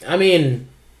 I mean,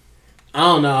 I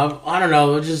don't know. I don't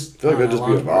know. It just feel like I that'd don't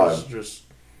just know, be a lounge bars vibe. Just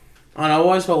I don't know. I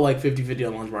always felt like 50-50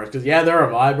 on lunch bars because yeah, they're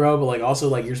a vibe, bro. But like also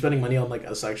like you're spending money on like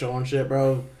a sectional and shit,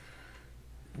 bro.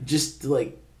 Just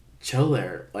like chill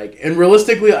there, like and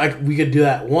realistically, we could do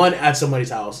that. One at somebody's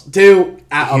house. Two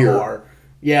at Here. a bar.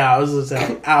 Yeah, I was gonna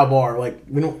say at a bar. Like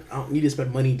I don't need to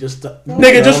spend money just to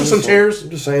nigga just for some chairs. I'm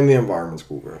just saying the environment's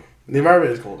cool, bro. The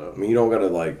environment is cool though. I mean, you don't gotta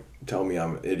like tell me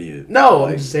I'm an idiot. No,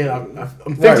 like, I'm just saying I'm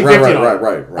 50-50 right, on it.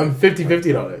 right. I'm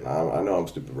 50-50 on it. I know I'm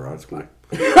stupid, bro. It's cool.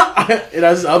 It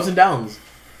has ups and downs.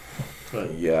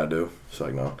 But Yeah, I do. It's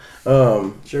like no.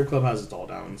 strip club has its all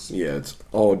downs. Yeah, it's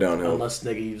all downhill. Unless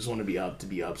nigga you just want to be up,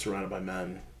 surrounded by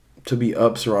men. To be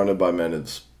up surrounded by men,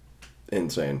 it's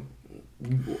insane.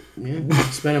 Yeah,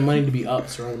 spending money to be up,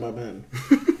 surrounded by men.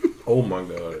 Oh my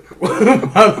god.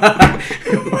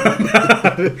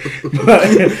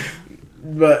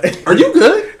 But Are you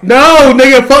good? no,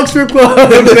 nigga, fuck strip clubs.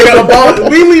 Nigga,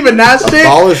 we leaving that shit.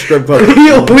 Abolish strip club.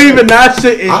 We leaving that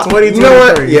shit in 2023. You know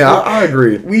what? Yeah, I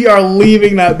agree. We are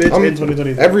leaving that bitch in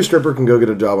 2023. Every stripper can go get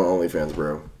a job on OnlyFans,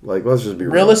 bro. Like, let's just be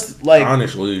real. Realistic, like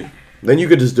Honestly. Then you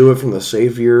could just do it from the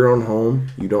safe of your own home.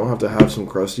 You don't have to have some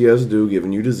crusty ass dude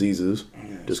giving you diseases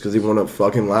just because he want a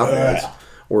fucking lap dance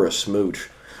or a smooch.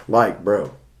 Like,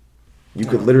 bro, you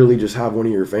could literally just have one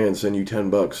of your fans send you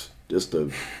 $10 just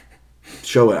to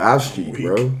show an ass cheek,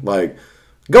 bro. Like,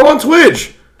 go on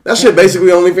Twitch. That shit basically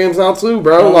OnlyFans now too,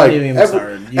 bro. Don't Like even get me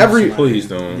started. You every just Please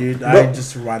don't. dude, I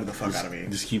just reminded the fuck out of me.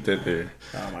 Just keep that there.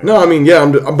 Oh my no, I mean yeah,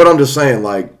 but I'm just saying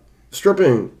like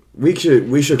stripping. We should.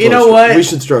 You know what? We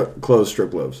should close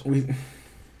strip clubs.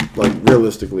 Like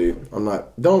realistically, I'm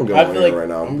not. Don't go I on feel here like right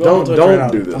now. I'm going Don't on Twitch right now.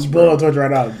 do this, I'm bro. pulling on Twitch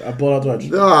right now. I'm pulling on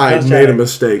Twitch. I Just made a chatting.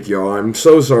 mistake, y'all. I'm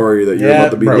so sorry that you're Yeah,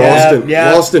 about to be bro.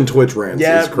 lost in Twitch rants.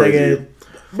 Yeah, It's crazy. nigga.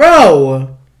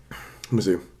 Bro, Let me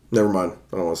see. Never mind.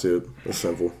 I don't want to see it. It's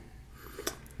sinful.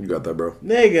 You got that, bro.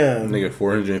 nigga. Nigga,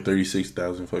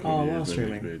 436,000 fucking Oh, views while in this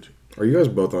streaming. bitch. Are you guys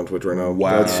both on Twitch right now?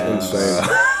 Wow. That's insane.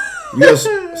 You guys see,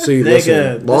 Nigga, listen,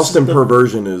 this Lost is in the-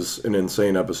 Perversion is an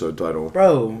insane episode title.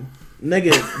 Bro,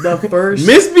 nigga, the first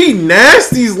Miss B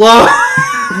Nasty's live.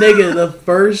 nigga, the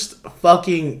first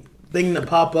fucking thing to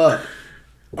pop up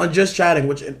on Just Chatting,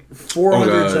 which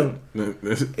 400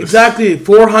 something. Exactly,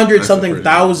 400 That's something crazy.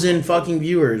 thousand fucking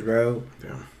viewers, bro.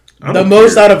 I The don't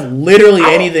most care. out of literally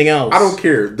anything else. I don't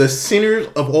care. The sinners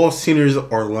of all sinners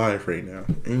are live right now.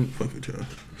 Ain't fucking joke.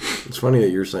 It's funny that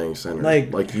you're saying center.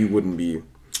 Like- you wouldn't be.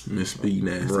 Miss B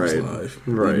Nasty's Right. live.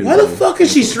 Right. Why the fuck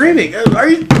is she streaming? Are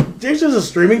you? There's just a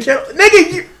streaming channel,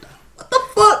 nigga. What the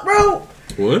fuck, bro?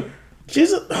 What?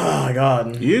 She's a, oh my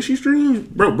god. Yeah, she streams.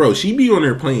 Bro, she be on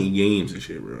there playing games and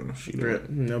shit, bro. She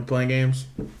No playing games.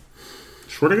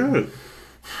 Swear to God.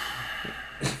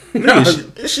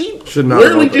 Nigga, she Should not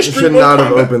literally have, just should streamed not have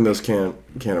Mortal Kombat. opened this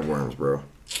can of worms, bro.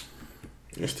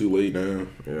 It's too late now.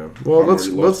 Yeah. Well, I'm let's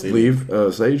already lost in leave.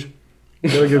 Sage, you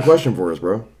got a good question for us,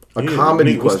 bro. A Yeah,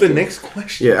 comedy what's question. the next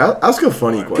question? Yeah, ask a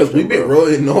funny question. Because we've been bro.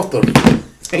 rolling off the.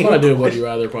 I'm gonna do a would you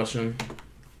rather question.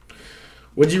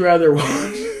 Would you rather watch?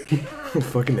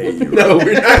 Fucking hate you. No,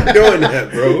 we're not doing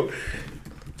that, bro.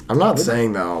 I'm not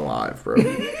saying that on live, bro.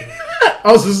 I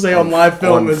was just saying on live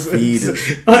film on is feed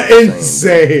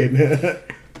insane.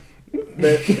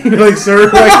 Like, sir,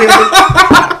 like,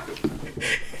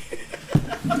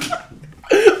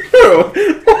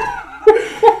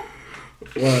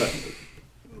 what?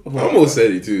 I almost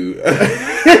said it too. I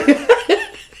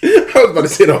was about to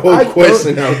say the whole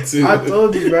question out too. I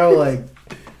told you, bro. Like,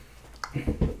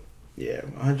 yeah,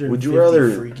 150 Would you rather-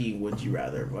 freaky would you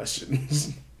rather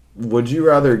questions? Would you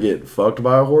rather get fucked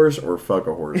by a horse or fuck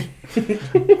a horse?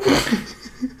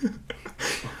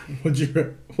 Would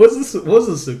you? What's the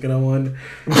Sukuna one?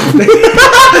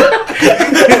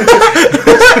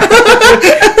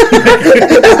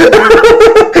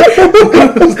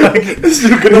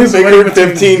 Sukuna finger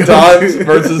 15 times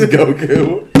versus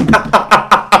Goku.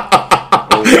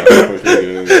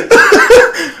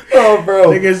 Oh,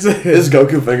 bro. Is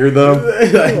Goku fingered though?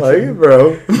 Like,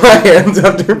 bro, my hands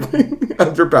after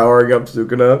powering up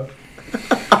Sukuna.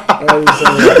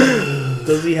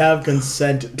 Does he have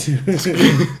consent to?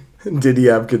 Did he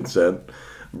have consent?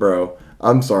 Bro,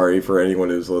 I'm sorry for anyone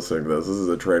who's listening to this. This is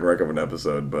a train wreck of an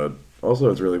episode, but also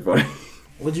it's really funny.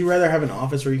 Would you rather have an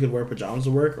office where you could wear pajamas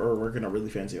to work, or work in a really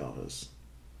fancy office?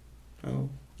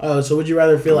 Oh, so would you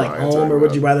rather feel like home, or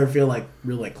would you rather feel like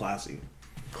really like classy?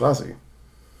 Classy.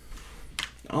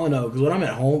 I don't know, because when I'm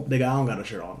at home, nigga, I don't got a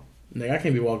shirt on. Nigga, I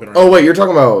can't be walking around. Oh wait, you're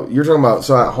talking about.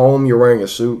 So at home you're wearing a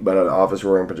suit, but at the office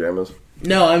you're wearing pajamas.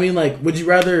 No, I mean like, would you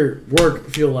rather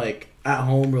feel like at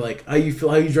home, or like how you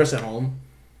dress at home,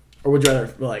 or would you rather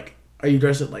feel like are you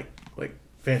dressed like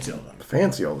fancy all the time?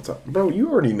 Fancy all the time, bro. You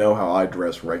already know how I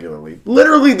dress regularly.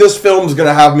 Literally, this film's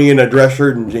gonna have me in a dress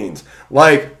shirt and jeans.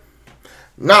 Like,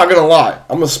 not gonna lie,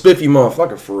 I'm a spiffy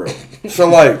motherfucker for real. So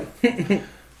like,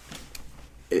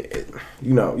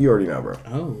 you already know, bro.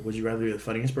 Oh, would you rather be the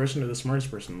funniest person or the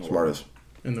smartest person? In the Smartest.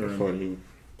 In the room. Funny.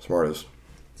 Smartest.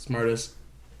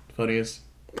 Funniest.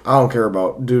 I don't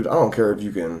care if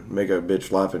you can make a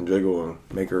bitch laugh and jiggle and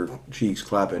make her cheeks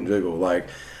clap and jiggle. Like,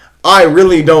 I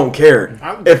really don't care.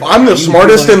 If I'm the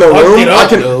smartest in the room,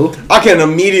 I can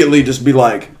immediately just be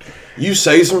like, you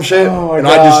say some shit, and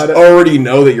I just already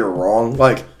know that you're wrong.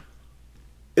 Like,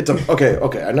 it's okay.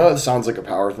 I know it sounds like a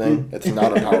power thing. It's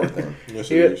not a power thing.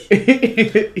 Yes, it is.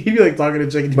 He'd be like talking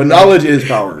to chicken. But knowledge is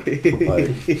power. Like,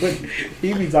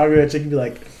 he'd be talking to a chicken, be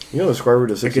like, you know the square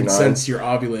root of I 69? can sense you're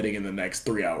ovulating in the next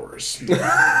 3 hours.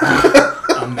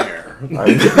 I'm there.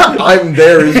 I'm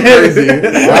there is crazy.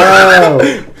 Wow.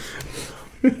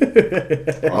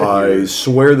 I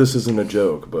swear this isn't a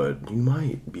joke, but you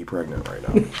might be pregnant right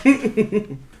now.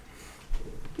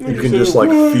 You can just like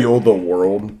feel the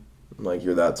world, like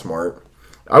you're that smart.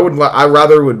 I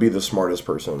rather would be the smartest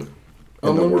person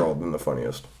in the world than the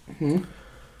funniest. Mm-hmm.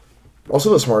 Also,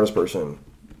 the smartest person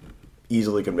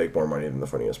easily can make more money than the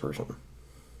funniest person.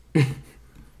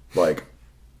 Like,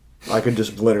 I could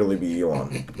just literally be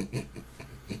Elon.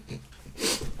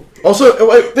 Also,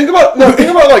 think about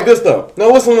it like this though. No,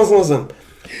 listen.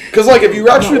 Because like, if you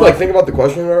actually like think about the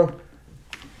question, bro,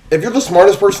 if you're the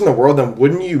smartest person in the world, then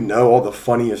wouldn't you know all the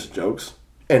funniest jokes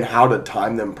and how to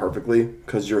time them perfectly?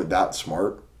 Because you're that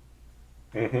smart.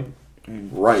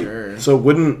 Mm-hmm. Right. Sure.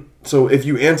 So if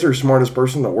you answer smartest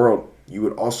person in the world, you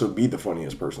would also be the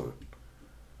funniest person.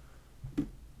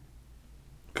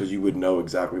 Because you would know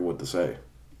exactly what to say.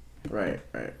 Right.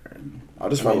 I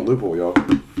just found a loophole, y'all.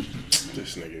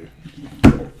 This nigga.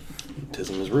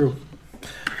 Tism is real.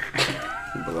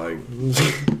 But like,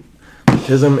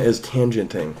 tism is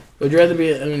tangenting. Would you rather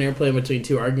be in an airplane between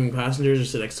two arguing passengers or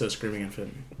sit next to a screaming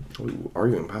infant? Ooh,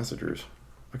 arguing passengers.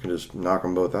 I can just knock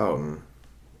them both out and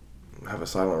have a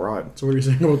silent ride. So what are you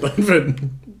saying about the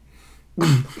infant?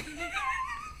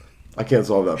 I can't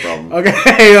solve that problem. Okay.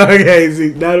 See,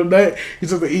 that you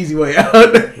took the easy way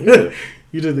out.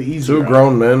 You did the easy. Two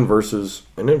grown men versus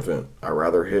an infant. I'd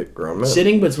rather hit grown men.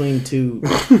 Sitting between two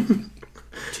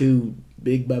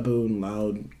big baboon,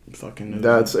 loud fucking.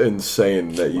 That's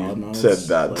insane that you said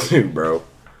that too, bro.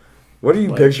 What are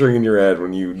you picturing in your head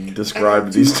when you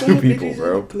describe these two people,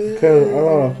 bro? Cause I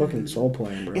got a fucking soul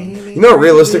playing, bro. You know,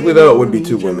 realistically though, it would be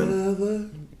two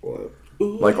women. What?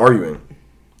 Like arguing,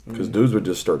 because dudes would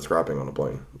just start scrapping on a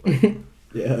plane. Like,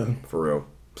 yeah, for real.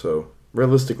 So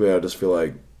realistically, I just feel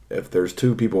like if there's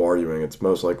two people arguing, it's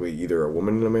most likely either a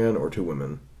woman and a man or two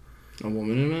women. A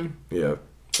woman and a man? Yeah.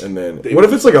 And then, what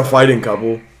if it's like a fighting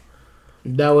couple?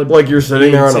 That would like you're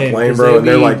sitting there on a plane, bro, and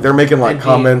they're making like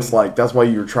comments like that's why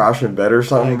you're trash in bed or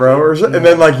something, bro, and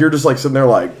then like you're just like sitting there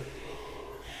like.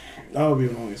 That would be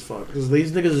annoying as fuck because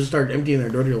these niggas just start emptying their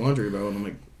dirty laundry, bro, and I'm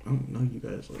like, I don't know you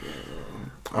guys. Like,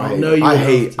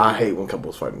 I hate when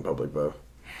couples fight in public, bro.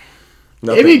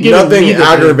 Nothing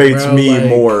aggravates bro, me like,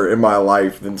 more in my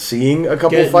life than seeing a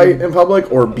couple fight in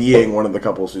public or being one of the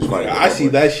couples who's fighting. I see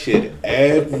that shit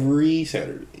every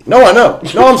Saturday. No, I know.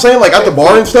 No, I'm saying like at the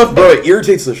bar and stuff, bro. It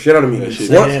irritates the shit out of me.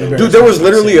 Dude, there was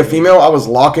literally a female. I was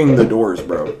locking the doors,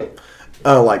 bro.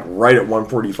 Like right at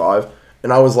 1:45,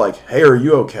 and I was like, "Hey, are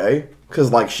you okay?"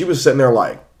 Because like she was sitting there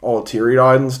like all teary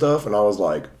eyed and stuff, and I was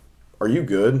like, "Are you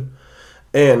good?"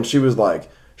 And she was like,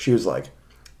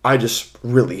 "I just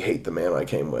really hate the man I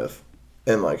came with,"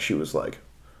 and like she was like,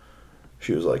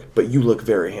 "But you look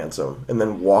very handsome," and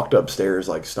then walked upstairs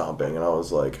like stomping, and I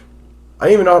was like, I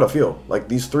didn't even know how to feel. Like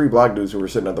these 3 black dudes who were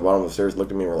sitting at the bottom of the stairs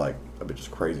looked at me and were like, "That bitch is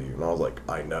crazy," and I was like,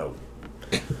 "I know."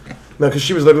 No, because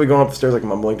she was literally going up the stairs like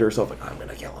mumbling to herself, like, "I'm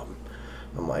gonna kill him."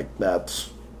 I'm like,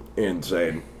 that's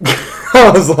insane.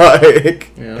 I was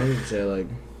like, yeah, I would say like,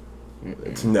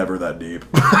 it's never that deep.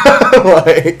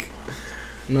 Like,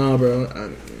 no, bro.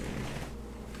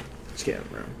 Just kidding,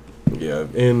 bro. yeah,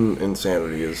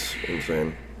 insanity is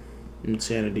insane.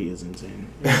 Insanity is insane.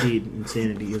 Indeed,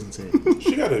 insanity is insane.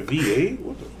 She got a V8?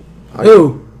 What the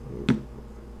Who?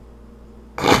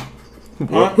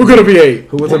 Who could it be 8?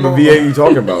 Who what type of VA you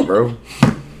talking about, bro?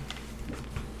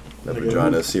 That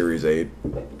vagina Series 8.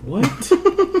 What?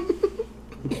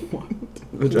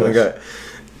 Vagina guy.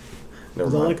 Never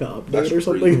Is that mind. like an update or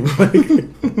something? Like,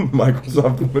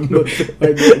 Microsoft Windows.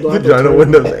 like, do I have to Vagina turn-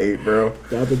 Windows 8, bro.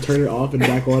 Do I have to turn it off and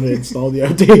back on and install the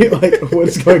update? Like, what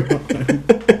is going on?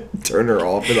 Turn her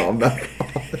off and on back.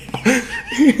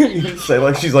 You just say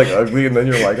like she's like ugly, and then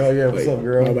you're like, "Oh yeah, what's up, My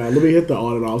girl?" bad. Let me hit the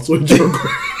on and off switch real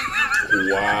quick.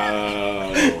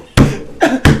 Wow.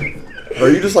 Or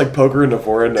you just like poke her in the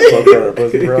forehead and then poke her on her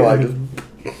pussy, bro. Like, just,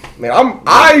 man, wow,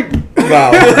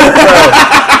 bro.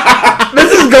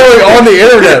 This is going on the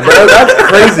internet, bro. That's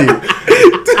crazy.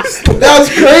 That's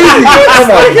crazy. Oh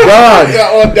my god.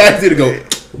 Got audacity to go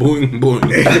boing,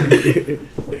 boing.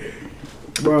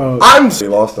 Bro, I'm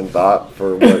lost in thought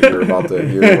for what you're about to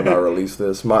hear when I release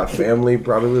this. My family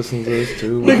probably listens to this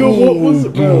too. nigga, what was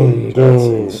it, bro? That's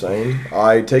insane.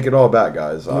 I take it all back,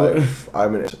 guys.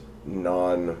 I'm a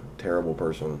non-terrible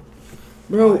person.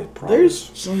 Bro, there's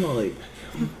some like,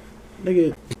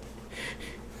 nigga.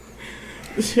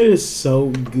 This shit is so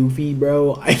goofy,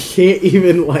 bro. I can't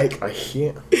even like. I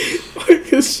can't. Like,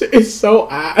 this shit is so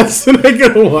ass.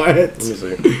 Nigga, what? Let me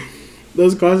see.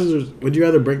 Those classes are. Would you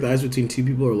rather break the ice between 2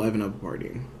 people or liven up a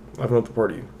party? I've been at the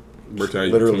party.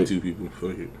 Literally Literally. 2 people.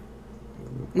 Fuck it.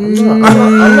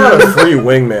 I'm not a free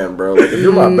wingman, bro. Like, if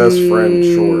you're my best friend,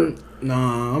 sure.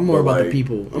 Nah, I'm more But, about the like,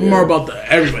 people. I'm yeah. more about the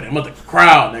everybody. I'm about the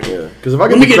crowd, nigga. Yeah, because if I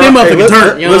get Let me the get them crowd, up and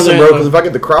turn, you know what I'm listen, saying? bro. Because if I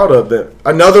get the crowd up, then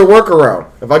another workaround.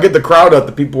 If I get the crowd up,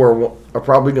 the people are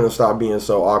probably gonna stop being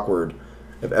so awkward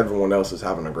if everyone else is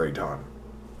having a great time.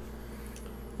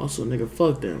 Also, nigga,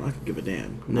 fuck them. I could give a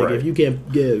damn. Nigga, Right. if you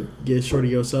can't get shorty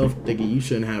yourself, nigga, you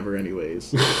shouldn't have her anyways.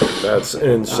 That's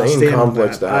an stand insane on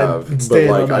complex that. to I have, but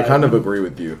stand like on I that. kind of agree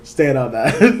with you. Stand on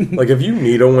that. Like if you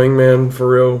need a wingman for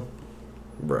real,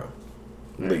 bro,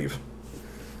 leave.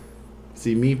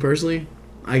 See, me personally,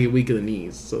 I get weak in the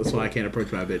knees, so that's why I can't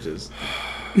approach my bitches.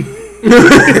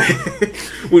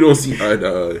 We don't see eye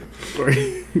to eye.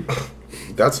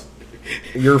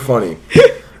 You're funny.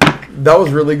 That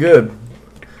was really good.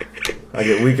 I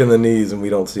get weak in the knees and we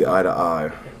don't see eye to eye.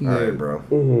 All right, bro.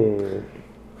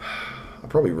 I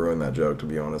probably ruined that joke, to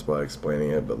be honest, by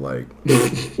explaining it, but like,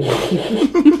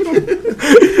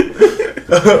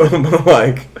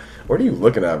 like, what are you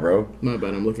looking at, bro? My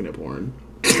bad, I'm looking at porn.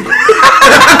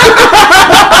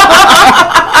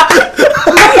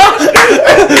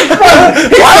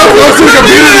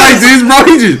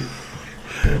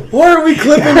 Why are we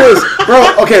clipping this?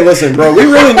 Bro, okay, listen, bro. We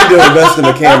really need to invest in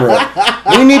a camera.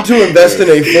 We need to invest in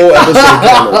a full episode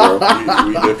camera, bro.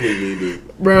 We definitely need to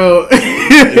Bro.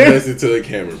 invest into the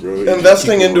camera, bro.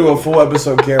 Investing into a full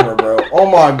episode camera, bro. Oh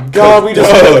my god,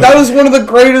 that was one of the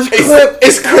greatest clips.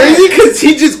 It's crazy because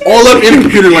he just all up in a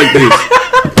computer like this.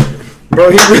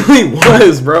 Bro, he really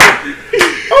was, bro.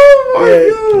 Oh my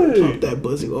god. Pop that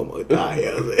pussy on my thigh.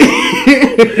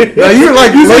 Now you're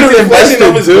like You see the reflection invested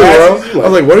of his too, bro. glasses, I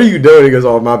was like, what are you doing? He goes,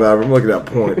 oh my bad, I'm looking at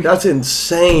porn. That's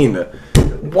insane.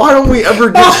 Why don't we ever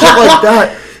get shit like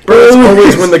that? Bro, it's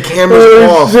always when the camera's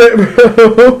off.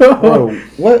 Bro,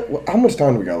 what? How much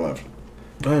time do we got left?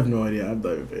 I have no idea. I'm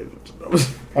not even paying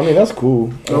attention. I mean, that's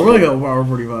cool. Oh, we're like an hour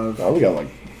 45. Oh, we got like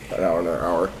an hour and an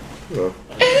hour. So.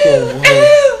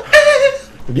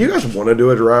 Do you guys want to do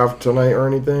a draft tonight or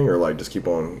anything? Or like just keep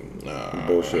on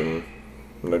bullshitting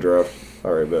in the draft?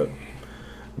 Alright, bet.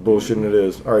 Bullshitting it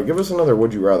is. Alright, give us another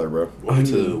would you rather, bro. Would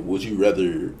you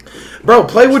rather? Bro,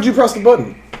 play would you press the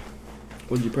button?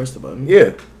 Would you press the button?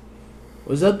 Yeah.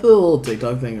 Was that the little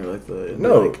TikTok thing or like the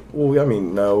No. Like, Well, I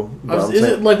mean, no. is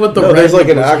it like what the No, there's like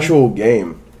an person- actual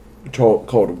game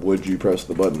called Would You Press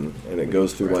the Button, and it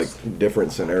goes through like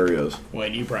different scenarios.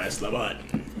 When you press the button.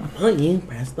 When you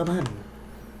press the button.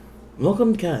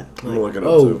 Welcome, cat. I'm gonna look it up,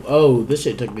 oh, too. oh, this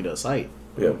shit took me to a site.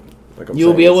 Yeah. Like I'm You'll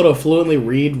saying, be able to fluently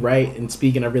read, write, and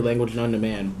speak in every language known to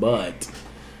man, but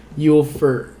you'll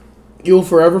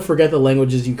forever forget the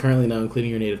languages you currently know,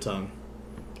 including your native tongue.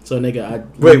 So, nigga,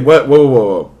 Wait, what?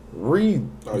 Whoa. Redo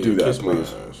that, kiss my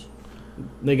please. ass.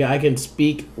 Nigga, I can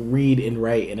speak, read, and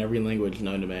write in every language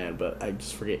known to man, but I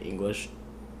just forget English.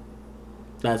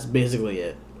 That's basically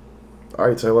it. All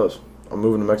right, say less. I'm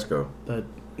moving to Mexico. That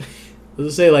does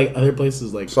it say like other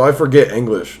places like So I forget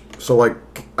English. So like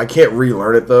I can't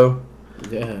relearn it though.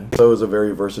 yeah. So it's a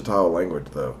very versatile language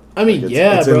though. I mean, Like,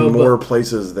 yeah, it's bro. in more But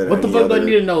places than what the any fuck do I other-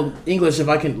 need to know English if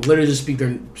I can literally just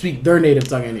speak their native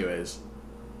tongue anyways?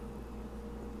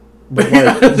 But,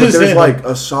 like, but Just there's saying, like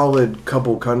a solid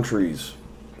couple countries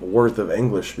worth of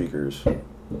English speakers.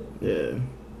 Yeah.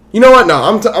 You know what? No,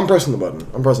 I'm pressing the button.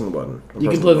 I'm pressing the button. You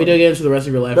can play video games for the rest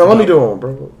of your life. No, let me do one,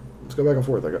 bro. Let's go back and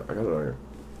forth. I got it on here.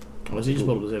 Unless you just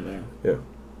pulled up the same thing. Yeah.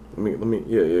 Let me.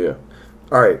 Yeah.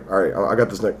 All right. I got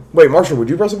this neck. Wait, Marshall, would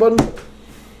you press a button?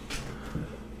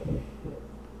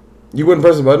 You wouldn't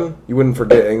press a button? You wouldn't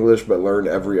forget English, but learn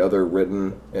every other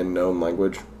written and known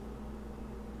language?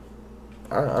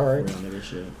 All right. Real nigga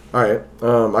shit. All right.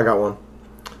 I got one.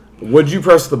 Would you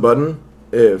press the button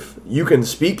if you can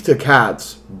speak to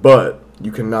cats, but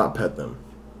you cannot pet them?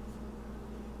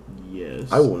 Yes.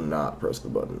 I will not press the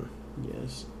button.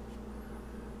 Yes.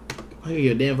 I could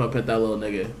give a damn if I pet that little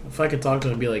nigga. If I could talk to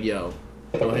him and be like, yo,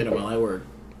 go hit him while I work,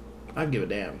 I'd give a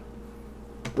damn.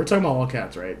 We're talking about all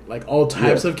cats, right? Like all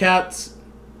types of cats.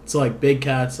 So like big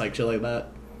cats, like shit like that.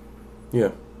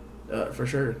 Yeah. For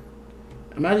sure.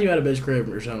 Imagine you had a bitch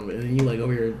crib or something, and then you like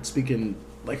over here speaking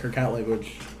like her cat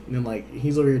language, and then like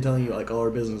he's over here telling you like all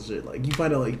her business shit. Like you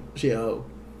find out like she Oh,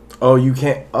 you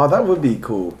can't. Oh, that would be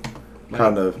cool.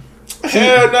 Kind of.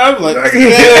 Hell no, I'm like,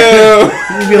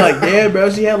 hell. you'd be like, damn, bro,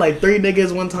 she had like 3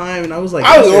 niggas one time, and I was like,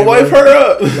 I was gonna "Shit, wipe bro." her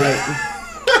up. Like,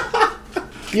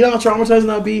 you know how traumatizing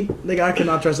that would be? Nigga, I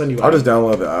cannot trust anybody. I'll just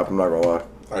download the app. I'm not gonna lie.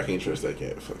 I can't trust that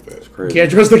cat. Fuck that. It's You crazy. can't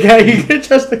trust the cat. You can't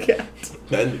trust the cat.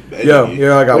 That Yeah,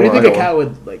 nigga- I got What do one. you think I a got cat one.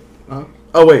 would like? Huh?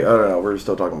 Oh wait, I don't know. We're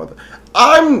still talking about that.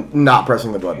 I'm not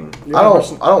pressing the button. You're I not don't.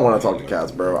 pressing- I don't want to talk to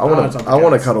cats, bro. I wanna want talk to. to I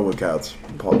want to cats. cuddle with cats.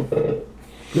 Pause.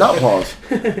 Not pause.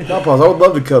 Not pause. I would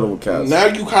love to cuddle with cats. Now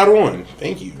you caught on.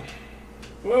 Thank you.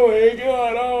 Oh my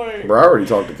god! Oh my. Bro, I already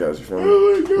talked to cats. You feel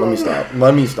me? Let me stop.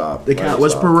 Let me stop. The Let cat me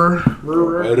stop. whisperer.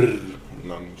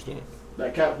 No, I'm just doing.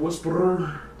 That cat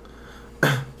whisperer.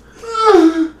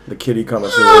 The kitty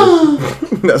connoisseur.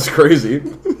 That's crazy.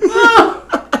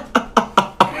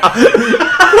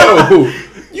 Oh,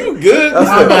 you good? That's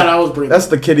My the- bad. I was breathing. That's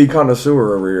the kitty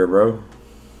connoisseur over here, bro.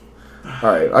 All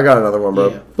right, I got another one, bro.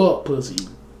 Yeah, fuck pussy.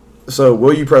 So,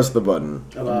 will you press the button?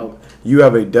 About You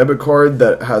have a debit card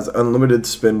that has unlimited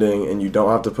spending and you don't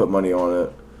have to put money on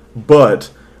it.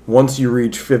 But once you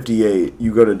reach 58,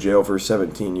 you go to jail for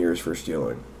 17 years for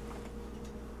stealing.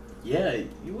 yeah,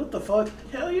 you what the fuck?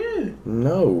 Hell yeah!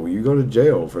 No, you go to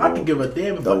jail for I can give a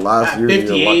damn if the I- last at year of your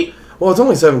 58, life. Well, it's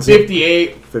only 17.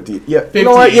 58, 50. Yeah. 58. You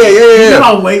know what? Yeah. You know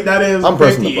how late that is? I'm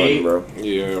pressing the 58. button,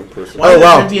 Yeah, I'm pressing. Why is it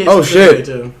wow. 58 Oh, shit.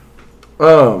 specifically,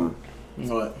 bro.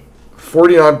 too? What?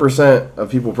 49% of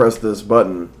people press this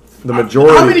button. The How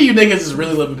majority. many of you niggas is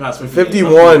really living past 58?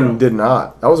 51 did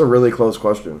not. That was a really close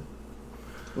question.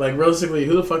 Like, realistically,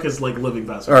 who the fuck is, like, living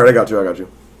past 58? All right, I got you.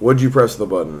 Would you press the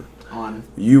button? On.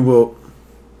 You will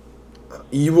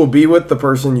be with the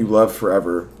person you love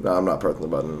forever. No, I'm not pressing the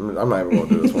button. I'm not even going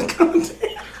to do this one.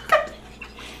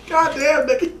 God damn,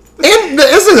 nigga. And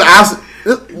this is ass.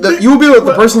 You will be with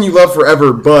the person you love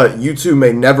forever, but you two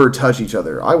may never touch each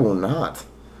other. I will not.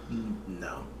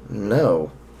 No.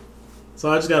 No. So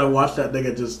I just gotta watch that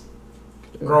nigga just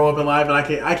grow up in life, and I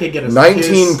can't get a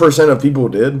 19% of people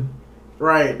did.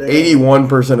 Right. Nigga.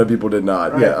 81% of people did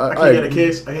not. Right. Yeah, I can't get a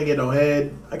kiss. I can't get no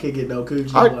head. I can't get no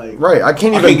coochie. Right. I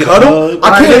can't I even can't get a cuddle. hug.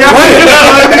 I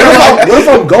can't. Right. What if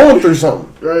I'm going through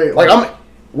something? Right. Like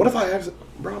what if I have?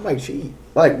 Bro, I might cheat.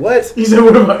 Like what? He said,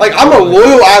 "What about?" Like I'm a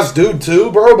loyal ass dude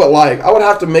too, bro. But like I would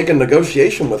have to make a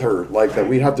negotiation with her, like that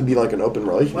we'd have to be like an open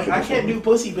relationship. Like I or can't something. do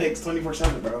pussy pics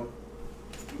 24/7, bro.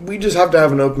 We just have to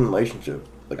have an open relationship.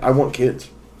 Like I want kids.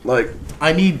 Like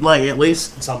I need like at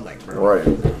least something, bro. right,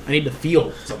 I need to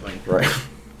feel something. right,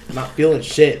 I'm not feeling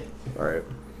shit. all right,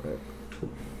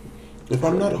 If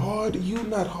I'm not hard, you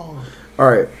not hard. all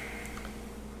right.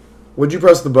 Would you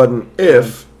press the button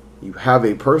if you have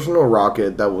a personal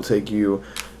rocket that will take you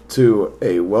to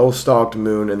a well-stocked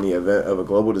moon in the event of a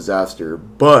global disaster,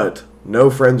 but no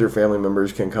friends or family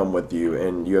members can come with you,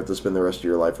 and you have to spend the rest of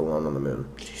your life alone on the moon.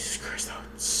 Jesus Christ,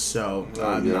 so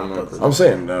I'm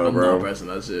saying no, I'm bro. not pressing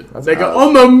that shit. That's They go out.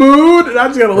 on the moon, and I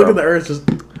just gotta look Bro. at the Earth. Just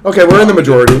Okay, we're in the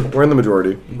majority. We're in the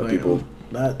majority of like, people.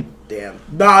 that damn.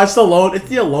 Nah, it's the alone. It's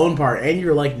the alone part, and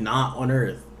you're like not on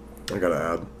Earth. I gotta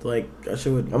add. Like I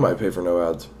should. I might pay for no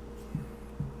ads.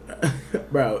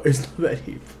 Bro, it's not that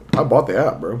deep. I bought the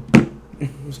app, bro.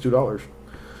 It's $2.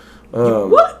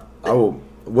 What? I will.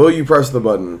 Will you press the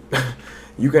button?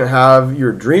 You can have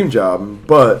your dream job,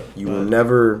 but you will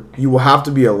never. You will have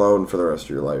to be alone for the rest of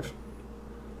your life.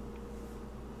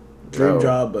 Dream No.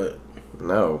 job, but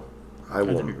No, I I have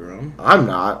to won't. be grown. I'm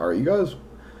not. Are you guys?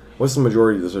 What's the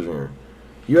majority decision here?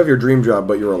 You have your dream job,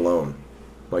 but you're alone.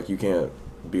 Like you can't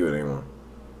be with anyone.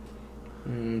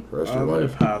 The rest of I'm your gonna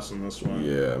life. pass on this one.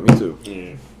 Yeah, me too.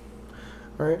 Yeah.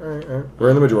 All right. We're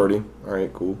in the majority. All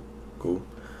right, cool. All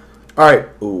right.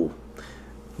 Ooh,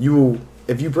 you will.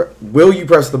 If you will you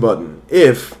press the button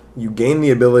if you gain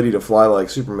the ability to fly like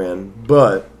Superman,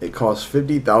 but it costs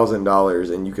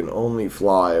 $50,000 and you can only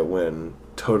fly when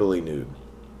totally nude.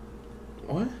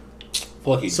 What?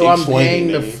 Fucking So dick I'm swinging, paying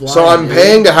to nigga. fly. So I'm dude.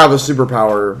 paying to have a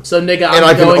superpower, So nigga, and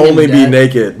I can going only into be debt.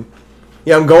 naked.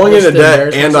 Yeah, I'm going Just into to debt,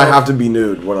 embarrass and I myself? have to be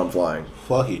nude when I'm flying.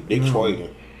 Fucking dick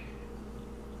swinging.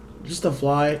 Just to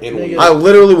fly. And Nigga. I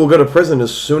literally will go to prison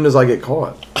as soon as I get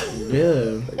caught.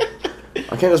 Yeah.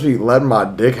 I can't just be letting my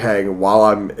dick hang while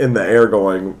I'm in the air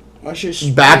going I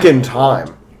should back in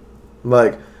time.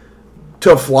 Like,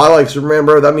 to fly like Superman,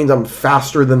 bro, that means I'm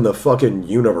faster than the fucking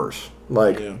universe.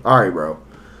 Like, Yeah. alright, bro.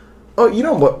 Oh, you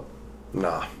know what?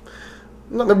 Nah.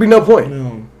 No, there'd be no point.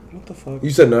 No. What the fuck? You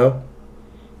said no?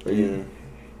 Yeah.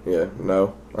 Yeah,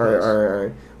 no. Alright, Yes.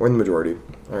 alright. We're in the majority.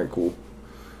 Alright, cool.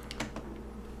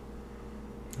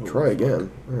 Try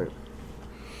again. Alright.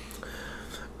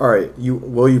 Alright,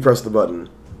 will you press the button?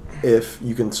 If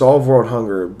you can solve world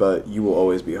hunger, but you will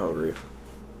always be hungry.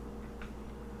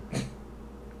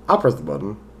 I'll press the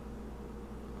button.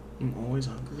 I'm always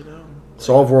hungry though.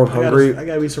 Solve world hungry. I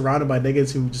gotta be surrounded by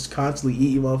niggas who just constantly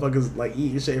eat you motherfuckers, like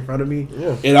eating shit in front of me.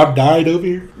 Yeah. And I'm dying over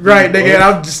here. Right, nigga, and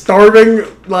I'm just starving.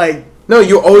 Like, No,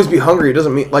 you'll always be hungry. It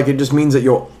doesn't mean it just means that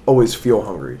you'll always feel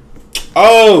hungry.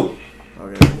 Oh!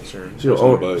 okay, sure. So, you'll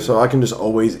Pressing the button. so I can just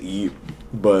always eat,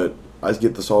 but I just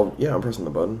get the solve. Yeah, I'm pressing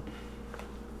the button.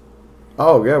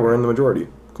 Oh yeah, we're in the majority.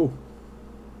 Cool.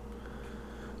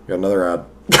 Got another ad.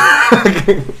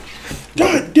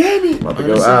 God damn it! About to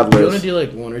go Honestly, ad you wanna list. do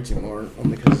like one or two more?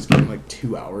 Only because it's getting like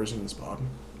 2 hours in this pod.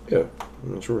 Yeah,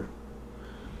 I'm not sure.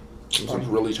 I'm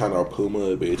really trying to pull my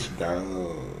bitch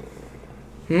down.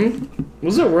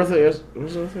 Was it worth it? Yes.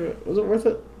 Was it worth it? Was it worth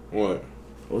it? What?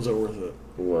 Was it worth it?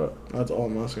 What? That's all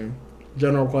I'm asking.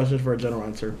 General question for a general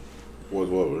answer. What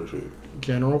was it?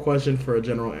 General question for a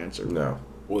general answer. No.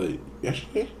 What?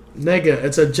 Yesterday? Nigga,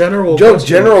 it's a general Joe, question.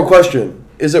 general question: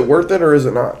 is it worth it or is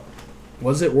it not?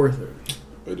 Was it worth it?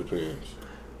 It depends.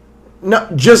 No,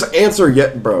 just answer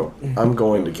yet, bro. I'm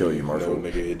going to kill you, No, Marshall.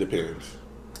 nigga, it depends.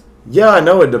 Yeah, I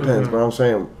know it depends, but I'm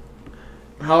saying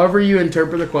However you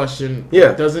interpret the question,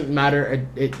 Yeah. it doesn't matter.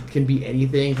 It can be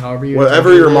anything. However you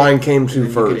whatever interpret your it, mind came and to then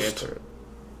you can first. answer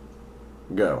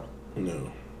it. Go.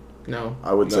 No. No,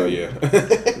 I would No, say yeah.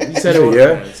 you said it was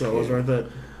Yeah? yeah, so it was worth it.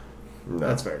 no.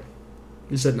 That's fair.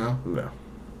 You said no. No.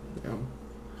 Yeah.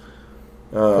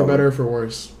 For better or for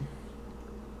worse.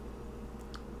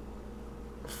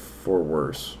 For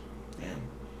worse. Damn.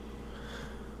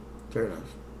 Fair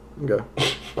enough.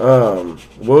 Okay.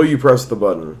 Will you press the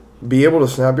button? Be able to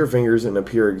snap your fingers and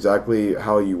appear exactly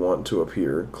how you want to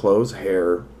appear. Clothes,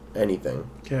 hair, anything.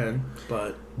 Can,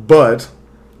 but But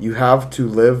you have to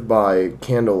live by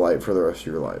candlelight for the rest of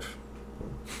your life.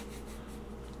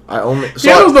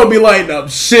 candles don't be lighting up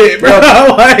shit, bro.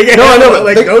 No. like, No, I know, but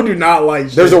Like, go do not light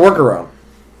shit. There's a workaround.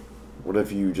 What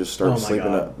if you just start Oh my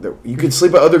sleeping God. at... You could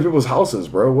sleep at other people's houses,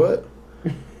 bro. What?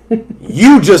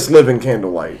 You just live in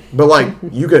candlelight. But, like,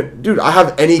 you could... Dude, I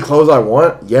have any clothes I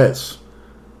want? Yes.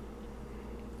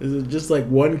 Is it just like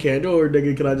one candle, or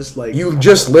nigga, can I just like? You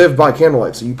just live by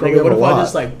candlelight, so you probably Nigga, have what a if lot. I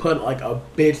just like put like a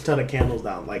bitch ton of candles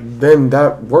down? Like, Then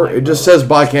that work. Like, It just bro. says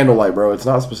by candlelight, bro. It's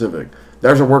not specific.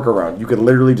 There's a workaround. You could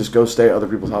literally just go stay at other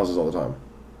people's houses all the time.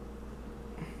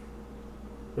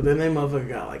 but then they motherfucker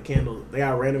got like candles. They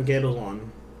got random candles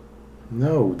on.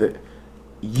 No, that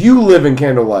you live in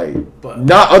candlelight, But-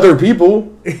 not other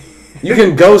people. You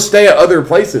can go stay at other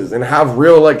places and have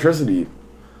real electricity.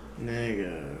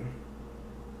 Nigga,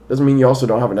 Doesn't mean you also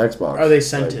don't have an Xbox. are they Like,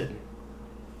 scented?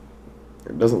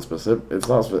 It doesn't specific. It's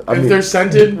not specific. I If mean, they're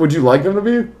scented, would you like them to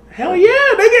be? hell yeah,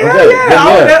 nigga, Okay, hell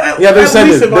yeah. then yeah, they're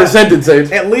scented. They're scented,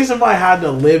 Sage. At least if I had to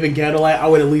live in candlelight, I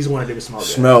would at least want it to smell good.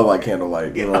 Smell like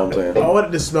candlelight. You know what I'm saying? I want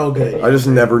it to smell good. I just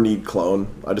never need cologne.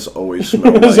 I just always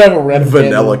smell Just like have a red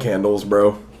vanilla candles,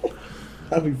 bro.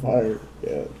 That'd be fire.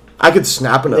 Yeah. I could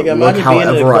snap and Nigga, look imagine being in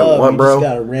a however I club, want, you bro. just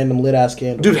got a random lit ass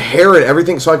candle. Dude, hair and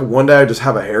everything. So like one day I just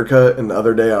have a haircut, and the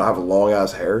other day I have long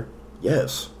ass hair.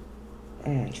 Yes,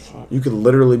 Fuck. you could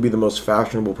literally be the most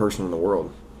fashionable person in the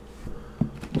world,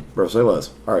 bro. Say less.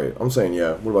 All right, I'm saying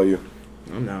yeah. What about you?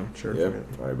 I'm down. Sure. Yeah.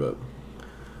 All right, bet.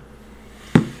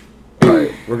 All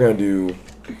right, we're gonna do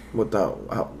what time?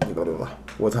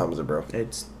 What time is it, bro?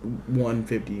 It's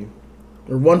 1:50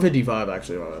 or 1:55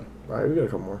 actually. My bad. All right, we got a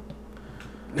couple more.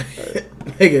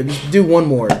 Nigga, just do one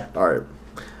more. All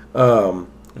right.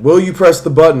 Will you press the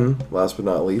button, last but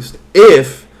not least,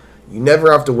 if you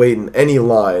never have to wait in any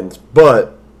lines,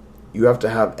 but you have to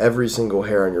have every single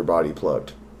hair on your body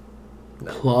plugged?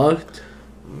 Plugged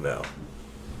No.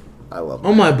 I love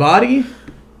on my body.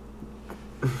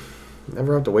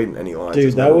 Never have to wait in any lines. Dude,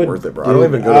 It's that never would. worth it, bro. Dude, I don't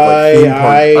even go to like theme parks.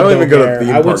 I don't even go to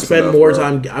theme I would parks spend enough, more bro.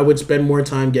 time. I would spend more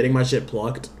time getting my shit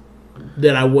plucked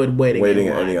than I would waiting Waiting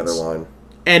in at any lines. other line.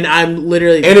 And I'm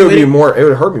literally. And it would be waiting- more. It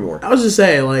would hurt me more. I was just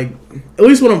saying, like, at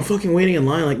least when I'm fucking waiting in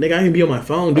line, like, nigga, I can be on my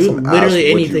phone, That's dude. an Literally ass would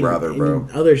you anything, rather, bro.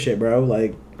 any other shit, bro.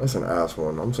 Like, That's an ass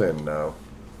one. I'm saying no.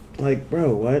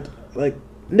 bro, what? Like,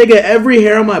 nigga, every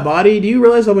hair on my body. Do you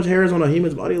realize how much hair is on a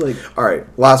human's body? Like, All right,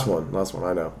 last one.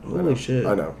 I know. Holy shit.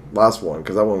 I know. Last one,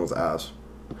 because that one was ass.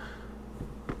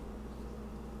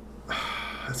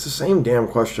 It's the same damn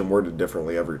question worded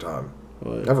differently every time.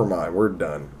 what? Never mind. We're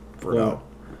done for now.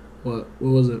 What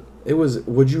was it? It was.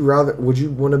 Would you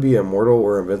want to be immortal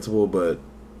or invincible, but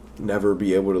never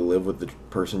be able to live with the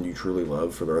person you truly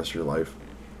love for the rest of your life?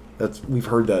 We've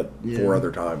heard that 4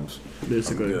 other times.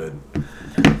 Basically. Good.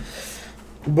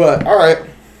 But all right.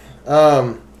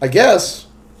 I guess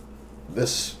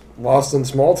this Lost in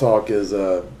Small Talk is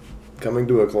coming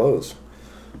to a close.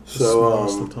 So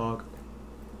Small talk.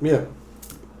 yeah.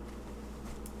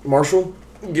 Marshall,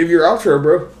 give your outro,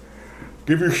 bro.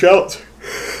 Give your shout.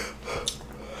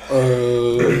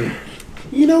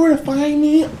 You know where to find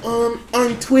me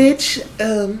on Twitch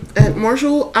at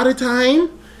Marshall Out of Time.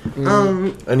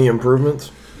 Any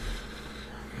improvements?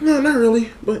 No, not really,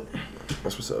 but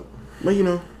That's what's up. you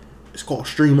know, it's called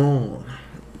Stream On.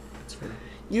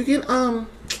 You can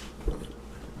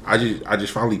I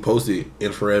just finally posted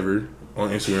in forever on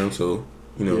Instagram, so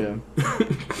you know.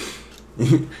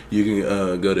 You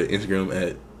can go to Instagram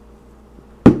at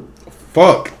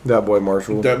That boy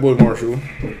Marshall. That Boy Marshall.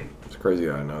 It's crazy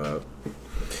how I know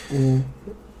that.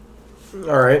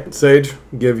 All right, Sage,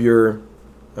 give your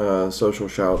social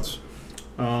shouts.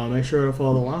 Make sure to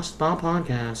follow the Lost Thought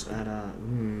podcast at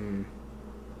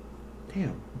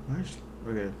Damn.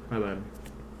 Okay, my bad.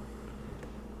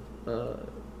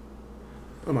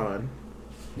 My bad.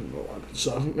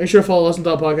 So make sure to follow Lost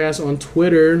Thought podcast on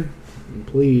Twitter. And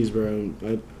please, bro.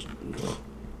 I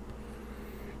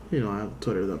have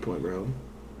Twitter at that point, bro.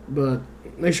 But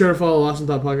make sure to follow Lost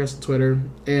Thought podcast on Twitter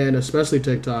and especially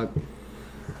TikTok.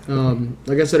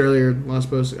 Like I said earlier, last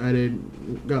post I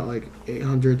did got like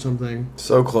 800 something,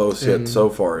 So close yet And- so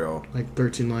far, y'all. like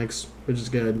 13 likes, which is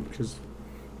good because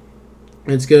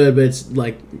it's good, but it's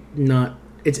like not.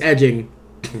 It's edging.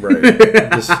 Right.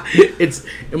 Just It's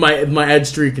my edge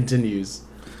streak continues,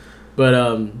 but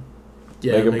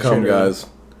yeah. make them come, guys.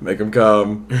 Make them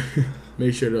come.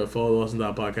 Make sure to follow the Lost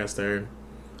Thought podcast there.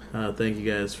 Thank you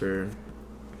guys for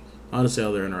honestly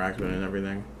all their interaction and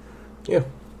everything. Yeah.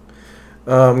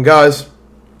 Guys,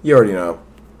 you already know.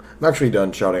 I'm actually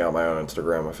done shouting out my own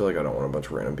Instagram. I feel like I don't want a bunch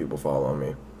of random people following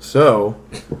me. So,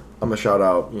 I'm going to shout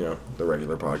out, the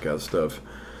regular podcast stuff.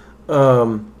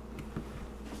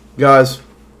 Guys,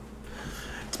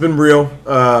 it's been real.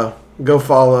 Go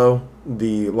follow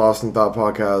the Lost in Thought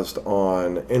podcast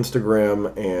on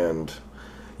Instagram and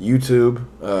YouTube.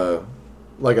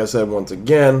 Like I said, once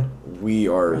again, we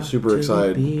are super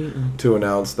excited to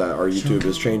announce that our YouTube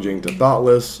is changing to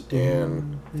Thoughtless,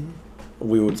 and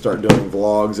we would start doing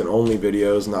vlogs and only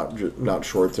videos, not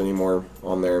shorts anymore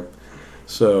on there.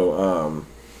 So,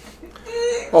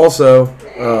 also,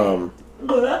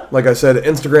 like I said,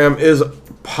 Instagram is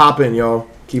popping, y'all.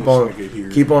 Keep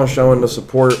on showing the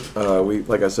support.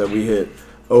 Like I said, we hit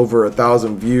over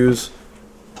 1,000 views,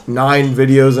 9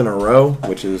 videos in a row,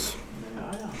 which is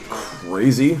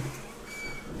crazy.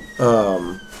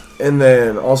 And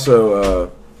then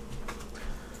also,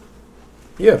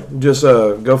 Yeah, just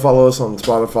go follow us on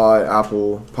Spotify,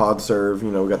 Apple, PodServe.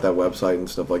 You know, we got that website and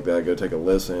stuff like that. Go take a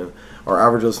listen. Our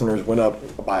average listeners went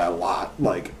up by a lot.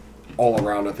 Like, all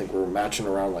around, I think we're matching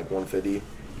around like 150.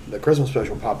 The Christmas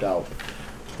special popped out.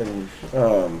 And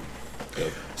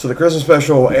so the Christmas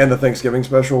special and the Thanksgiving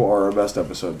special are our best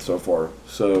episodes so far.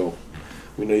 So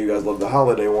we know you guys love the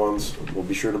holiday ones. We'll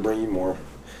be sure to bring you more.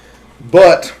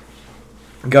 But,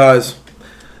 guys,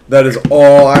 that is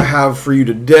all I have for you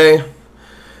today.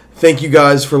 Thank you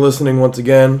guys for listening once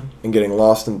again and getting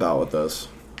lost in thought with us.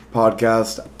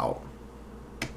 Podcast out.